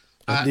there.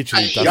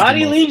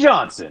 Shoddy Lee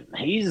Johnson,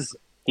 he's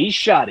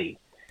shoddy.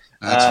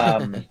 They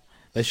shot him out.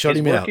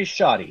 His work is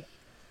shoddy.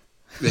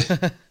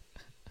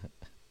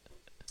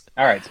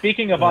 All right.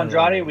 Speaking of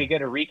Andrade, we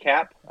get a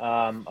recap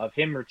of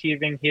him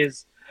retrieving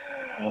his.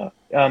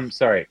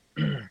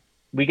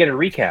 We get a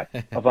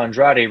recap of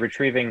Andrade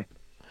retrieving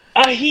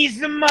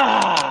Ahizma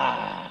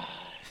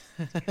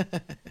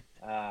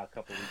a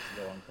couple weeks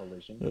ago on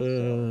Collision.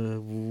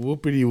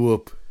 Whoopity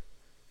whoop.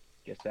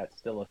 Guess that's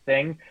still a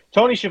thing.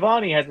 Tony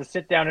Schiavone has a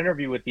sit-down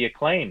interview with the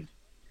Acclaimed.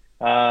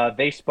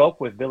 They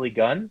spoke with Billy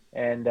Gunn,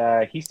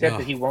 and he said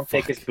that he won't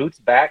take his boots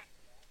back.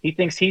 He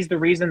thinks he's the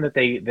reason that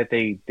they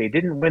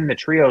didn't win the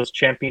Trios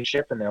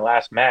Championship in their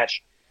last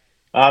match.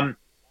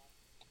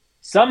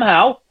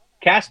 Somehow,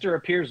 Caster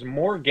appears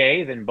more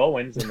gay than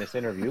Bowens in this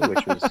interview,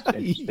 which was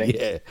interesting.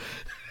 Yeah.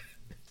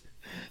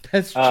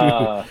 That's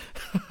true.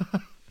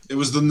 It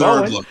was the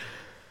nerd look.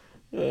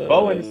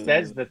 Bowens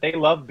says that they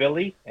love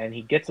Billy, and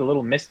he gets a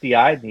little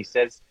misty-eyed, and he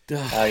says,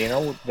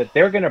 that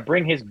they're going to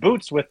bring his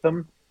boots with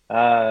them,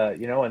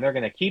 and they're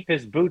going to keep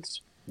his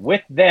boots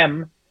with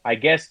them, I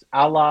guess,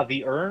 a la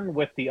the urn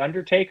with the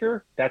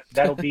Undertaker.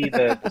 That'll be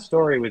the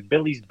story with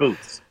Billy's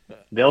boots.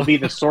 They'll be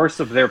the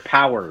source of their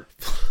power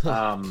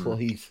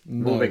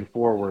moving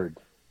forward.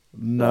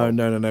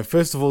 No.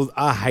 First of all,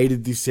 I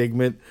hated this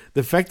segment.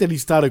 The fact that he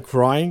started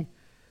crying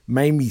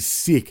made me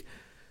sick.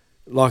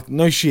 Like,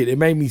 no shit, it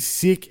made me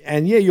sick.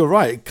 And yeah, you're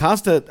right.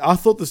 Caster, I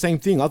thought the same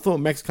thing. I thought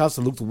Max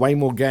Caster looked way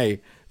more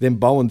gay than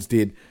Bowens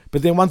did.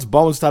 But then once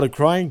Bowens started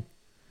crying,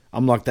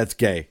 I'm like, that's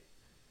gay.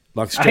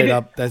 Like, straight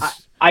up,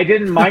 that's... I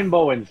didn't mind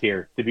Bowens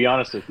here, to be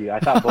honest with you. I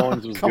thought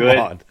Bowens was good.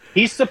 On.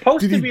 He's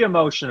supposed to be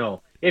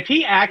emotional. If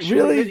he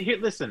actually... Really?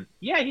 Listen,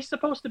 yeah, he's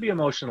supposed to be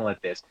emotional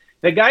at this.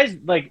 The guy's,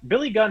 like,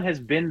 Billy Gunn has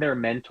been their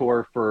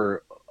mentor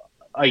for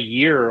a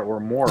year or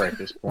more at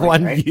this point.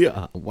 1 right?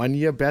 year. 1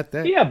 year about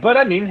that? Yeah, but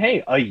I mean,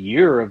 hey, a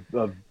year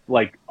of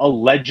like a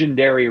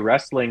legendary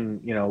wrestling,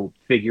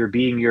 figure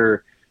being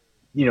your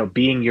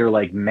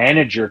like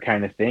manager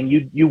kind of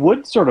thing, you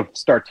would sort of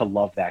start to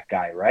love that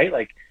guy, right?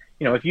 Like,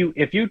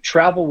 if you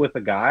travel with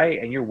a guy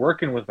and you're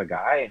working with a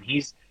guy and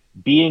he's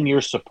being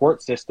your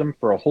support system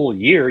for a whole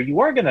year, you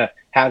are gonna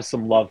have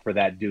some love for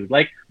that dude.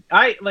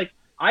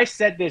 I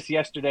said this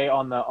yesterday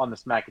on the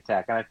Smack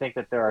Attack, and I think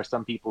that there are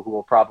some people who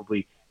will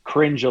probably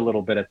cringe a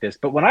little bit at this.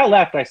 But when I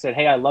left, I said,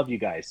 "Hey, I love you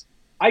guys.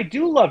 I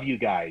do love you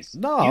guys."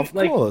 No, of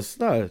course,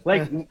 no.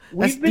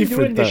 We've been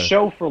doing this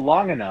show for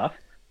long enough.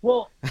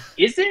 Well,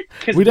 is it?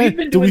 Because we don't. we've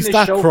been Do doing we this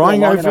start show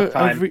crying for a long over enough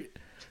time. every?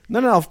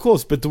 No, of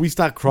course. But do we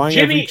start crying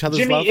over each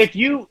other's love?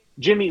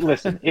 Jimmy,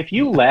 listen, if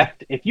you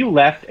left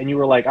and you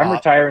were like, I'm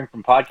retiring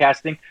from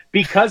podcasting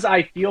because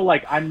I feel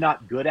like I'm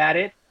not good at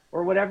it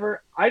or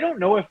whatever, I don't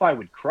know if I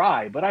would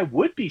cry, but I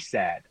would be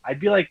sad. I'd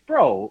be like,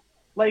 bro,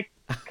 like,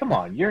 come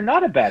on, you're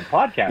not a bad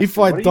podcaster. If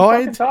what I are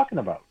died, you talking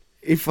about?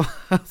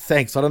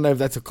 Thanks. I don't know if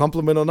that's a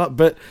compliment or not,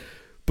 but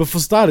for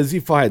starters,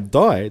 if I had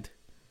died,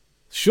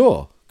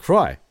 sure,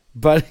 cry.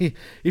 But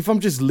if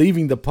I'm just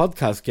leaving the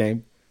podcast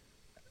game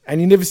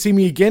and you never see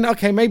me again,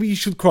 okay, maybe you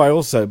should cry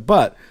also.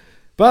 But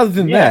other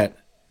than that,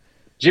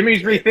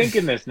 Jimmy's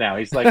rethinking this now.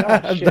 He's like,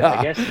 oh shit,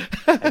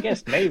 I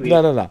guess maybe.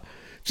 No.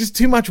 Just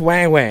too much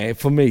wah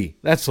for me.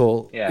 That's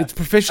all. Yeah. It's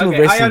professional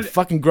wrestling.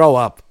 Fucking grow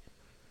up.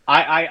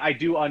 I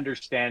do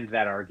understand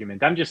that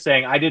argument. I'm just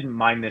saying I didn't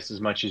mind this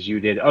as much as you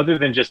did, other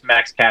than just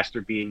Max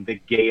Caster being the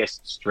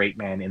gayest straight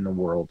man in the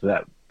world.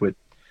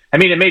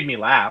 It made me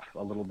laugh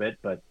a little bit,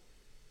 but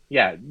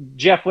yeah.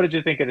 Jeff, what did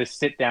you think of this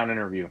sit-down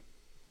interview?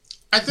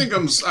 I think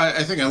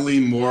I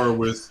lean more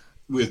with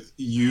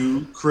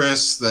you,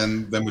 Chris,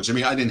 than with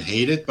Jimmy. I didn't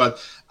hate it, but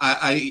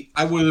I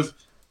would have.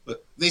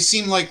 They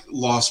seem like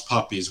lost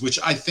puppies, which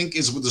I think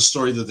is the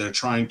story that they're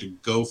trying to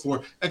go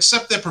for,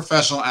 except they're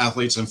professional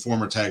athletes and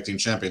former tag team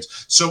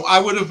champions. So I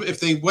would have,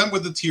 if they went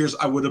with the tears,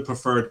 I would have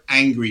preferred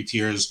angry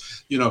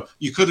tears.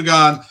 You could have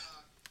gone,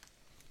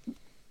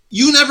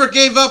 you never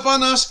gave up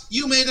on us.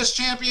 You made us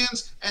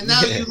champions, and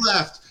now you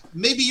left.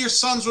 Maybe your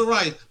sons were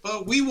right,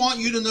 but we want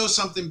you to know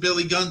something,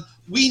 Billy Gunn.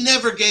 We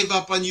never gave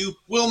up on you.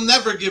 We'll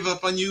never give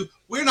up on you.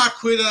 We're not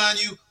quitting on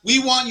you.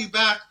 We want you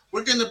back.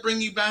 We're going to bring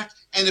you back.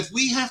 And if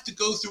we have to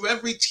go through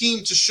every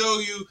team to show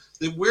you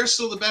that we're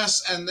still the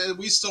best and that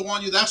we still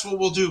want you, that's what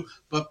we'll do.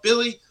 But,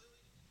 Billy,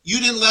 you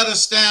didn't let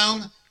us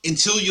down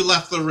until you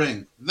left the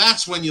ring.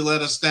 That's when you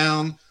let us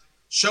down.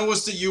 Show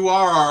us that you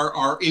are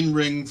our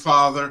in-ring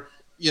father,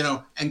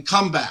 and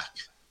come back.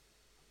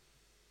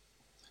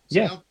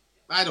 Yeah.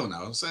 I don't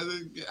know. So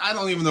I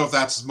don't even know if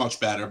that's much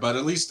better, but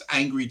at least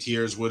angry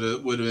tears would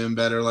have been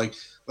better. Like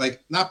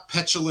not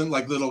petulant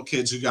like little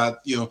kids who got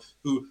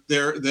who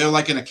they're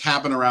like in a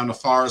cabin around a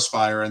forest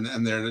fire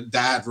and their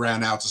dad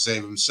ran out to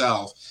save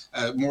himself.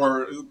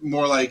 More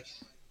like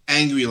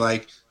angry,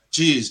 like,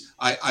 geez,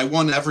 I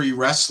won every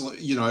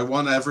I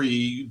won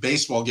every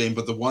baseball game,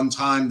 but the one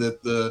time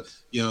that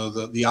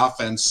the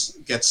offense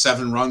gets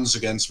 7 runs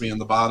against me in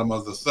the bottom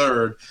of the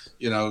third,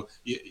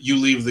 you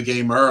leave the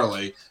game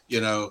early.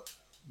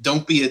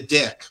 Don't be a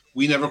dick.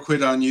 We never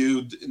quit on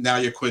you. Now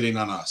you're quitting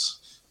on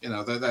us. That's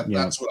what I would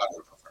have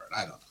preferred.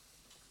 I don't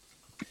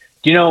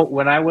know.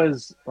 When I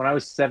was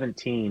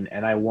 17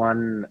 and I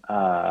won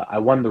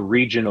the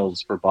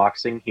regionals for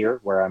boxing here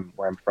where I'm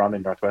from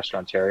in Northwestern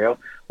Ontario.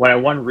 When I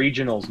won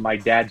regionals, my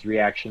dad's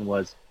reaction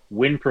was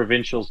win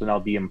provincials and I'll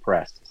be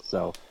impressed.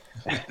 So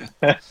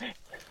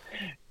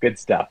good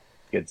stuff.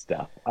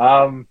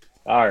 All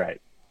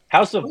right.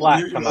 House of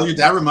Black. Your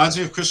dad reminds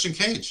me of Christian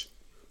Cage.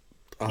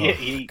 Oh,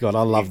 God,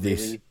 I love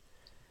this.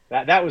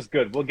 That was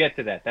good. We'll get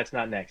to that. That's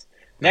not next.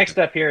 Next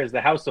up here is the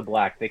House of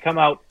Black. They come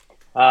out.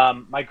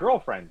 My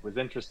girlfriend was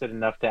interested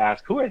enough to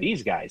ask, "Who are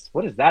these guys?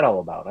 What is that all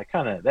about?"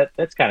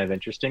 That's kind of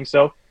interesting.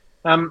 So,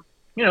 a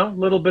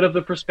little bit of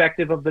the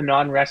perspective of the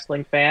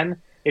non-wrestling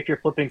fan. If you're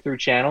flipping through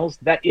channels,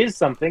 that is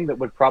something that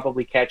would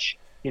probably catch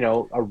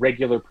a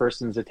regular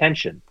person's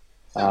attention.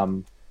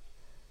 So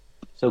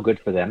good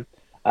for them.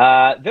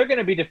 They're going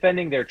to be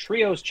defending their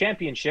trios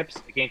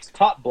championships against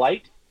Top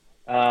Blight.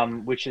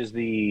 Which is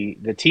the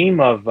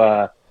team of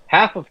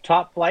half of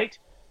Top Flight,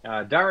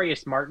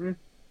 Darius Martin,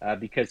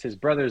 because his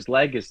brother's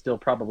leg is still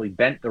probably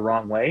bent the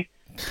wrong way.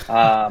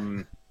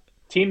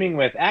 Teaming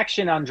with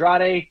Action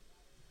Andretti,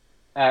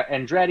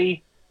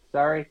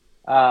 sorry,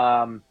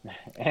 and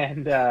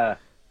who?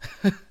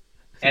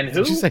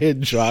 Did you say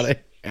Andrade?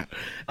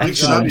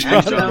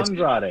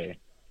 Andrade.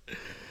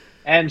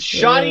 And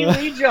Shawnee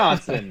Lee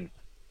Johnson.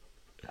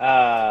 All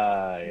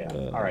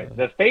right.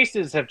 The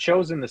Faces have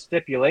chosen the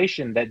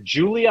stipulation that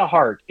Julia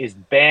Hart is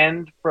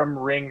banned from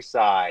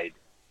ringside.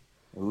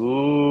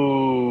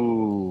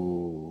 Ooh.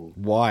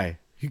 Why?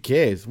 Who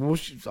cares? Well,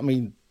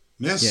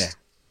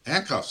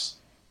 handcuffs.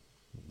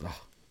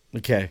 Oh,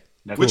 okay.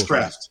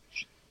 Witchcraft.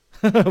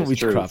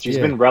 Witchcraft. She's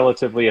been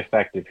relatively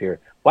effective here.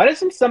 Why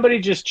doesn't somebody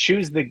just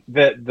choose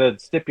the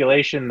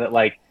stipulation that,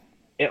 like,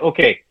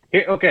 okay,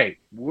 Here, okay,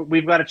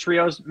 we've got a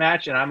trios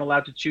match, and I'm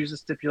allowed to choose a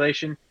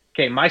stipulation.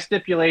 Okay, my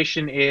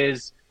stipulation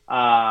is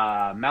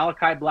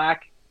Malachi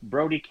Black,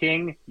 Brody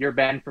King, you're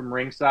banned from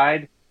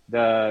ringside.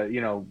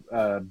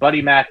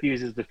 Buddy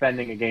Matthews is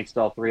defending against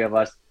all three of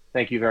us.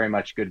 Thank you very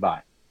much.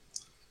 Goodbye.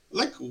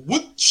 Like,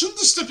 shouldn't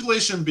the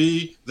stipulation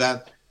be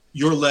that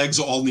your legs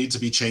all need to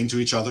be chained to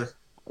each other?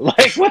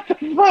 Like, what the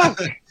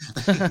fuck?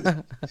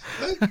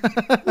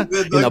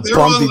 In a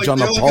bondage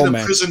on a pole, like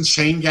man. a prison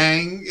chain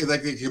gang.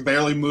 Like, they can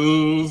barely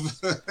move.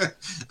 I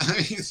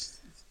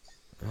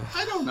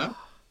don't know.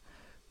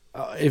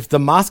 If the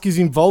mask is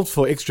involved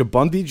for extra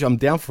bondage, I'm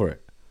down for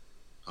it.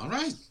 All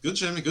right. Good,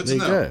 Jimmy. Good There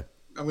to you know. go.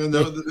 I'm going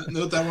to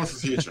note that one for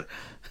future.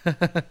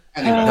 Anyway.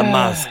 The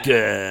mask.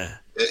 It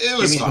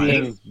was Jimmy's fine.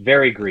 being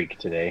very Greek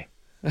today.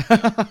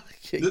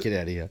 Get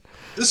out of here.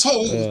 This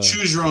whole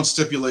choose your own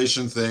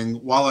stipulation thing,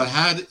 while it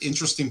had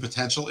interesting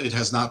potential, it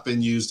has not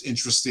been used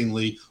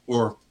interestingly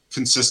or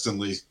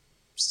consistently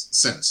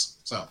since.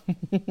 So,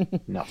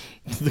 no.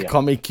 The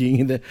comic king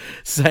in there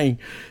saying,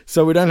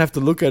 so we don't have to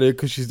look at her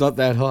because she's not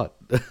that hot.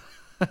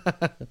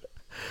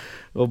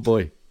 Oh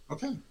boy.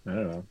 Okay. I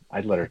don't know.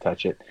 I'd let her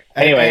touch it.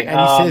 Anyway. And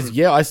he says,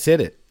 yeah, I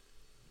said it.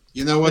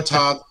 You know what,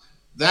 Todd?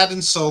 That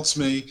insults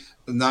me,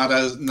 not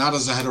as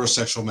a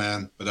heterosexual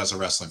man, but as a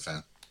wrestling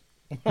fan.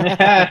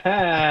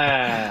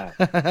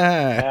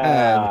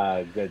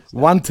 Good stuff.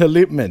 One to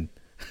Lippman.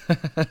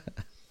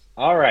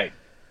 All right.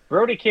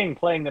 Brody King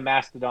playing the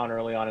Mastodon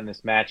early on in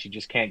this match. You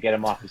just can't get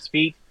him off his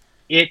feet.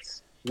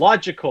 It's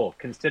logical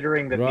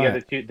considering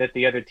that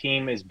the other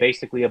team is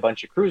basically a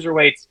bunch of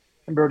cruiserweights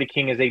and Brody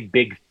King is a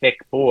big, thick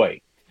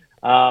boy.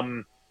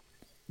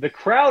 The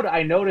crowd,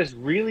 I noticed,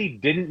 really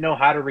didn't know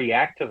how to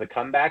react to the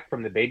comeback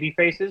from the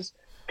babyfaces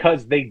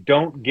because they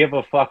don't give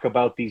a fuck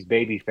about these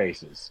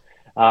babyfaces.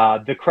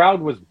 The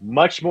crowd was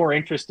much more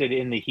interested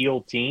in the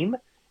heel team,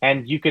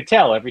 and you could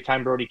tell every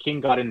time Brody King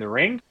got in the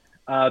ring,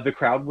 the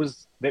crowd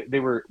was they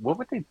were, what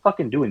were they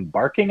fucking doing,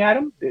 barking at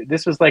him?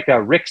 This was like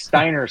a Rick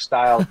Steiner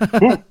style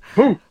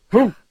hoo,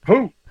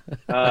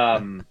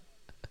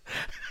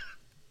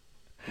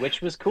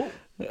 which was cool.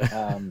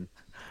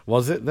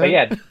 Was it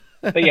though?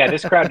 But yeah,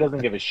 this crowd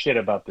doesn't give a shit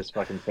about this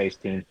fucking face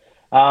team.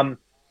 And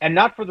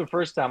not for the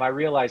first time, I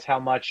realized how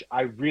much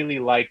I really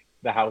like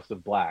the House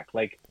of Black.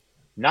 Like,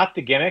 not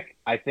the gimmick.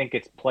 I think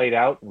it's played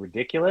out and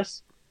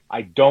ridiculous.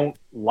 I don't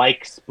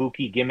like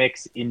spooky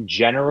gimmicks in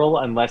general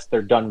unless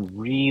they're done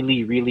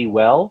really, really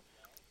well.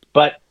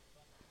 But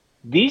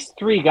these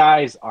three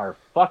guys are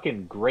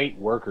fucking great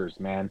workers,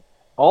 man.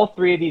 All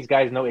three of these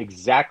guys know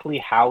exactly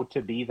how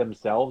to be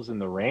themselves in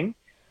the ring.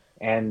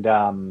 And,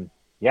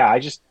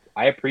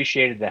 I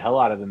appreciated the hell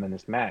out of them in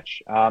this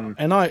match.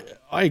 And I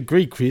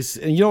agree, Chris.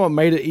 And you know what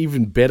made it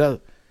even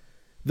better?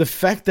 The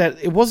fact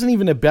that it wasn't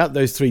even about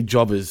those three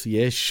jobbers.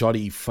 Yeah,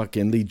 Shoddy,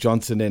 fucking Lee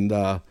Johnson, and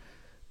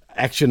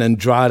Action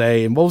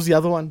Andrade. And what was the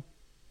other one?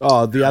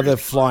 Oh, the other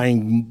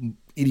flying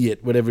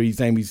idiot, whatever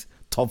his name is,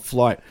 Top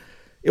Flight.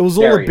 It was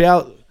all Darius.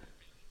 about...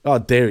 Oh,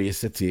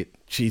 Darius, that's it.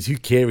 Jeez, who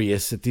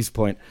cares at this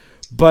point?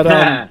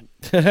 But,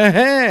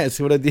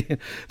 see what I did?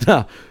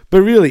 No,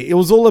 but really, it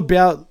was all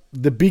about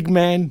the big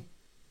man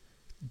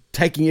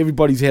taking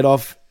everybody's head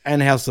off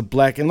and House of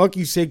Black. And like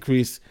you said,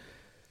 Chris,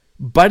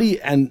 Buddy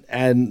and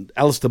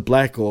Aleister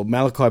Black, or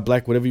Malachi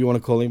Black, whatever you want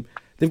to call him,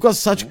 they've got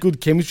such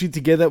good chemistry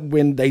together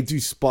when they do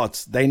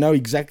spots. They know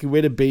exactly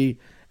where to be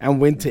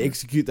and when to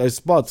execute those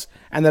spots.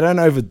 And they don't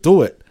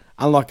overdo it,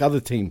 unlike other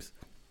teams.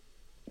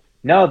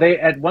 No, they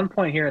at one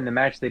point here in the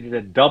match, they did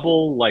a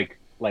double like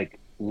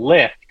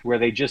lift where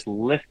they just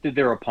lifted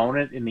their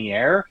opponent in the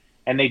air,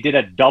 and they did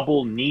a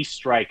double knee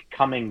strike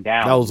coming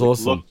down. That was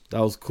awesome.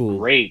 That was cool.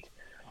 Great.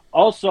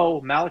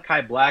 Also,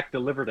 Malachi Black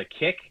delivered a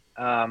kick.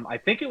 I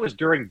think it was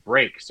during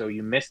break, so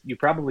you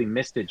probably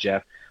missed it,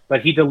 Jeff.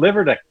 But he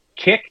delivered a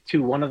kick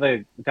to one of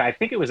I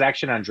think it was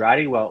Action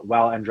Andrade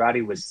while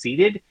Andrade was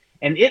seated,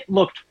 and it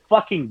looked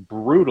fucking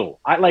brutal.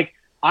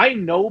 I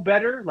know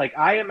better. Like,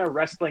 I am a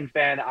wrestling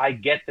fan. I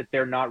get that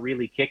they're not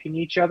really kicking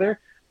each other,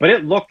 but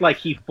it looked like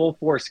he full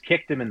force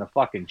kicked him in the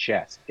fucking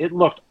chest. It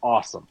looked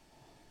awesome.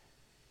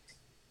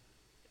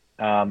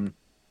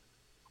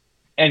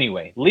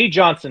 Anyway, Lee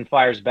Johnson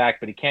fires back,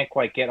 but he can't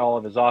quite get all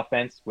of his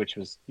offense, which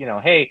was,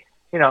 a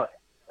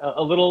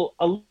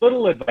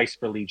little advice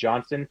for Lee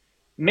Johnson.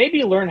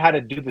 Maybe learn how to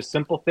do the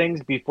simple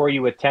things before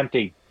you attempt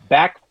a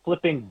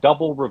back-flipping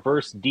double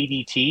reverse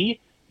DDT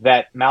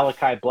that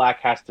Malachi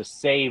Black has to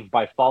save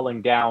by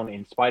falling down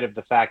in spite of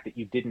the fact that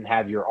you didn't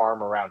have your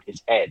arm around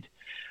his head.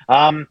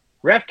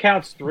 Ref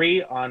counts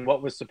 3 on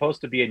what was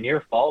supposed to be a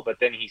near fall, but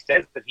then he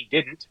says that he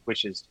didn't,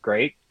 which is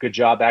great. Good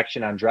job,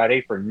 Action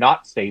Andrade, for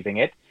not saving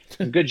it.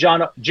 And good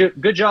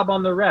job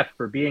on the ref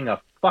for being a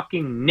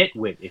fucking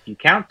nitwit. If you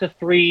count to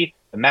 3,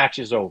 the match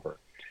is over.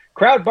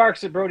 Crowd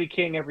barks at Brody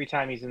King every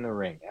time he's in the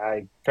ring.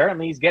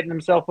 Apparently he's getting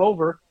himself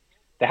over.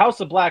 The House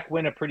of Black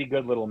win a pretty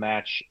good little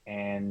match,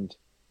 and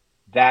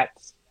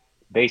that's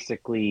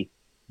basically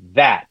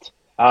that.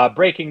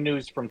 Breaking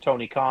news from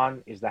Tony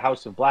Khan is the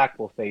House of Black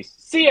will face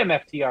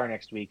CMFTR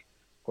next week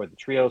for the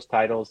Trios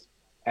titles,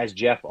 as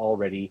Jeff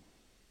already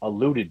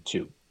alluded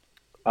to.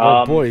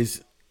 Well,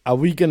 boys, are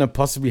we going to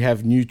possibly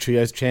have new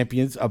trios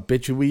champions? I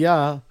bet you we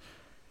are.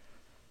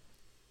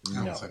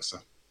 I don't think so.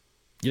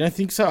 You don't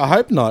think so? I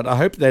hope not. I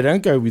hope they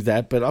don't go with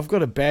that, but I've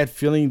got a bad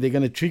feeling they're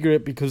going to trigger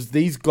it because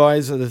these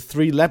guys are the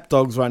 3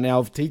 lapdogs right now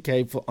of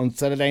TK on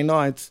Saturday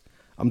nights.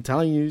 I'm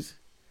telling you.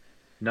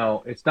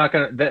 No, it's not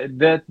going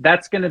to.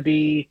 That's going to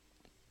be.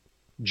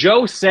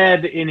 Joe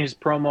said in his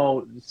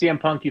promo, CM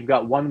Punk, you've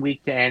got 1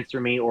 week to answer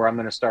me or I'm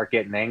going to start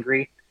getting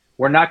angry.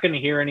 We're not going to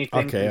hear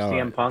anything from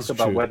CM Punk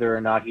about whether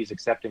or not he's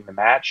accepting the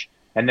match.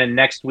 And then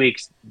next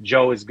week's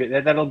Joe is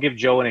good. That'll give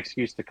Joe an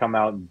excuse to come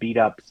out and beat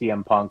up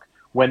CM Punk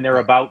when they're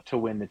about to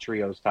win the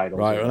trios title.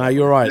 Right, no,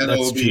 you're right. And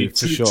that's true,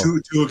 for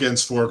sure. 2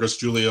 against 4 because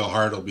Julia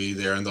Hart will be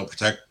there and they'll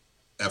protect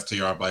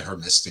FTR by her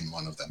missing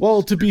one of them.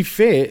 Well, to be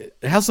fair,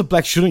 House of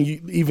Black shouldn't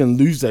even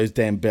lose those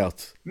damn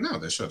belts. No,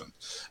 they shouldn't.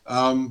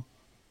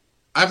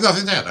 I have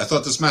nothing to add. I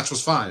thought this match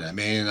was fine. I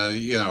mean,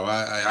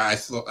 I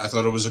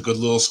thought it was a good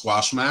little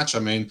squash match. I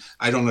mean,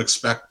 I don't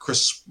expect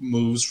crisp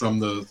moves from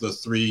the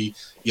 3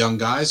 young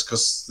guys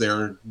because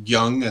they're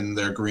young and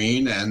they're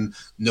green, and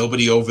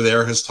nobody over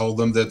there has told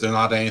them that they're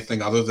not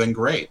anything other than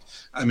great.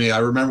 I mean, I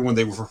remember when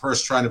they were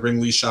first trying to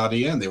bring Lee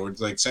Shoddy in, they were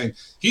like saying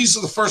he's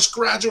the first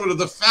graduate of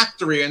the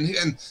factory, and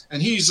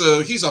he's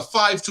a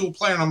 5-tool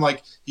player. And I'm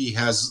like, he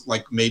has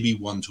like maybe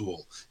 1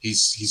 tool.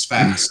 He's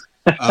fast.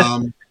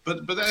 But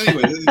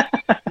anyway,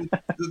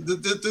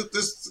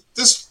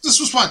 this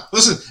was fun.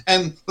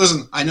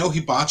 Listen. I know he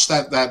botched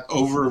that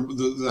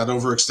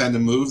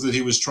overextended move that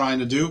he was trying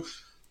to do,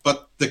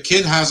 but the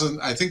kid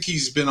hasn't. I think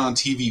he's been on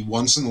TV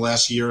once in the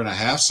last year and a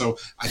half, so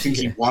I think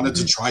he wanted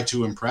to try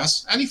to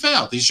impress, and he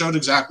failed. He showed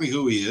exactly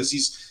who he is.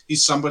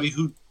 He's somebody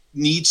who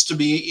needs to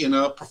be in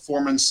a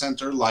performance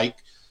center like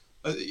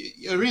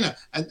arena.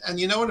 And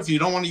you know what? If you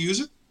don't want to use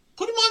it,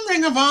 put him on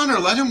Ring of Honor.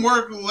 Let him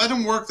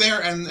work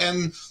there, and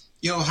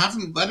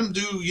let him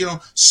do,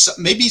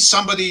 maybe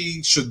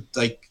somebody should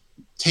like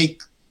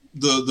take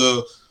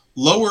the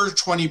lower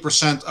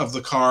 20% of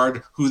the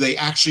card who they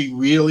actually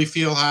really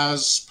feel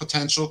has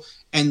potential,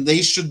 and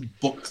they should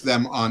book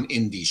them on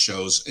indie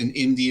shows and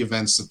indie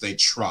events that they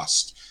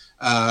trust,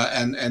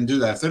 and do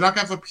that. If they're not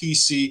going to have a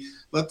PC,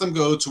 let them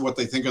go to what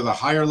they think are the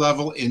higher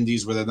level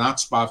indies where they're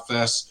not spot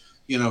fest,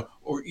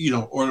 or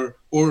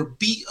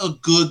be a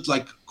good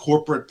like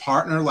corporate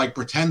partner, like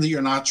pretend that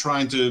you're not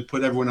trying to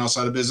put everyone else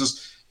out of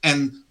business,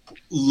 and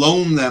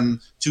loan them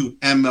to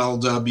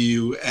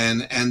MLW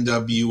and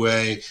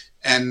NWA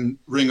and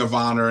Ring of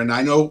Honor. And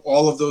I know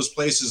all of those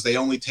places, they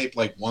only tape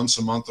like once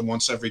a month and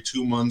once every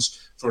 2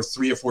 months for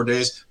 3 or 4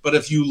 days. But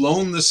if you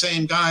loan the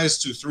same guys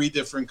to 3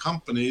 different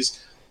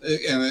companies,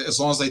 and as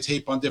long as they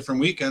tape on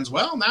different weekends,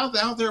 well,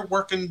 now they're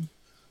working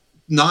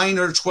 9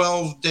 or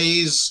 12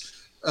 days,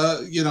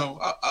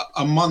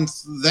 a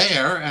month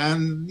there,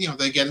 and,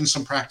 they get in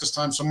some practice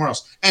time somewhere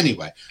else.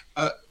 Anyway,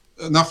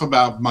 enough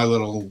about my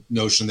little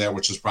notion there,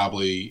 which is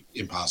probably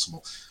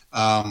impossible.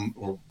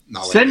 Or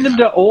not. Send him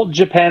to Old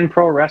Japan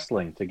Pro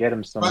Wrestling to get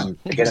him some.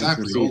 Right. To get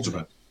exactly, him some Old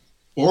Japan.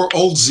 Or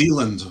Old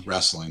Zealand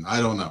Wrestling.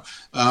 I don't know.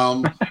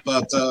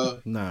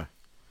 No.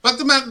 But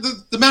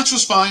the match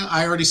was fine.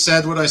 I already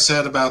said what I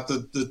said about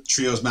the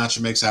trios match.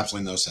 It makes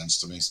absolutely no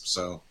sense to me.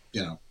 So,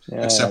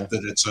 except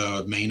that it's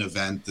a main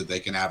event that they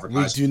can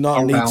advertise. We do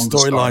not need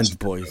storylines,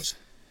 boys.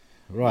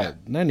 Right. Yeah.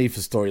 No need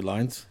for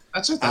storylines.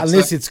 That's it.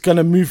 Unless it's going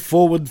to move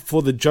forward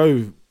for the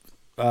Joe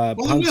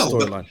Punk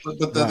storyline.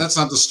 But that's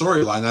not the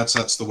storyline.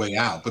 That's the way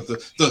out. But the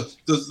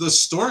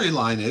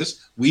storyline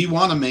is we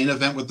want a main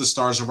event with the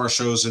stars of our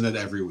shows in it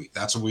every week.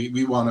 That's what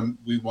we want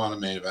a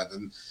main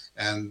event.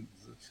 And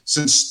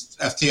since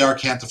FTR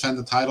can't defend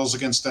the titles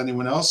against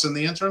anyone else in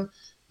the interim,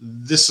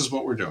 this is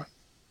what we're doing.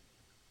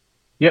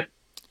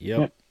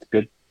 Yep.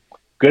 Good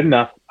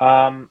enough.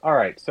 All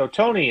right. So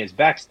Tony is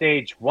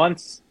backstage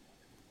once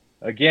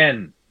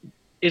again.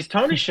 Is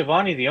Tony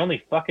Schiavone the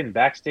only fucking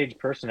backstage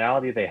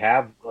personality they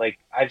have? Like,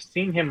 I've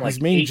seen him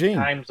like 8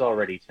 times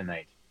already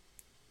tonight.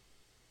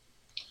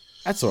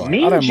 That's all right.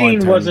 Mean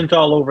Gene wasn't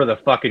all over the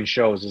fucking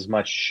shows as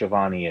much as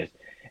Schiavone is.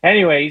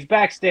 Anyway, he's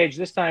backstage.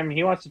 This time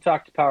he wants to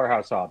talk to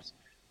Powerhouse Hobbs.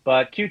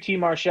 But QT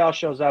Marshall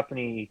shows up and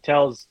he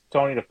tells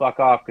Tony to fuck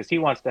off because he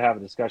wants to have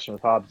a discussion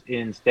with Hobbs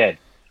instead.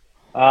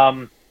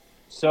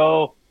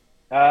 So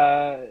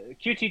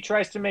QT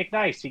tries to make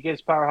nice. He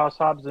gives Powerhouse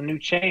Hobbs a new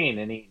chain,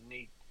 and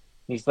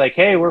he's like,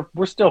 hey,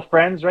 we're still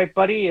friends, right,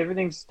 buddy?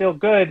 Everything's still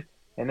good.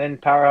 And then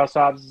Powerhouse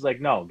Hobbs is like,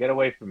 no, get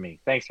away from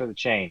me. Thanks for the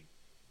chain.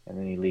 And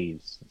then he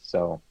leaves.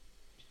 So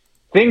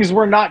things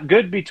were not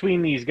good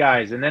between these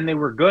guys. And then they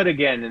were good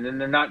again. And then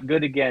they're not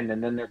good again.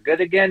 And then they're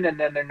good again. And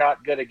then they're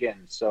not good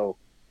again. So,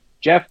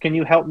 Jeff, can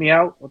you help me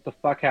out? What the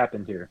fuck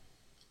happened here?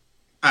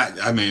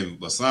 I mean,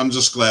 listen, I'm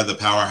just glad that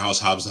Powerhouse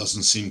Hobbs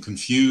doesn't seem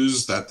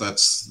confused. That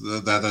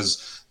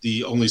is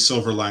the only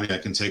silver lining I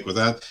can take with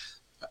that.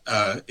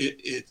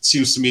 It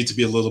seems to me to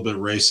be a little bit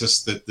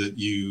racist that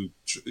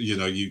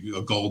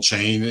a gold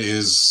chain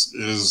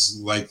is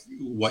like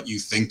what you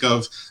think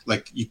of.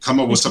 Like you come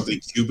up with something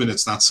Cuban,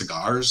 it's not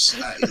cigars.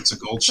 It's a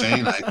gold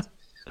chain.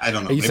 I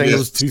don't know. Are you saying it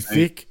was too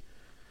thick?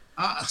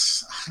 I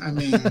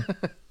mean,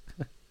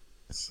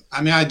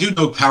 I do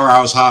know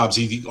Powerhouse Hobbs.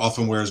 He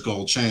often wears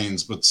gold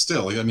chains, but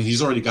still, I mean,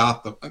 he's already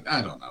got the.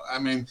 I don't know. I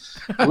mean,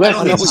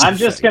 listen, I'm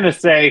just gonna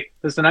say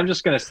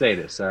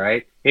this. All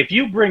right, if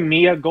you bring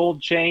me a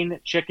gold chain,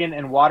 chicken,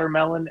 and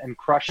watermelon and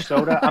crushed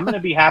soda, I'm gonna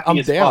be happy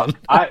as fuck.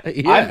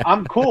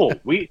 I'm cool.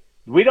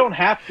 We don't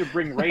have to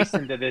bring race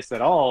into this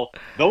at all.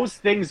 Those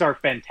things are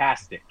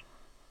fantastic.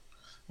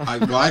 I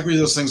agree.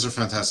 Those things are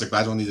fantastic, but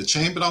I don't need a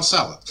chain, but I'll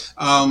sell it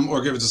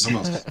or give it to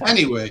someone else.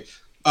 Anyway,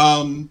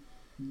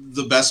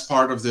 the best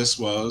part of this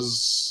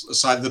was,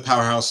 aside the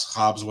Powerhouse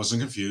Hobbs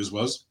wasn't confused,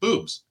 was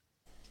boobs.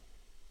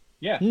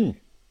 Yeah.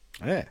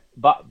 Yeah.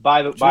 But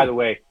by the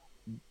way,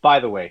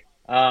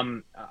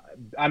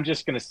 I'm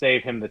just going to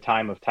save him the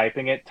time of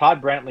typing it. Todd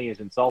Brantley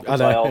is insulted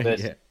by all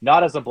this,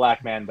 not as a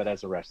black man, but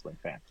as a wrestling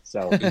fan.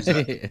 So,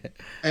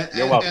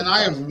 you're welcome. And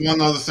I have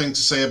one other thing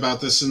to say about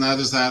this, and that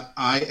is that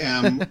I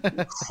am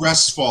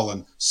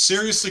crestfallen,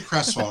 seriously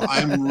crestfallen.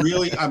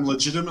 I'm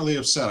legitimately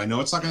upset. I know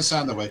it's not going to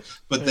sound that way,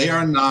 but they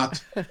are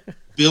not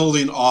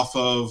building off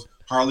of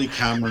Harley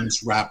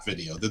Cameron's rap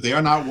video. That they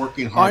are not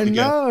working hard to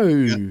get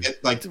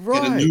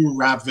a new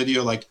rap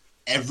video like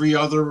every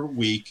other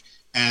week.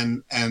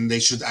 And they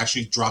should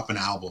actually drop an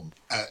album,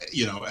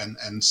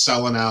 and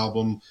sell an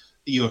album,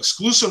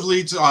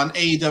 exclusively on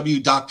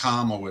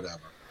AEW.com or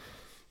whatever.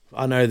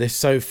 I know, they're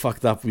so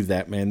fucked up with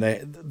that, man.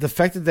 The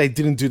fact that they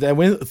didn't do that, they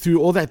went through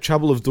all that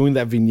trouble of doing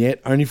that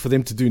vignette only for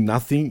them to do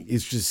nothing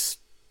is just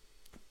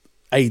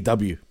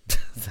AEW.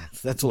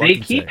 That's all I can say.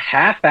 They keep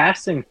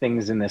half-assing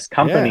things in this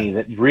company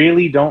that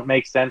really don't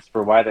make sense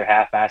for why they're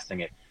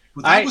half-assing it.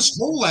 But that was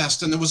whole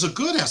ass, and it was a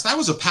good ass. That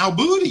was a pow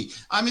booty.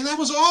 I mean, that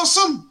was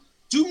awesome.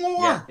 Do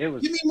more. Yeah,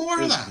 Give me more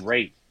of that.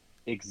 Great.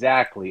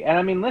 Exactly. And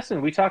I mean,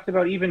 listen, we talked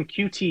about even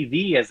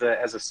QTV as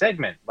a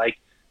segment. Like,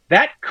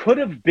 that could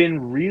have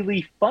been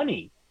really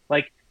funny.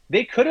 Like,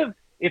 they could have,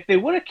 if they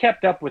would have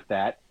kept up with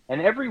that,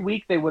 and every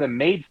week they would have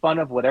made fun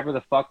of whatever the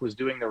fuck was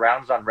doing the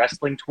rounds on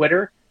wrestling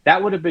Twitter,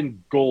 that would have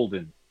been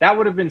golden. That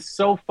would have been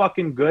so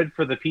fucking good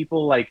for the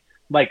people like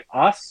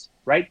us,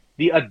 right?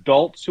 The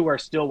adults who are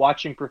still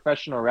watching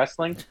professional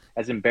wrestling,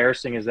 as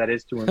embarrassing as that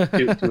is to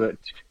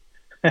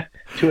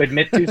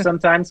admit to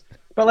sometimes,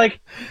 but like,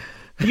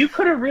 you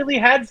could have really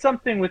had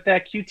something with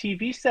that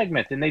QTV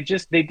segment, and they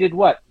did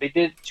what? They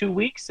did 2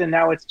 weeks, and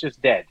now it's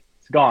just dead.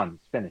 It's gone.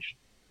 It's finished.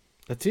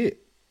 That's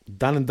it.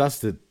 Done and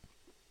dusted.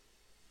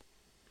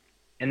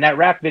 And that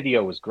rap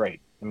video was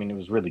great. I mean, it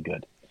was really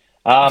good.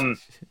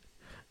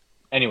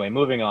 Anyway,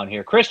 moving on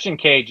here. Christian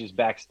Cage is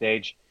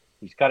backstage.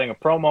 He's cutting a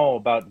promo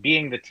about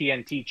being the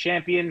TNT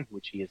champion,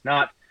 which he is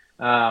not.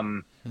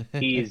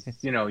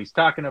 He's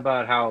talking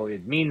about how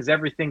it means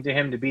everything to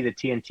him to be the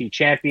TNT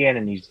champion,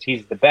 and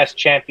he's the best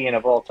champion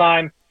of all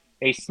time.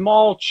 A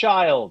small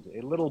child,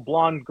 a little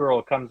blonde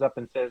girl, comes up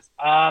and says,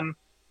 can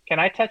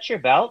I touch your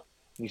belt?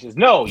 And he says,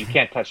 no, you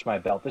can't touch my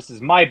belt. This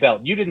is my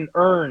belt. You didn't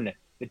earn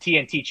the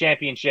TNT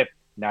championship.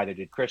 Neither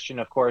did Christian,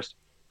 of course.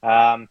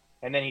 And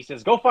then he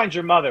says, go find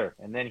your mother.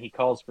 And then he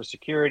calls for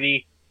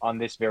security on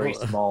this very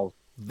small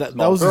that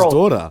was girl, his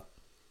daughter.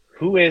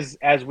 Who is,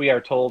 as we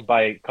are told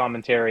by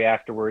commentary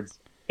afterwards,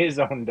 his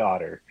own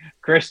daughter.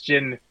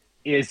 Christian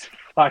is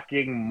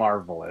fucking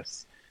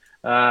marvelous.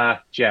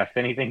 Jeff,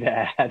 anything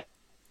to add?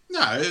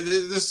 No,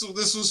 this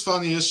was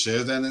funny as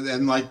shit,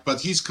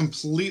 but he's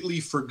completely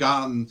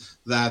forgotten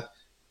that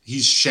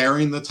he's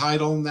sharing the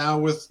title now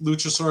with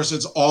Luchasaurus.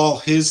 It's all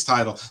his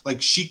title.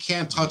 Like, she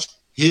can't touch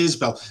his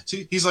belt.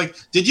 He's like,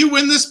 did you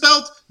win this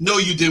belt? No,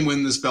 you didn't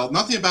win this belt.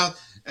 Nothing about,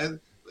 and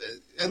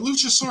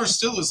Luchasaurus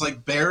still is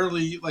like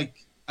barely like.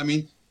 I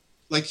mean,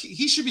 like,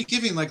 he should be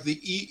giving like the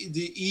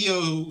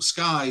EO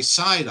Sky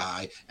side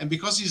eye, and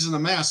because he's in a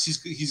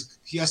mask,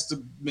 he has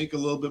to make a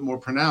little bit more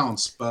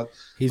pronounced. But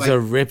he's a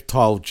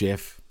reptile,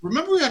 Jeff.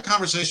 Remember we had a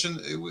conversation?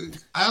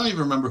 I don't even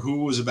remember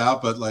who it was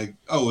about, but it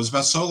was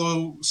about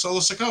Solo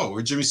Sikoa,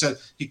 where Jimmy said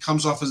he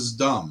comes off as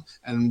dumb,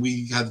 and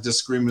we had a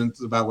disagreement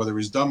about whether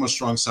he's dumb or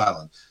strong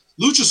silent.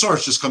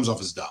 Luchasaurus just comes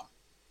off as dumb,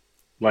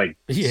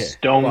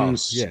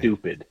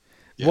 stupid.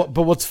 Yeah.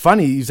 But what's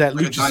funny is that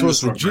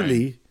Luchasaurus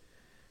legitly.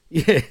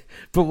 Yeah,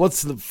 but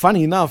what's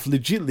funny enough,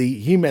 legitly,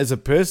 him as a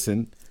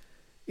person,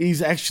 he's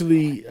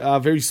actually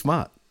very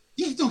smart.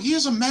 Yeah, no, he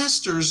has a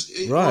master's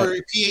or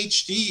a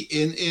PhD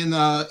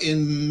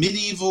in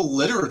medieval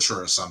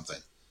literature or something.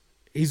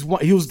 He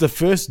was the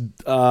first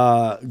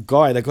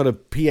guy that got a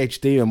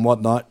PhD and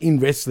whatnot in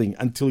wrestling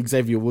until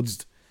Xavier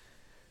Woods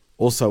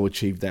also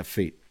achieved that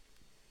feat.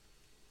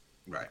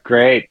 Right.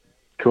 Great.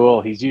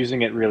 Cool. He's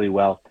using it really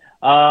well.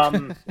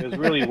 It was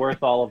really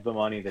worth all of the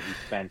money that he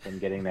spent on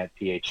getting that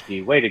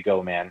PhD. Way to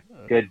go, man.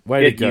 Good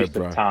use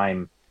of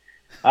time.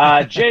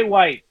 Jay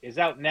White is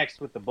out next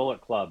with the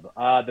Bullet Club.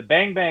 The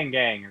Bang Bang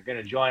Gang are going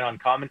to join on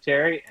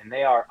commentary, and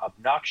they are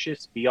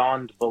obnoxious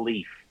beyond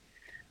belief.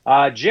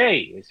 Jay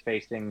is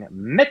facing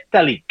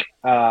Metalik.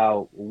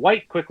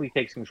 White quickly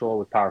takes control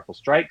with powerful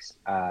strikes,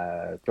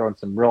 throwing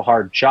some real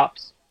hard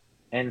chops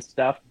and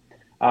stuff.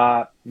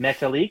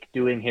 Metalik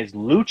doing his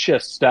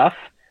lucha stuff,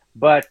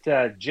 but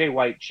Jay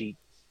White cheats,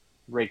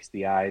 rakes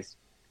the eyes.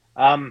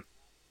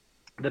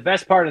 The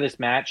best part of this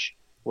match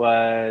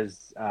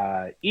was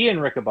Ian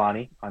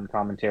Riccaboni on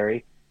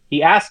commentary.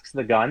 He asks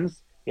the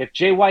Guns if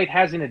Jay White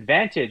has an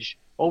advantage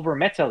over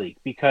Metalik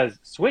because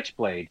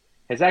Switchblade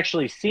has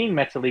actually seen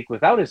Metalik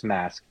without his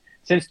mask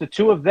since the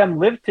two of them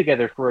lived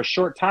together for a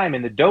short time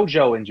in the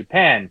dojo in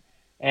Japan.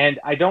 And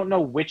I don't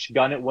know which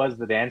Gun it was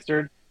that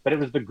answered, but it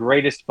was the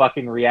greatest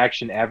fucking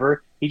reaction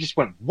ever. He just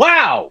went,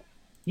 "Wow,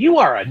 you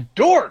are a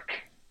dork."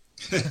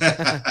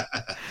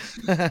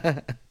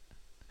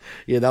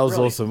 Yeah, that was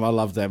awesome. I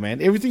love that,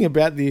 man. Everything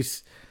about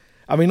this,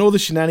 I mean, all the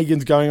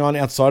shenanigans going on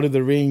outside of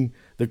the ring,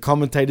 the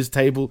commentators'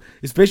 table,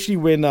 especially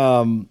when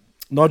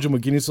Nigel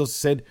McGuinness also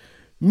said,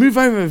 "Move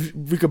over,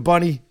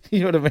 Riccaboni." You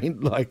know what I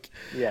mean? Like,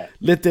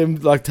 let them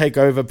like take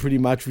over pretty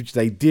much, which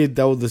they did.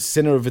 They were the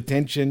center of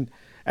attention.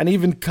 And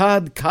even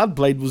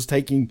Cardblade was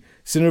taking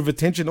center of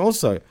attention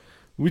also,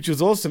 which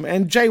was awesome.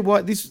 And Jay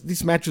White,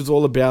 this match was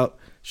all about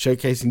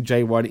showcasing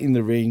Jay White in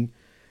the ring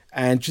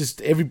and just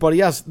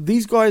everybody else.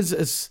 These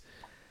guys,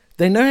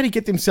 they know how to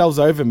get themselves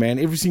over, man.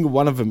 Every single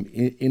one of them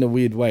in a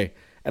weird way.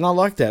 And I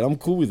like that. I'm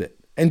cool with it.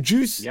 And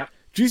Juice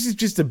is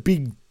just a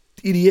big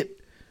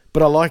idiot,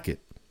 but I like it.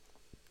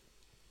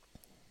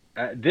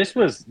 This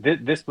was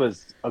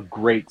a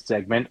great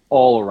segment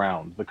all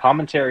around. The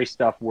commentary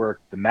stuff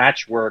worked. The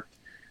match worked.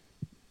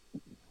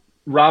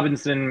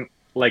 Robinson,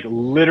 like,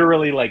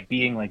 literally, like,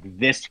 being, like,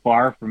 this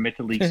far from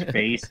Mitalik's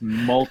face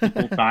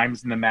multiple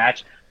times in the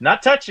match.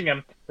 Not touching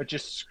him, but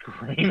just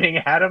screaming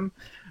at him.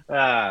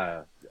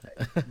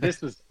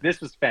 This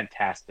was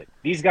fantastic.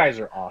 These guys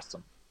are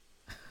awesome.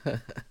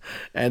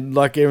 And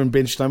like Aaron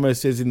Benchnomo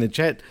says in the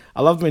chat,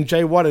 I loved when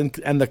Jay White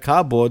and the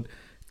Cardboard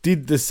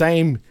did the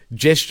same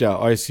gesture,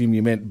 I assume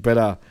you meant.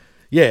 But,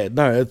 yeah,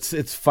 no,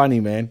 it's funny,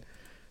 man.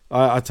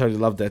 I totally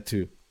love that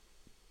too.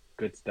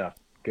 Good stuff.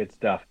 Good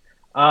stuff.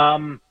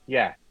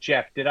 Yeah,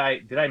 Jeff, did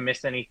I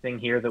miss anything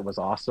here that was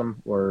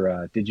awesome,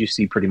 or did you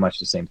see pretty much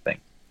the same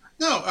thing?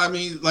 No, I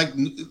mean, like,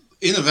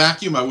 in a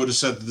vacuum, I would have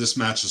said that this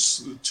match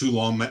is too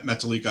long.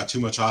 Metalik got too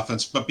much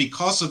offense, but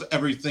because of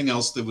everything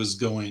else that was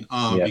going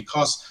on,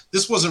 because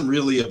this wasn't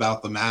really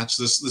about the match.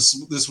 This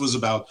was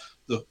about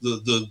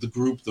the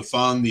group, the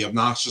fun, the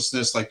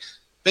obnoxiousness. Like,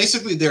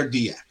 basically, they're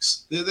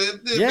DX.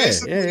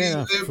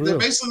 They're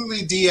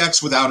basically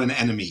DX without an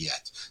enemy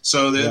yet.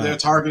 So they're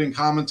targeting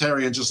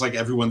commentary and just like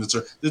everyone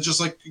they're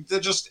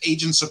just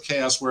agents of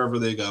chaos wherever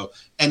they go,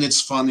 and it's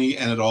funny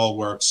and it all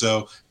works.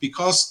 So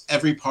because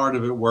every part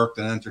of it worked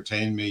and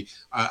entertained me,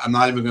 I'm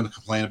not even going to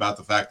complain about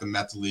the fact that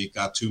Metalik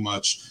got too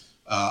much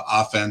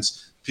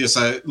offense. Because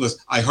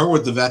I heard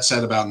what the vet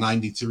said about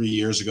 93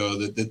 years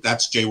ago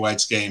that's Jay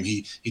White's game.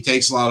 He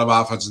takes a lot of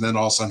offense and then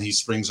all of a sudden he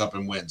springs up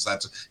and wins.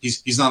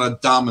 He's not a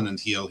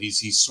dominant heel.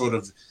 He's sort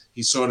of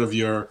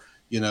your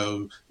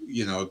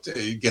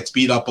gets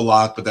beat up a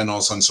lot, but then all of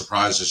a sudden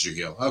surprises you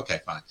heel. Okay,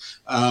 fine.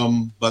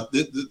 But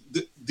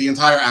the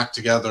entire act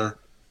together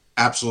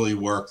absolutely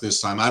worked this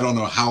time. I don't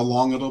know how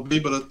long it'll be,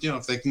 but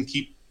if they can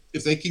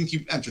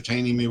keep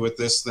entertaining me with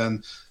this,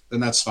 then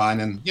that's fine.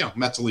 And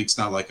Metalik's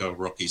not like a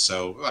rookie,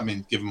 so I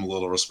mean, give him a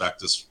little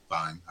respect is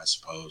fine, I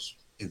suppose,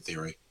 in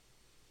theory.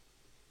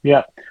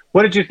 Yeah.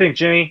 What did you think,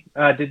 Jimmy?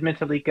 Did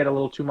Metalik get a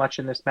little too much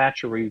in this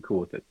match, or were you cool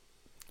with it?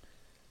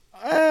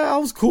 I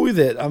was cool with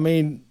it. I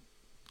mean,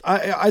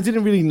 I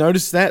didn't really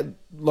notice that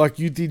like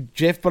you did,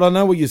 Jeff, but I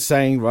know what you're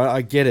saying, right?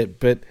 I get it.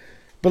 But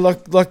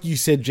like you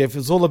said, Jeff,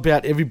 it's all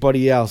about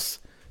everybody else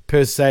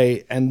per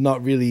se and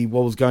not really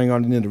what was going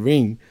on in the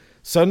ring.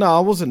 So, no, I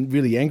wasn't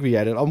really angry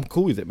at it. I'm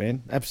cool with it,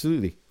 man.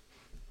 Absolutely.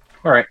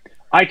 All right.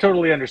 I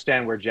totally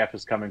understand where Jeff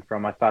is coming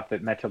from. I thought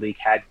that Metalik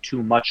had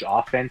too much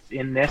offense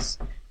in this,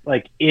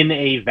 like in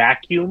a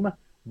vacuum,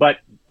 but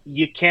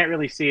you can't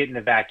really see it in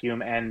a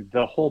vacuum. And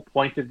the whole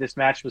point of this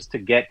match was to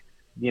get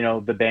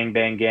the Bang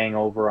Bang Gang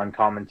over on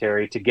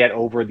commentary, to get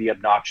over the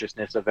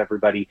obnoxiousness of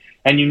everybody.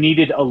 And you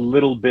needed a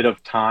little bit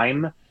of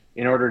time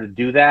in order to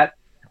do that.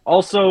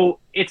 Also,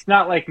 it's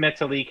not like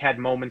Metalik had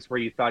moments where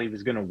you thought he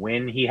was going to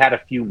win. He had a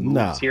few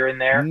moves here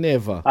and there.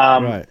 Never.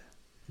 Right.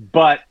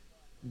 But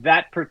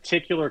that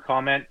particular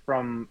comment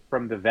from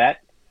the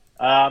vet,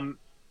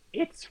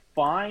 it's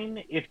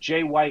fine if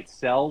Jay White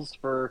sells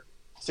for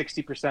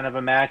 60% of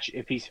a match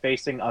if he's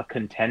facing a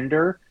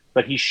contender,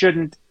 but he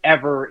shouldn't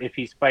ever if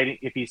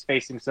he's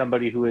facing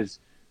somebody who is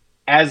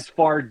as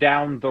far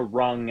down the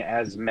rung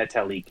as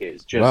Metalik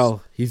is.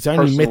 He's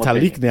only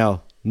Metalik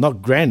now,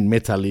 not Grand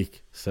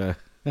Metalik. So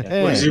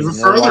he's even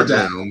further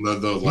down the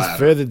ladder. He's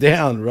further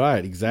down,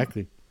 right?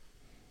 Exactly.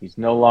 He's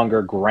no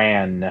longer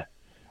Gran.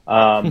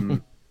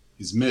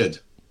 He's mid.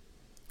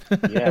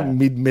 Yeah.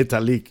 Mid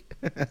Metalik.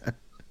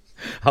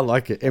 I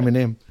like it.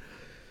 Eminem.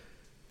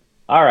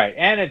 All right.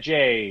 Anna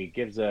J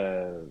gives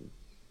a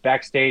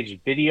backstage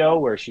video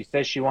where she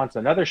says she wants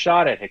another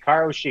shot at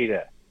Hikaru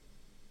Shida.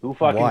 Who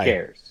fucking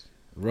cares?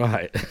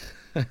 Right.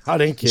 I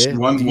don't care. She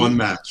won one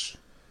match.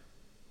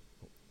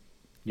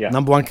 Yeah.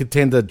 Number one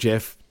contender,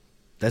 Jeff.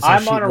 That's how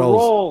I'm on a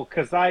roll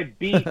because I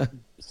beat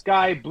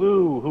Sky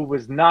Blue, who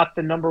was not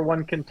the number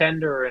one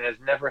contender and has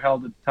never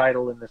held a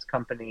title in this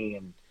company.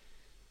 And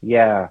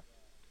yeah,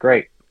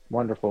 great.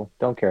 Wonderful.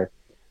 Don't care.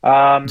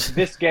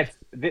 This gets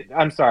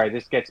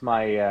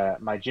my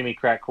my Jimmy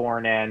Crack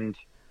Corn and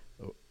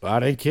I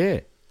don't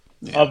care.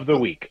 Of the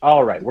week.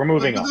 All right, we're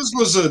moving on. This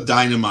was a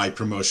Dynamite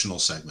promotional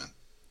segment.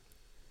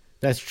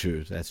 That's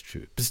true. That's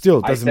true. But still,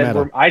 it doesn't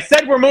matter. I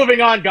said we're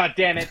moving on. God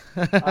damn it!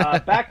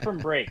 Back from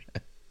break,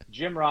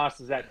 Jim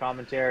Ross is at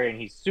commentary, and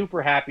he's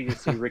super happy to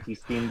see Ricky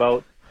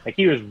Steamboat. Like,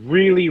 he was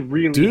really,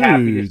 really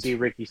happy to see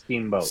Ricky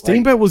Steamboat.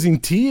 Steamboat was in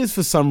tears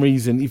for some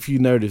reason, if you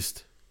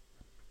noticed.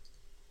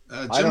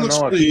 Jim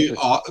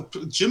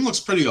looks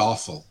pretty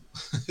awful.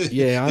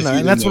 Yeah, I know,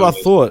 and that's what I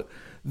thought.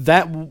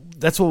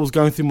 That's what was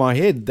going through my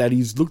head. That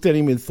he's looked at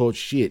him and thought,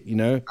 "Shit, you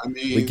know,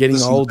 we're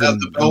getting old."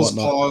 The Bell's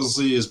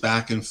palsy is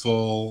back in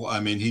full. I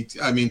mean,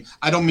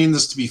 I don't mean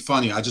this to be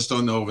funny. I just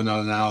don't know of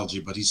another analogy,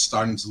 but he's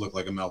starting to look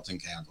like a melting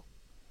candle.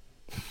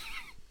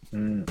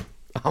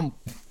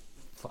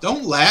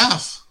 Don't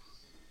laugh.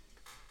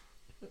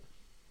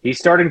 He's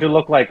starting to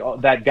look like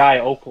that guy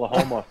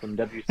Oklahoma from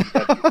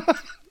WCW.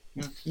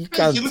 He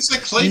looks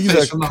like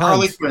Clayface from the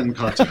Harley Quinn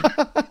cartoon.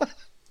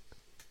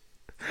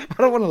 I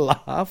don't want to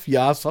laugh, you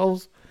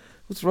assholes.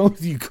 What's wrong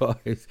with you guys?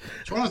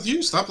 What's wrong with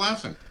you? Stop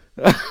laughing.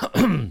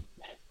 Not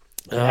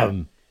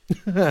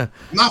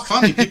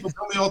funny. People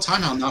tell me all the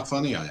time how not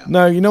funny I am.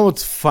 No, you know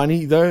what's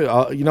funny,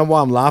 though? You know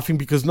why I'm laughing?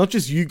 Because not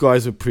just you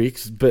guys are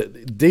pricks,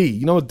 but Dee.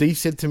 You know what Dee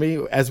said to me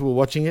as we were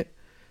watching it?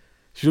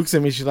 She looks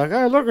at me, she's like,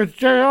 "Oh, look at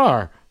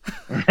JR."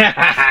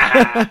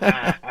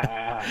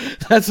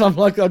 I'm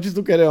like, I just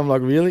look at it, I'm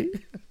like, really?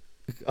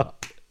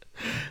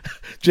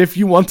 Jeff,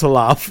 you want to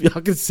laugh. I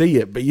can see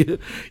it, but you're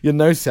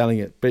no-selling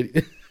it. But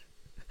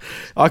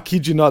I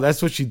kid you not, that's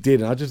what she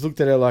did. And I just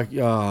looked at her like,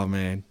 oh,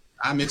 man.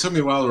 I mean, it took me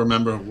a while to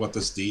remember what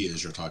this D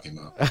is you're talking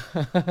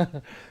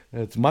about.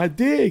 It's my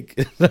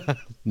dick.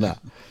 Nah.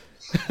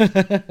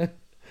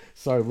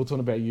 Sorry, we're talking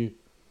about you.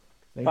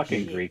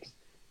 Fucking Greeks.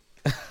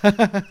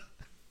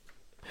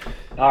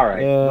 All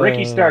right.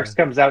 Ricky Starks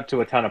comes out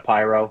to a ton of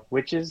pyro,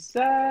 which is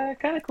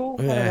kind of cool.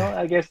 Yeah. I don't know,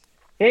 I guess.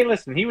 Hey,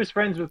 listen, he was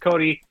friends with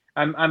Cody.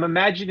 I'm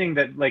imagining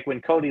that, like,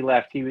 when Cody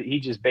left, he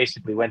just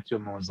basically went to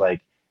him and was like,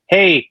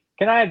 "Hey,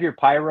 can I have your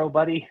pyro,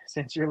 buddy,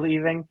 since you're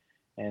leaving?"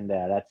 And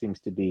that seems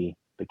to be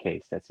the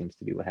case. That seems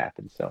to be what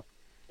happened. So,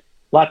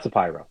 lots of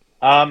pyro.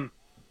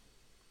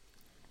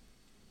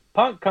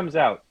 Punk comes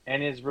out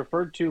and is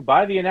referred to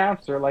by the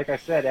announcer, like I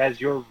said, as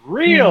your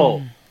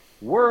real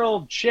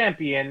world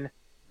champion,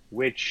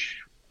 which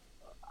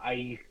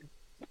I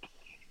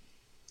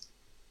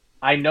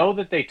know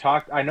that they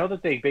talked. I know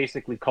that they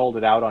basically called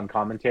it out on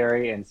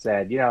commentary and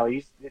said, you know,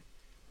 he's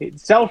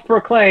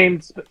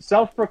self-proclaimed,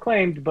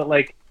 but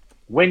like,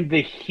 when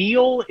the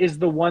heel is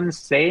the one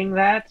saying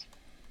that,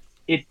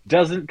 it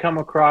doesn't come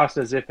across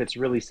as if it's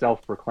really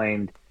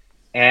self-proclaimed,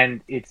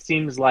 and it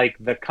seems like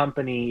the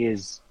company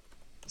is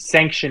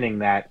sanctioning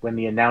that when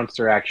the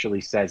announcer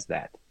actually says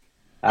that.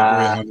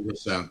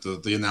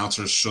 100%. The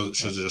announcers should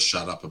just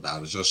shut up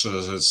about it. Just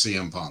as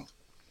CM Punk.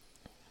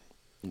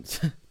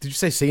 Did you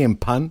say CM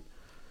Pun?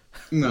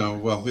 No,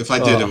 well, if I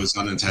did, it was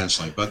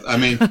unintentionally. But, I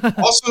mean,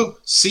 also,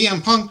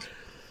 CM Punk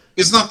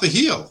is not the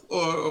heel,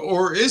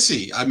 or is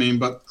he? I mean,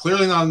 but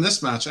clearly not in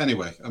this match.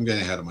 Anyway, I'm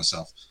getting ahead of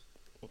myself.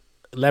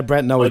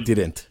 Labrat, no, it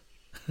didn't.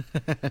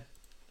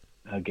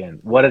 Again,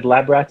 what did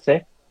Labrat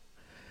say?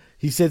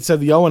 He said, so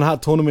the Owen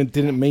Hart tournament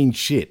didn't mean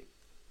shit.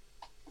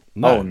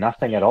 No. Oh,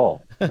 nothing at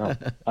all. No.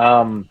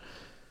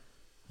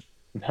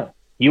 No.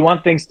 You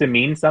want things to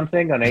mean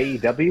something on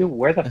AEW?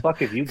 Where the fuck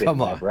have you been,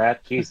 Labrat?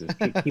 Jesus,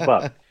 keep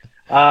up.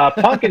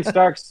 Punk and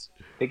Starks,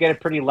 they get a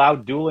pretty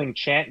loud dueling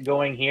chant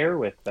going here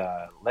with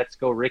 "Let's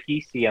Go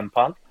Ricky," CM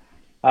Punk.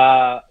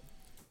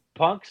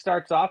 Punk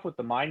starts off with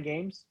the mind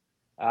games.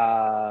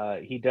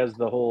 He does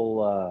the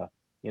whole,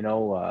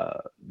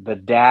 the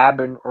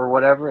dab or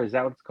whatever. Is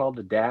that what it's called?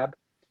 The dab.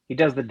 He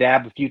does the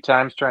dab a few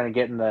times, trying to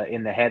get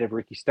in the head of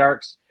Ricky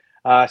Starks.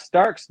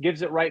 Starks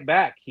gives it right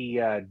back.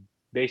 He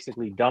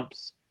basically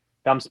dumps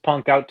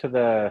Punk out to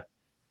the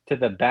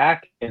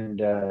back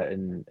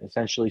and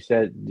essentially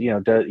said,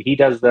 he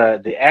does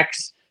the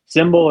X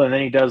symbol, and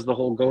then he does the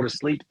whole go to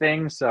sleep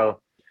thing.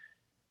 So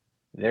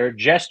they're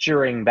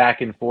gesturing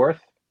back and forth.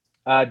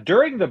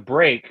 During the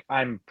break,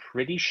 I'm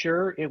pretty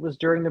sure it was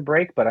during the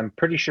break, but I'm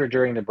pretty sure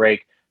during the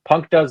break,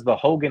 Punk does the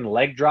Hogan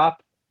leg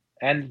drop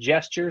and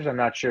gestures. I'm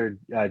not sure.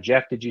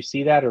 Jeff, did you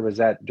see that, or was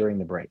that during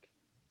the break?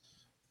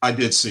 I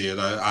did see it.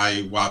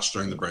 I watched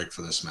during the break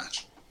for this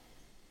match.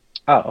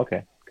 Oh,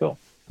 okay, cool.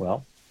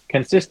 Well,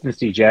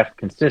 consistency, Jeff.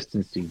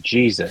 Consistency.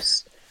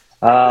 Jesus.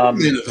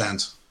 Main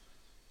event.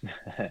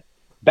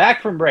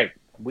 Back from break,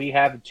 we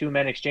have the two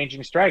men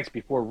exchanging strikes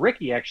before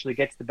Ricky actually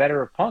gets the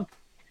better of Punk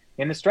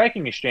in the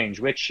striking exchange,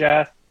 which,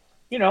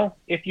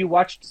 if you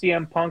watched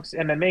CM Punk's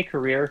MMA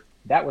career,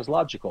 that was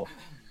logical.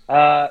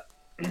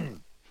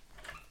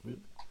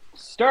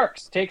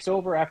 Starks takes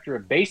over after a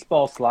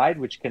baseball slide,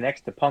 which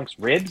connects to Punk's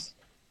ribs.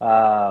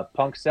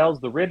 Punk sells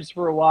the ribs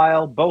for a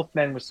while, both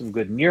men with some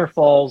good near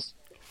falls.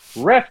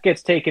 Ref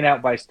gets taken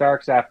out by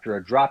Starks after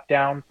a drop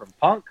down from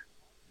Punk.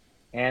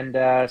 And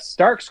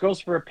Starks goes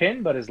for a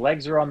pin, but his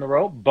legs are on the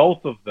rope.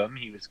 Both of them.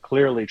 He was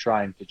clearly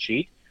trying to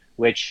cheat,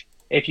 which,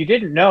 if you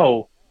didn't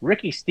know,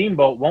 Ricky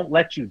Steamboat won't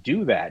let you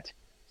do that.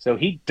 So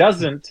he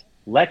doesn't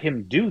let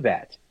him do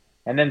that.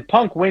 And then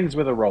Punk wins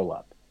with a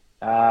roll-up.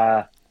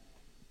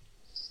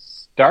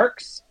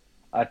 Starks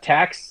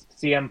attacks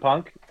CM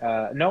Punk.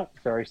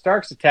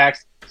 Starks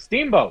attacks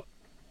Steamboat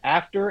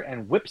after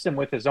and whips him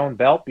with his own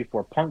belt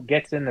before Punk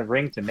gets in the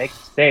ring to make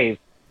the save.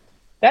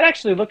 That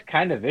actually looked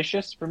kind of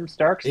vicious from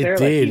Starks there. It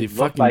did. It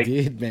fucking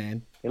did,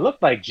 man. It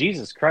looked like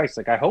Jesus Christ.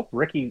 Like, I hope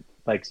Ricky,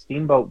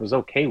 Steamboat was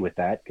okay with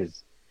that,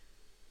 because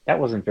that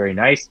wasn't very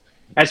nice.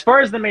 As far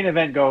as the main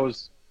event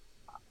goes,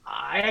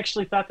 I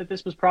actually thought that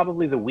this was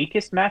probably the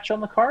weakest match on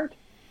the card.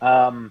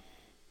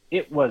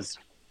 It was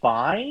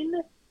fine,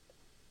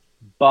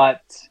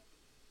 but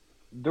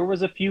there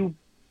was a few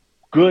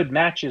good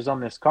matches on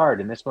this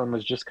card, and this one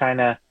was just kind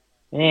of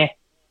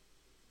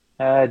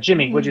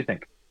Jimmy, what'd you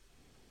think?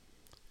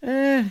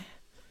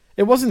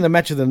 It wasn't the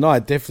match of the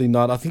night, definitely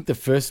not. I think the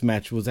first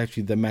match was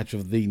actually the match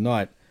of the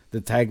night, the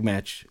tag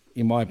match,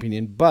 in my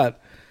opinion.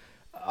 But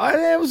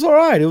it was all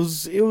right. It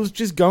was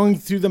just going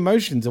through the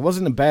motions. It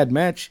wasn't a bad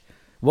match.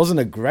 It wasn't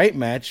a great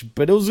match,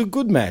 but it was a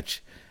good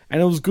match.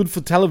 And it was good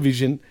for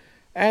television.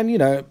 And,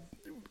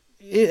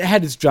 it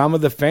had its drama.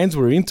 The fans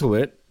were into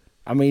it.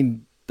 I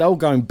mean, they were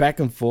going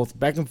back and forth.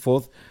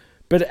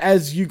 But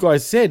as you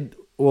guys said,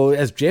 or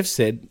as Jeff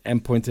said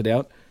and pointed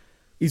out,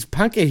 is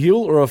Punk a heel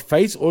or a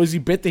face, or is he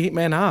Bret the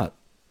Hitman Hart?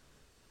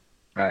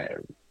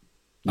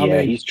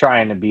 He's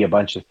trying to be a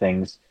bunch of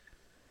things.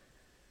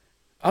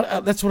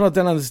 That's what I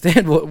don't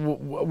understand.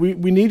 We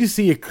need to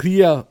see a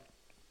clear,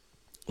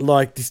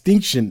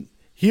 distinction.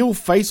 Heel,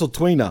 face, or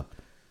tweener.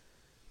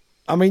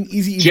 I mean,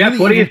 is he Jeff,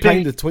 really even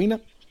playing the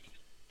tweener?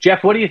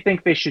 Jeff, what do you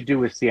think they should do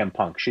with CM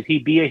Punk? Should he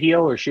be a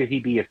heel or should he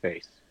be a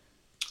face?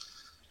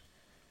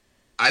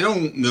 I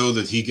don't know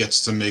that he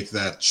gets to make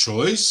that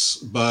choice,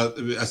 but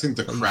I think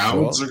the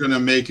crowds are going to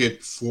make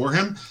it for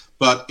him.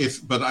 But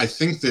I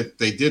think that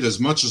they did as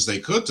much as they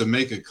could to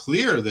make it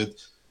clear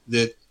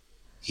that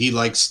he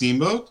likes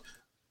Steamboat.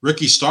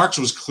 Ricky Starks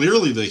was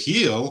clearly the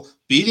heel,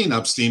 beating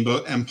up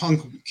Steamboat, and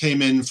Punk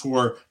came in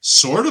for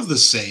sort of the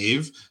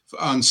save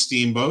on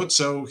Steamboat.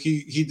 So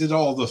he did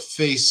all the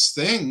face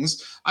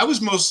things. I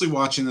was mostly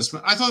watching this.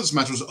 I thought this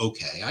match was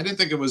okay. I didn't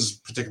think it was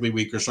particularly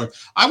weak or strong.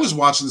 I was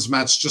watching this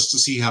match just to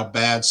see how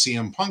bad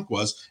CM Punk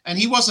was, and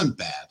he wasn't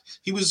bad.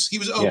 He was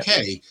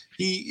okay.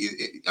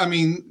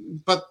 Yeah.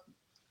 But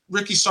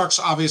Ricky Starks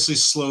obviously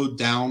slowed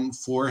down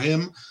for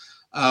him.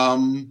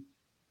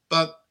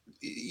 But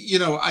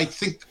I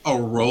think a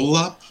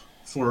roll-up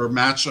for a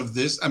match of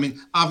this,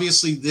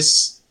 obviously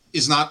this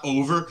is not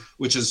over,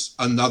 which is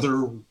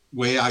another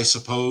way, I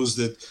suppose,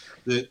 that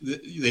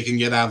they can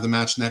get out of the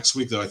match next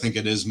week, though I think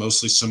it is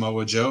mostly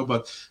Samoa Joe.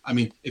 But,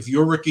 if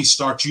you're Ricky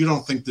Starks, you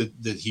don't think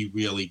that he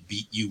really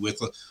beat you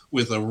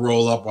with a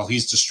roll-up while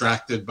he's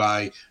distracted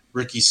by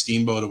Ricky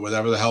Steamboat or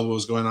whatever the hell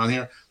was going on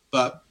here.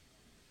 But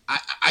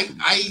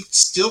I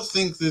still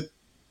think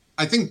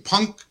I think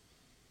Punk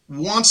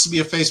wants to be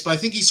a face, but I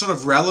think he sort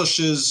of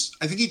relishes.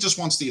 I think he just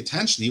wants the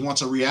attention. He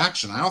wants a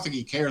reaction. I don't think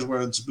he cares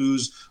whether it's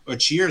boos or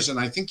cheers. And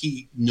I think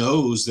he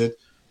knows that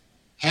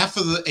half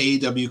of the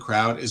AEW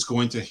crowd is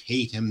going to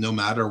hate him no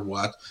matter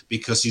what,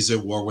 because he's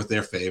at war with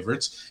their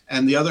favorites.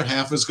 And the other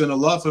half is going to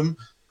love him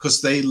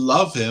because they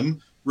love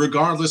him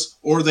regardless,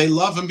 or they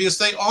love him because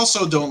they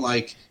also don't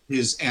like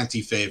his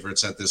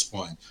anti-favorites at this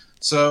point.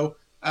 So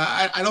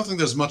I don't think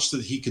there's much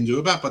that he can do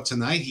about it, but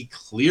tonight he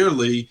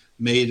clearly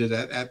made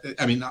it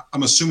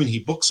I'm assuming he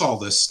books all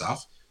this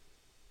stuff.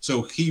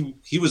 So he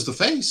was the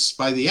face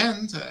by the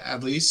end,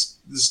 at least.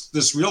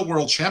 This real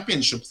world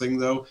championship thing,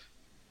 though,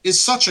 is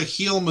such a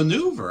heel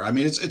maneuver.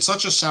 It's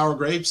such a sour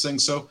grapes thing.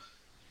 So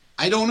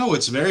I don't know.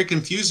 It's very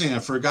confusing.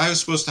 And for a guy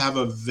who's supposed to have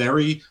a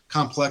very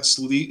complex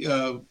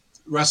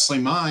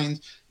wrestling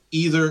mind,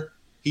 either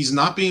he's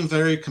not being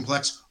very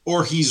complex,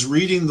 or he's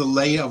reading the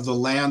lay of the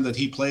land that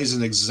he plays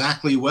in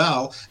exactly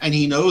well, and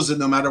he knows that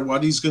no matter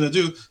what he's going to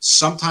do,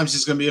 sometimes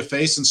he's going to be a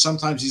face and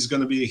sometimes he's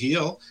going to be a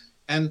heel,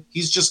 and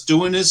he's just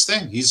doing his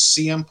thing. He's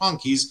CM Punk.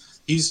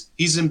 He's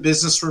in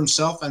business for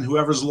himself and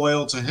whoever's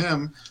loyal to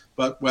him.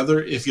 But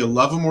if you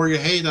love him or you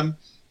hate him,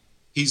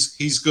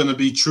 he's going to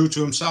be true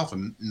to himself,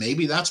 and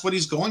maybe that's what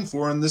he's going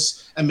for in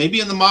this. And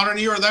maybe in the modern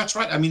era, that's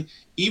right.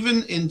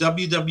 Even in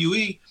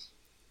WWE,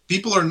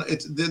 people are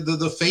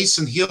the face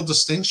and heel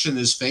distinction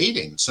is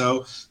fading.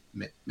 So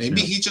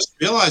maybe he just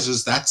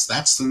realizes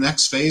that's the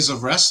next phase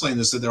of wrestling,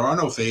 is that there are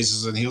no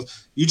phases and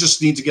heels. You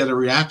just need to get a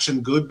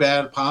reaction, good,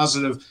 bad,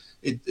 positive.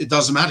 It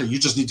doesn't matter. You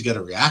just need to get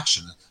a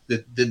reaction.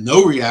 That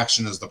no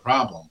reaction is the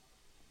problem.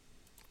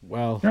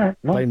 Well,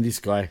 blame this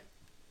guy.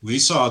 We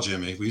saw,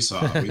 Jimmy. We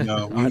saw. We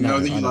know. We know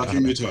that you love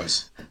your new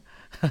toys.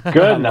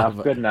 Good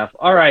enough.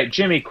 All right,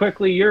 Jimmy,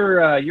 quickly,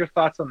 your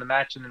thoughts on the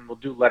match, and then we'll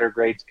do letter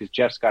grades because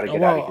Jeff's got to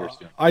get out of here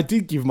soon. I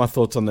did give my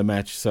thoughts on the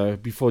match, so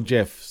before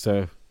Jeff.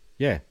 So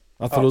yeah,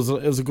 I thought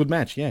it was a good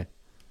match. Yeah.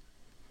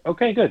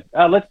 Okay, good.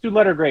 Let's do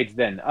letter grades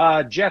then.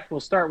 Jeff, we'll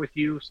start with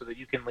you so that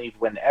you can leave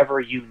whenever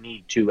you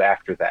need to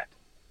after that.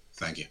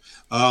 Thank you.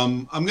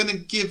 I'm going to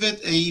give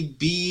it a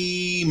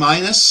B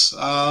minus.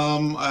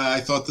 I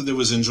thought that it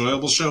was an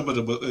enjoyable show, but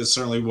it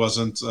certainly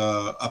wasn't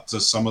up to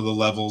some of the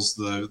levels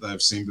that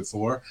I've seen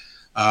before.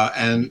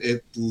 And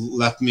it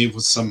left me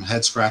with some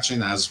head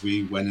scratching as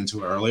we went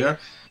into earlier.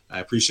 I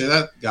appreciate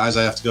that. Guys,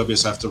 I have to go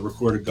because I have to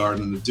record a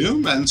Garden of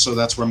Doom, and so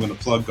that's where I'm going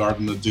to plug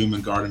Garden of Doom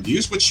and Garden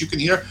Views, which you can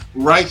hear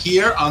right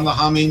here on the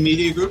Hameen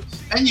Media Group,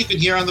 and you can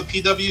hear on the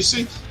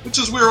PWC, which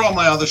is where all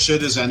my other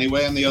shit is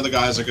anyway, and the other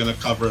guys are going to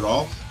cover it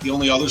all. The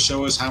only other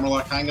show is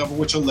Hammerlock Hangover,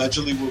 which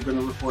allegedly we're going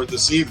to record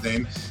this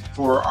evening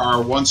for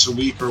our once a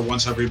week or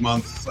once every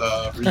month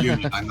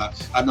reunion. I'm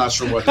not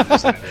sure what it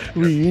is.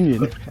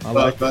 Reunion.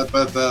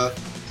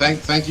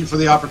 Thank you for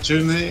the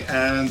opportunity,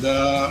 and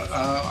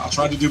I'll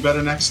try to do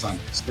better next time.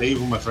 Stay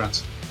evil, my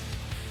friends.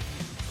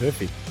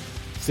 Perfect.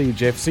 See you,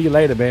 Jeff. See you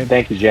later, man.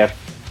 Thank you, Jeff.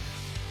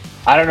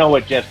 I don't know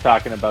what Jeff's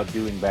talking about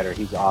doing better.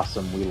 He's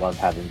awesome. We love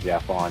having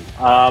Jeff on.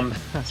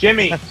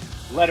 Jimmy,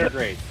 letter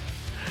grade.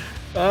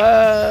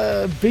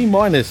 B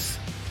minus.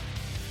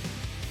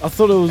 I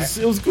thought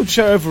it was a good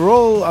show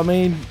overall. I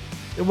mean,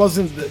 it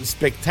wasn't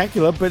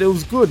spectacular, but it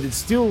was good. It's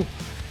still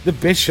the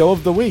best show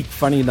of the week,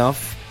 funny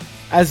enough,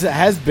 as it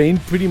has been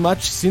pretty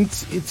much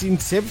since its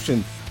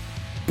inception.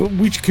 But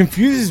which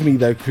confuses me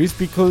though, Chris,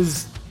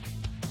 because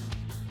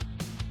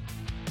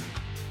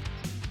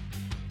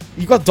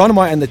you got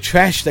Dynamite and the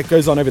trash that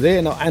goes on over there,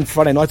 and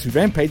Friday nights with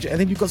Rampage, and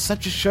then you've got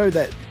such a show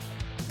that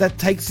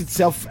takes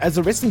itself as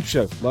a wrestling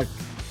show. Like,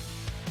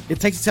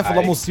 it takes itself a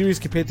lot more serious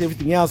compared to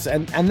everything else,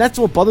 and that's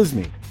what bothers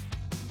me.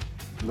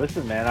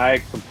 Listen, man, I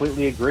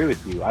completely agree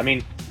with you. I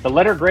mean, the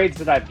letter grades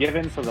that I've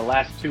given for the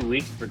last 2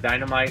 weeks for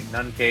Dynamite and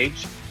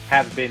Uncaged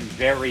have been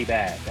very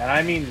bad. And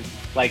I mean,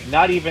 like,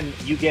 not even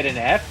you get an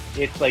F,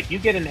 it's like you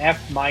get an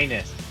F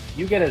minus,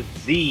 you get a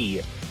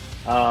Z.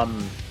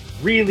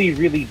 Really,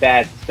 really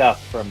bad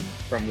stuff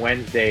from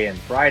Wednesday and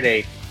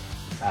Friday.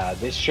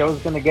 This show's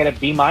going to get a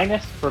B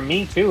minus for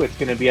me too. It's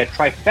going to be a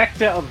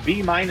trifecta of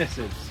B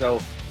minuses.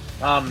 So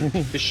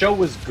the show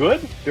was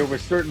good. There were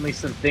certainly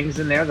some things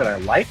in there that I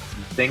liked,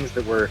 some things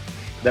that were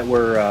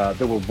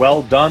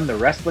well done. The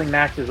wrestling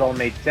matches all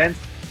made sense.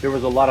 There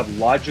was a lot of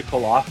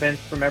logical offense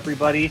from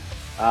everybody.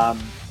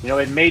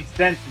 It made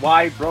sense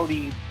why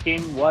Brody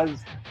King was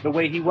the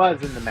way he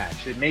was in the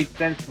match. It made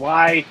sense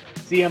why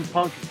CM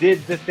Punk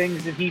did the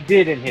things that he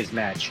did in his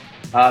match.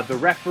 The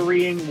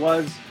refereeing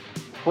was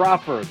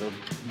proper.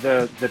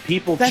 The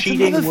people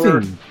cheating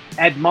were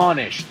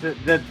admonished.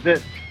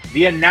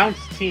 The announce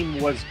team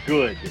was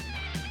good.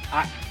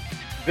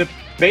 The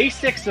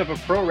basics of a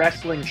pro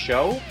wrestling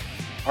show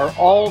are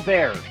all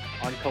there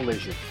on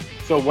Collision.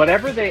 So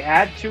whatever they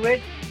add to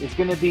it is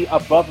going to be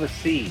above a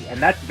C. And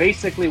that's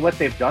basically what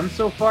they've done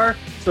so far.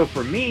 So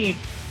for me,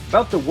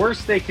 about the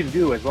worst they can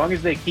do, as long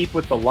as they keep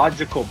with the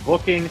logical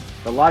booking,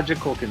 the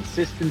logical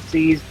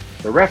consistencies,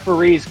 the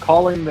referees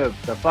calling the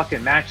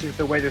fucking matches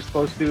the way they're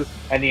supposed to,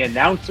 and the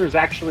announcers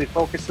actually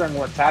focus on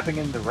what's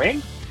happening in the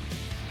ring.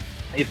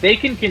 If they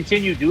can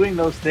continue doing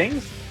those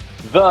things,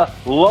 the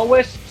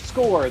lowest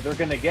score they're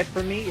going to get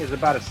from me is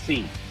about a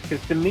C.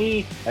 Because to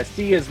me, a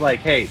C is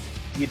like, hey,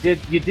 you did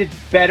slightly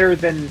better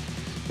than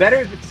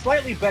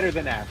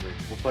average.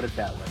 We'll put it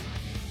that way.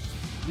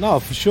 No,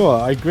 for sure.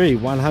 I agree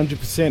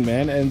 100%,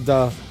 man. And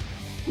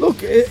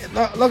look,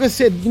 like I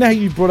said, you know how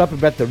you brought up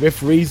about the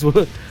referees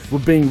were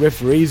being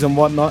referees and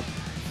whatnot?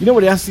 You know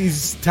what else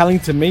is telling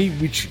to me,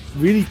 which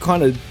really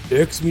kind of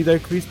irks me though,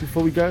 Chris,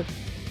 before we go?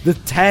 The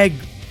tag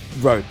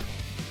rope.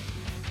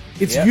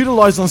 It's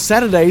utilized on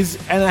Saturdays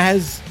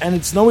and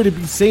it's nowhere to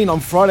be seen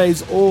on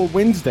Fridays or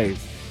Wednesdays.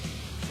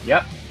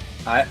 Yep.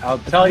 I'll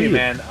tell you,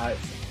 man,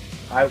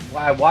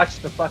 I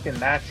watched the fucking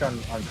match on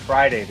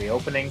Friday, the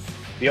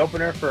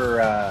opener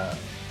for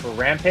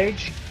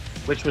Rampage,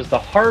 which was the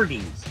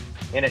Hardys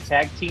in a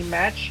tag team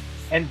match,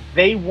 and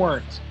they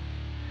weren't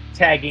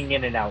tagging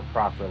in and out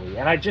properly.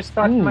 And I just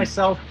thought to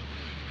myself,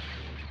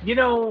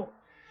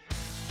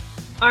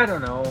 I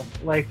don't know,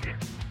 like,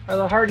 are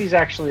the Hardys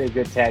actually a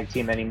good tag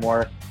team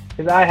anymore?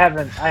 Because I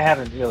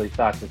haven't really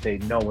thought that they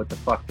know what the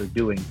fuck they're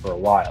doing for a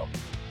while.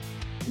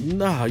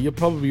 No, you're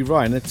probably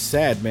right, and it's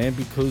sad, man,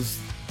 because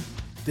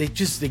they're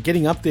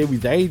getting up there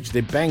with age.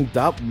 They're banged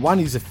up.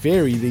 One is a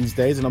fairy these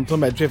days, and I'm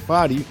talking about Jeff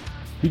Hardy,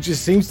 who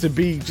just seems to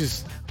be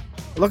just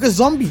like a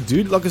zombie,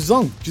 dude, like a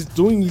zombie, just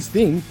doing his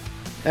thing.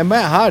 And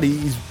Matt Hardy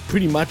is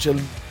pretty much a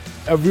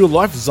real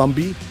life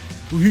zombie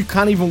who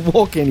can't even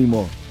walk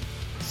anymore.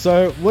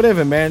 So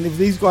whatever, man. If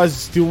these guys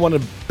still want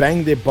to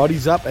bang their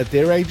bodies up at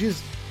their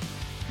ages,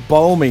 by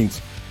all means,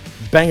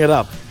 bang it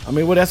up. I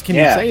mean, what else can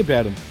you say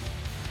about them?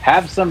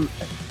 Have some.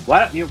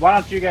 Why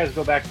don't you guys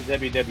go back to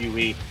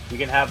WWE? We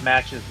can have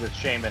matches with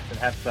Sheamus and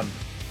have some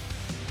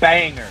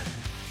bangers.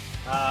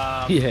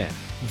 Yeah,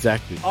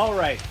 exactly. All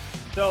right.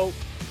 So,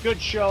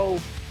 good show.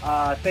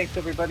 Thanks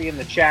everybody in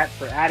the chat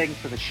for adding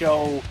to the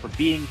show, for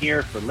being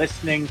here, for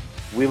listening.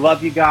 We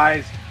love you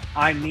guys.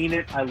 I mean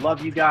it. I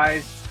love you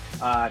guys.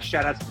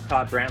 Shout out to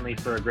Todd Brantley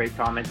for a great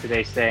comment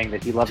today saying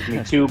that he loves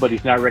me too, but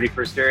he's not ready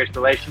for a serious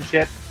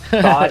relationship.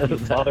 Todd, you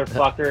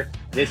motherfucker.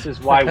 This is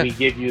why we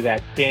give you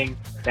that king.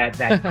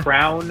 that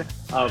crown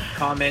of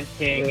Comment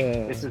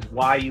King. This is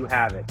why you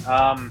have it.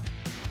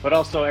 But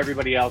also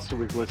everybody else who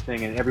was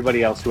listening and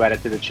everybody else who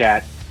added to the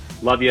chat.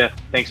 Love you.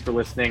 Thanks for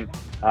listening.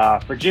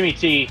 For Jimmy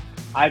T,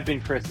 I've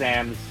been Chris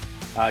Ambs.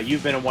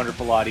 You've been a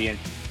wonderful audience.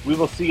 We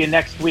will see you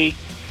next week,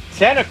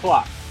 10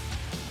 o'clock,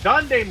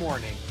 Sunday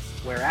morning,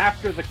 where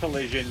after the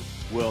collision,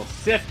 we'll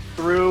sift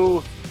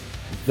through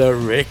the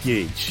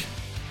wreckage.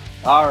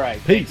 All right.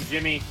 Peace. Thanks,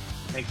 Jimmy.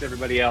 Thanks,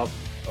 everybody else.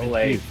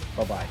 Olay.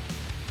 Bye-bye.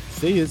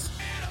 See yous.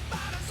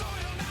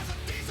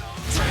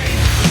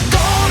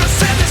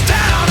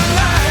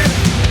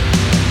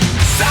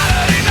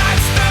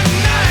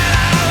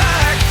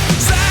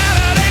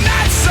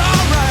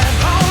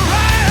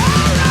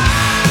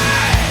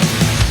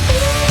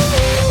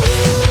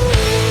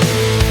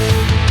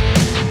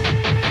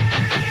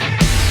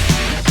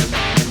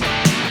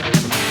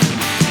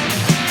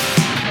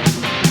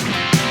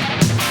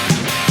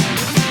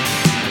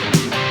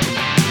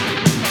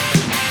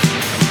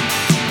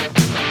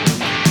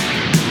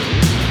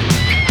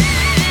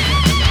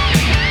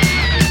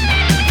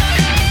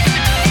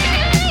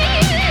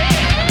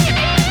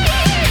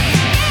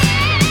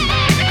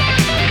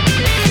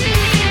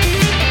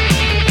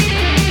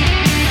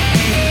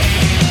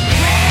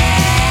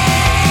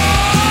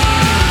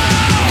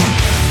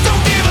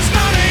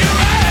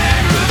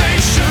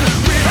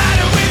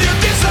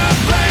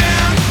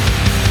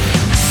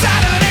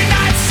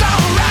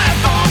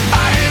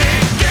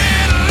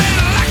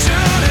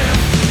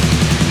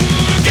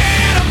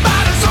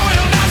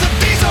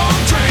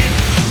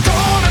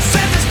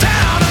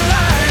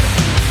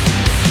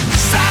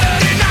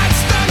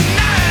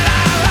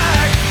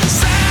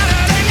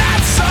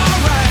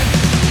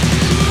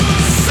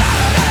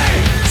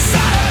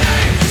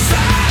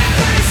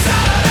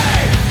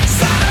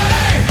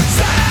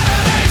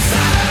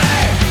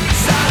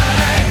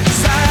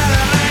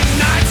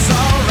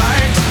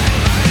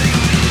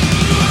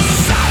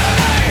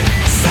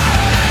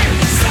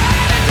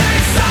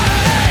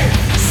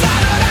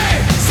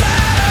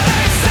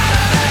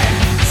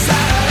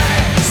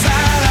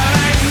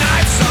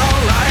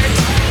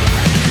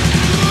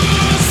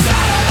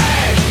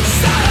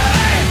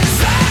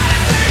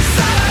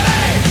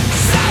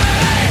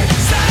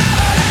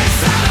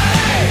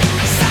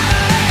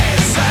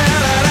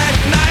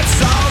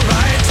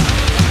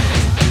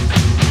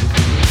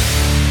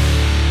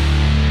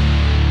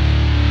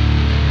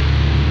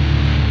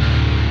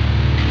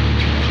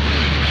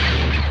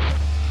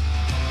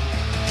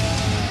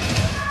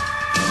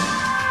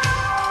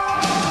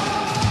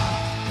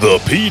 The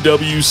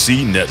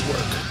PWC Network.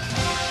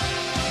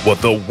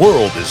 What the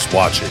world is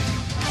watching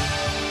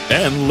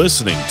and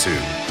listening to.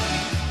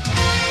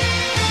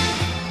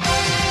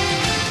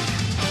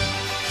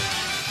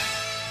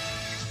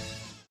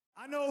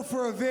 I know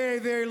for a very,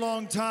 very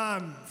long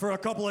time, for a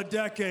couple of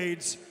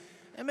decades,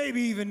 and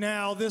maybe even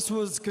now, this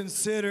was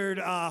considered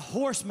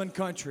horseman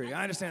country.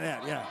 I understand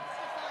that, yeah.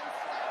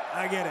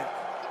 I get it.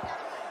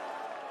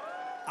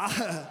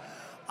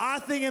 I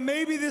think, and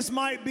maybe this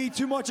might be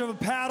too much of a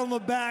pat on the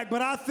back,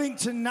 but I think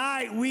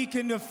tonight we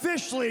can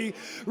officially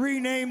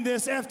rename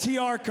this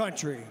FTR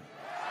country.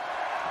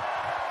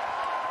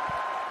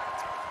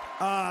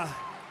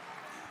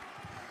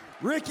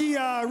 Ricky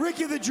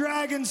the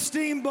Dragon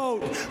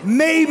Steamboat,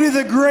 maybe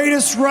the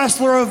greatest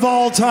wrestler of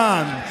all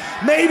time.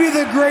 Maybe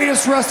the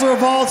greatest wrestler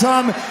of all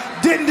time.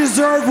 Didn't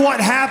deserve what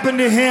happened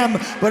to him,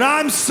 but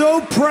I'm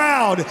so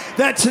proud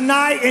that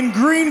tonight in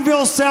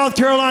Greenville, South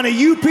Carolina,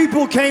 you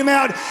people came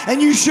out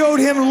and you showed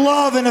him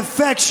love and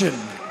affection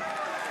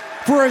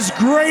for as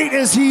great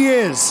as he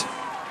is.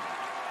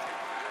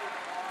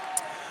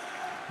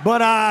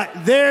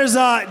 But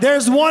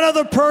there's one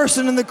other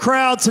person in the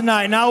crowd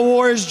tonight, and I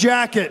wore his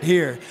jacket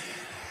here.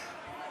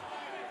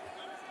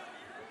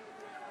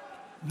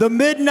 The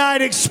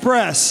Midnight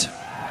Express.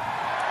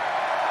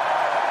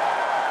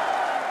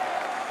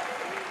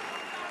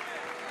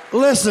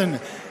 Listen,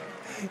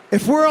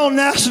 if we're on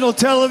national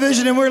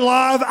television and we're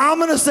live, I'm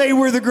going to say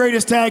we're the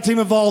greatest tag team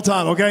of all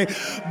time, okay?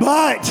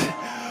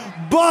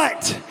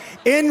 But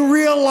in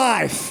real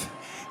life,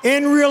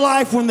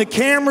 when the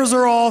cameras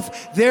are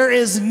off, there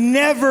is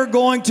never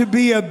going to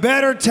be a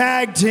better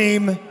tag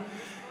team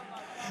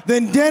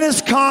than Dennis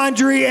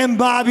Condrey and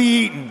Bobby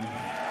Eaton.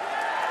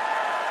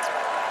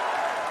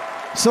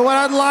 So what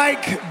I'd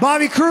like,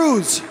 Bobby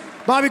Cruz,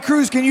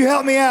 can you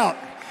help me out?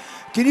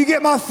 Can you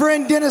get my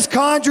friend Dennis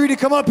Condrey to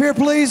come up here,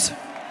 please?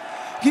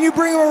 Can you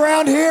bring him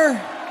around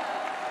here?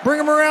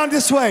 Bring him around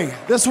this way.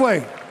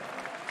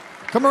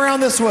 Come around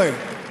this way.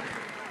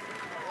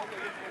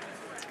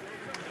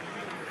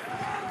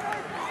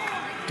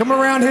 Come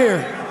around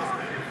here.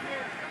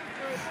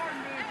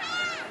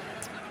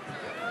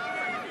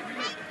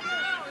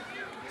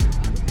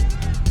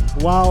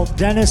 While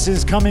Dennis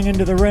is coming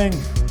into the ring,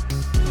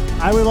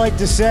 I would like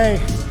to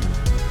say,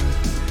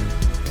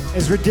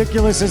 as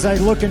ridiculous as I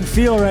look and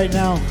feel right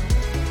now,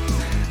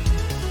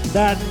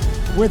 that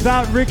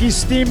without Ricky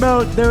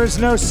Steamboat, there is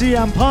no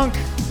CM Punk.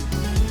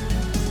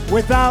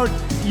 Without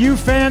you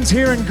fans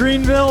here in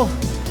Greenville,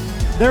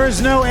 there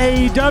is no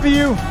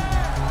AEW.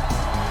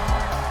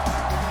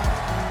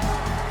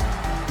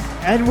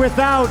 And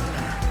without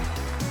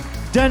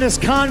Dennis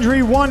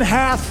Condrey, one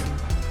half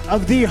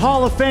of the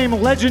Hall of Fame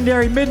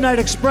legendary Midnight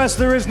Express,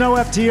 there is no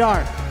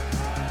FTR.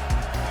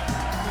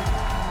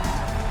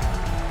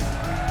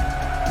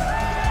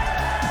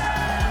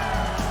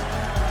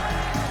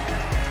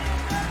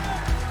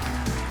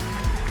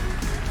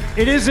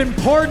 It is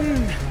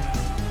important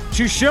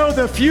to show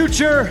the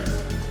future,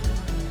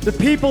 the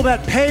people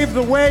that paved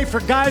the way for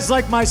guys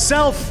like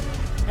myself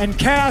and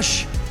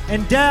Cash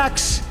and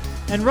Dax.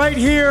 And right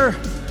here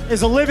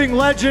is a living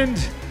legend.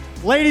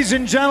 Ladies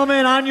and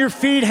gentlemen, on your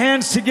feet,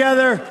 hands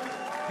together,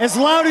 as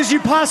loud as you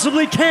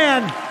possibly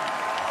can.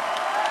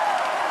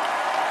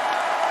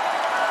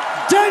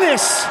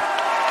 Dennis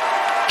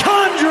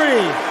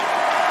Condrey.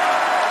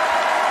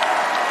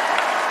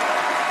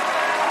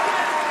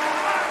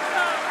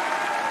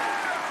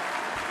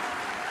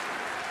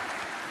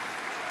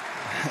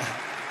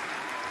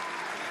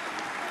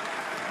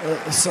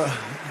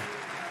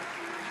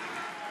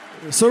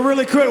 So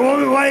really quick,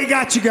 why you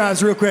got you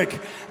guys real quick.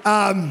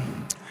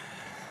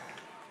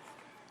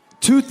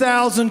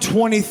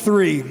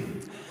 2023, and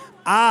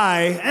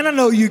I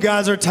know you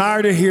guys are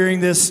tired of hearing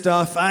this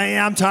stuff.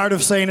 I'm tired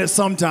of saying it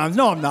sometimes.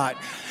 No, I'm not.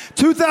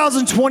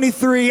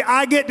 2023,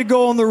 I get to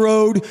go on the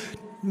road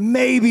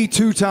maybe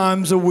 2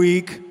 times a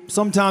week,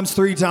 sometimes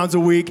 3 times a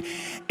week.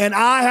 And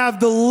I have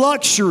the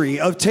luxury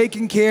of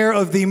taking care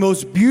of the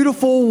most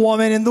beautiful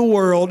woman in the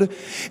world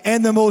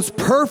and the most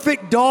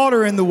perfect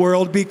daughter in the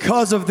world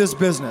because of this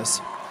business.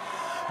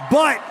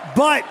 But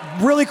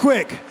really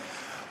quick,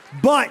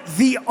 but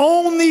the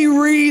only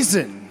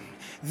reason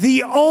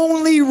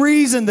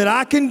that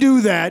I can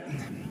do that,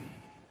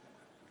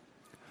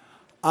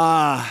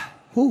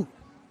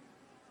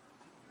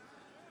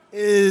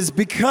 is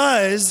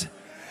because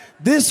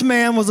this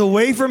man was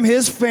away from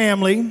his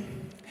family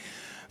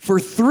for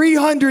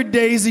 300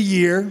 days a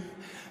year,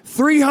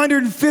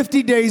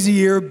 350 days a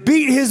year,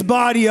 beat his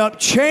body up,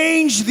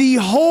 changed the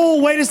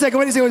whole, wait a second,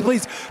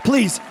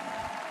 please.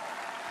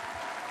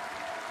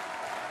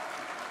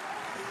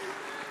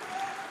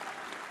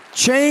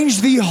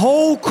 Changed the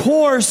whole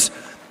course,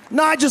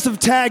 not just of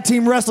tag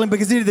team wrestling,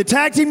 because the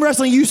tag team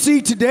wrestling you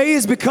see today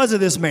is because of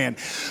this man.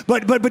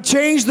 But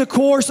changed the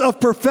course of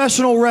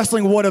professional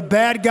wrestling, what a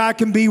bad guy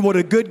can be, what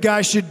a good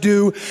guy should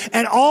do.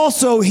 And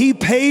also, he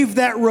paved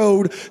that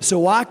road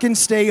so I can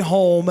stay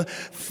home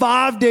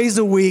 5 days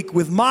a week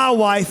with my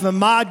wife and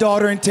my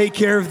daughter and take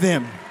care of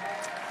them.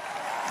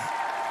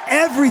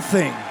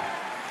 Everything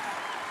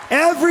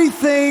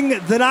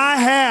that I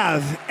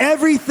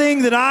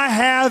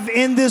have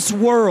in this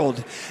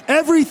world,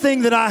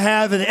 everything that I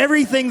have and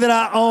everything that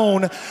I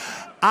own,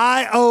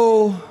 I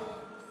owe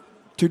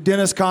to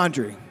Dennis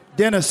Condrey.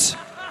 Dennis,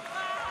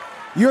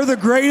 you're the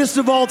greatest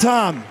of all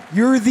time.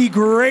 You're the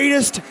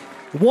greatest,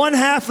 one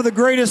half of the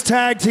greatest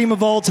tag team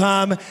of all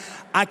time.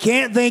 I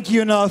can't thank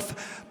you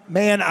enough.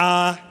 Man,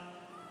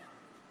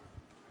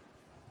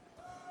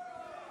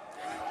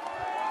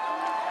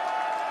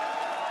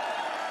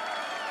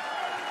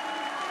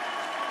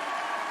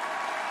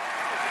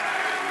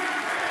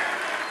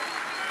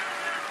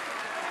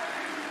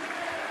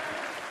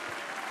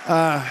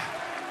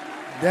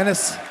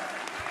 Dennis.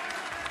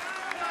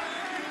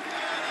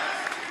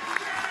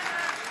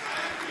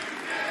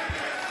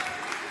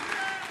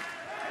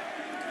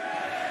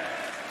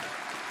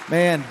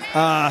 Man,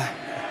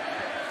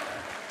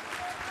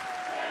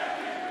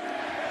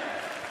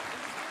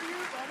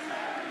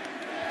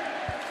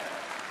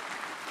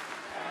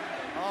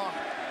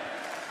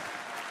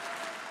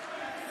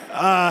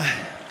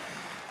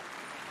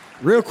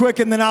 real quick,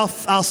 and then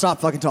I'll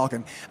stop fucking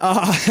talking.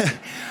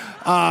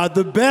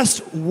 The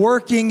best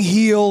working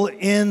heel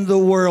in the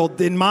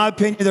world, in my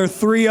opinion. There are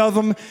 3 of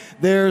them.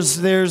 There's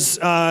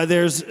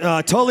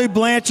Tully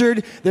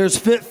Blanchard. There's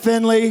Fit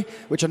Finlay,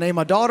 which I named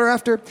my daughter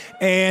after,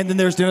 and then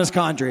there's Dennis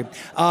Condrey.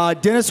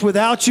 Dennis,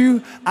 without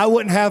you, I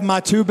wouldn't have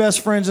my 2 best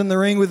friends in the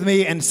ring with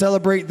me and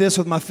celebrate this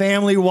with my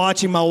family,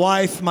 watching my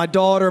wife, my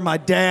daughter, my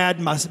dad,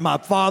 my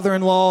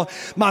father-in-law,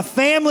 my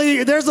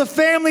family. There's a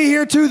family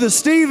here too, the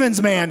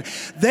Stevens, man.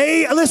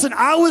 Listen,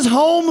 I was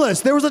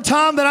homeless. There was a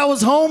time that I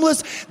was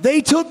homeless. They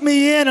took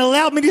me in and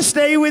allowed me to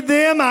stay with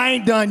them. I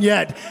ain't done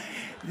yet.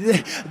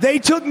 They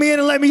took me in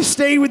and let me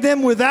stay with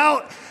them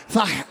without.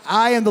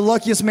 I am the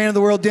luckiest man in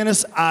the world,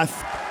 Dennis. I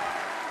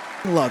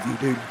love you,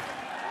 dude.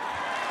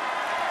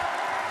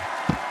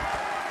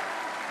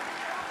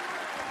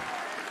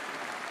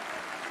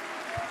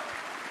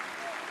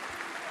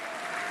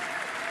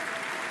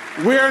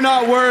 We're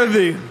not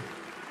worthy.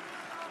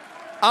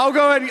 I'll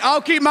go ahead.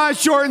 I'll keep mine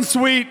short and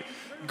sweet.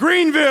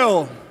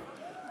 Greenville.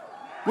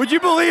 Would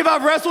you believe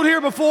I've wrestled here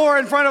before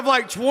in front of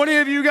like 20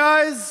 of you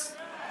guys?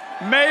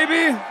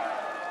 Maybe.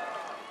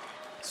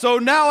 So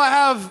now I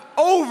have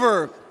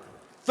over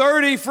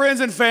 30 friends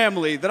and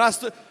family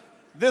that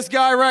this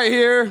guy right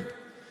here,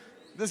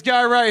 this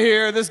guy right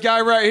here, this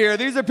guy right here.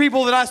 These are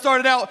people that I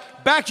started out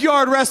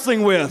backyard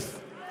wrestling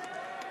with.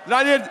 That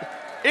I did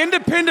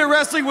independent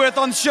wrestling with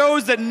on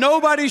shows that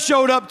nobody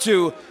showed up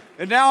to.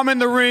 And now I'm in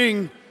the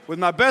ring with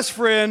my best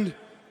friend,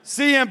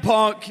 CM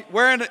Punk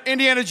wearing an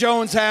Indiana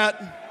Jones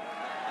hat,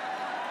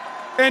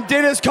 and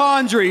Dennis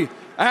Condrey.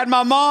 I had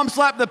my mom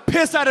slap the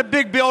piss out of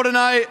Big Bill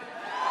tonight.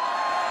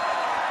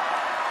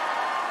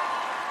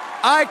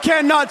 I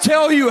cannot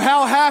tell you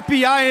how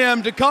happy I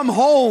am to come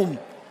home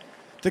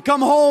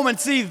and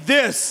see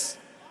this,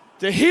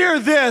 to hear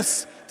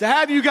this, to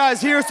have you guys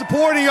here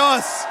supporting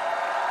us.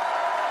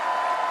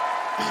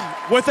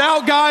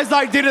 Without guys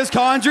like Dennis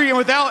Condrey and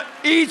without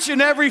each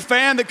and every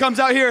fan that comes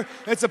out here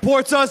and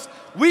supports us,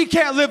 we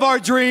can't live our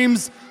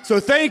dreams. So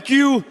thank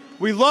you.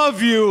 We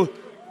love you.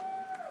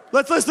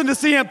 Let's listen to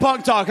CM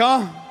Punk talk,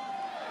 huh?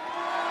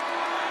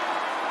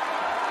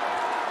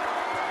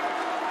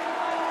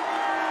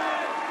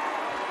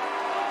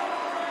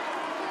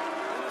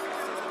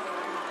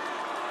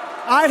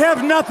 I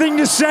have nothing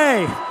to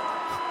say.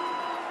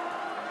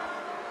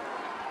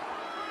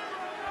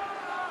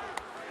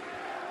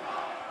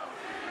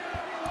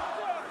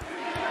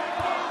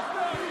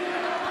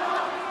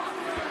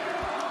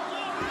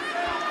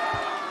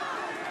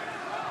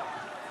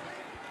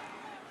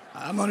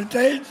 I'm going to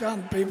tell you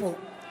something, people.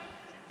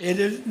 It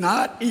is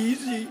not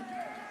easy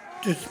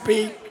to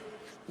speak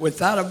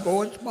without a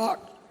voice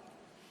box,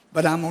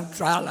 but I'm going to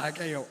try like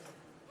hell.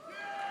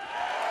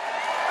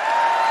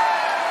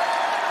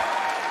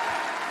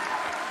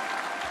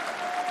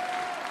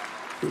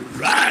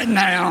 Right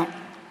now,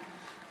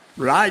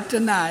 right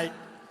tonight,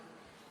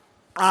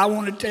 I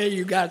want to tell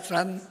you guys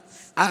something.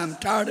 I'm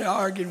tired of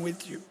arguing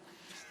with you.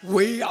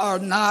 We are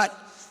not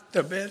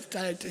the best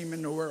tag team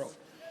in the world.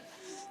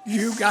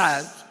 You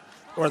guys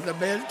are the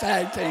best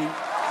tag team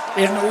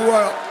in the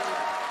world.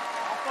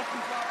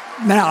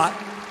 Now,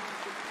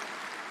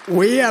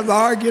 we have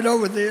argued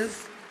over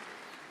this.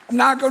 I'm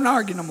not going to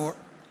argue no more.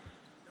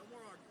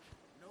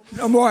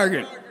 No more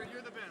arguing.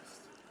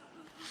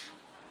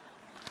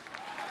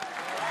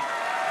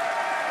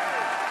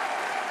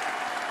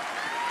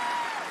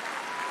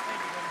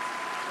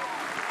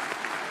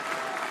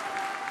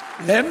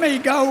 Let me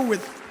go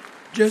with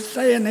just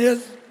saying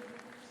this.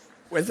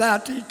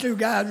 Without these two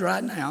guys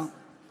right now,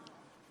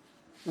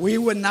 we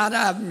would not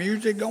have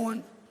music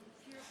going.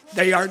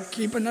 They are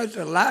keeping us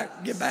alive.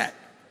 Get back.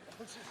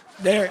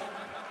 They're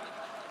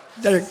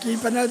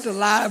keeping us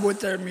alive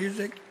with their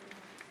music.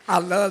 I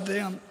love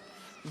them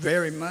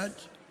very much.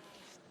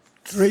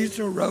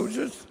 Teresa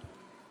Roses,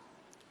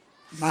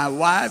 my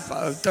wife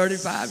of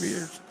 35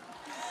 years.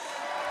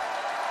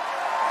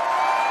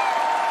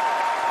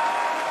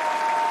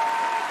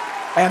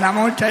 And I'm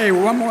going to tell you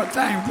one more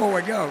thing before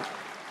we go.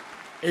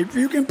 If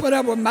you can put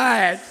up with my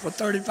ass for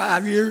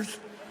 35 years,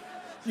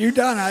 you've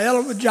done a hell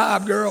of a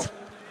job, girl.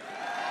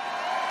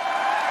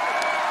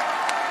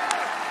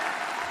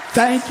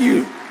 Thank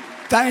you.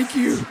 Thank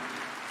you.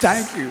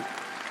 Thank you.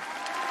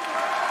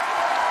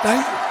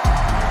 Thank you.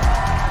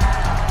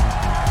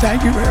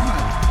 Thank you very much.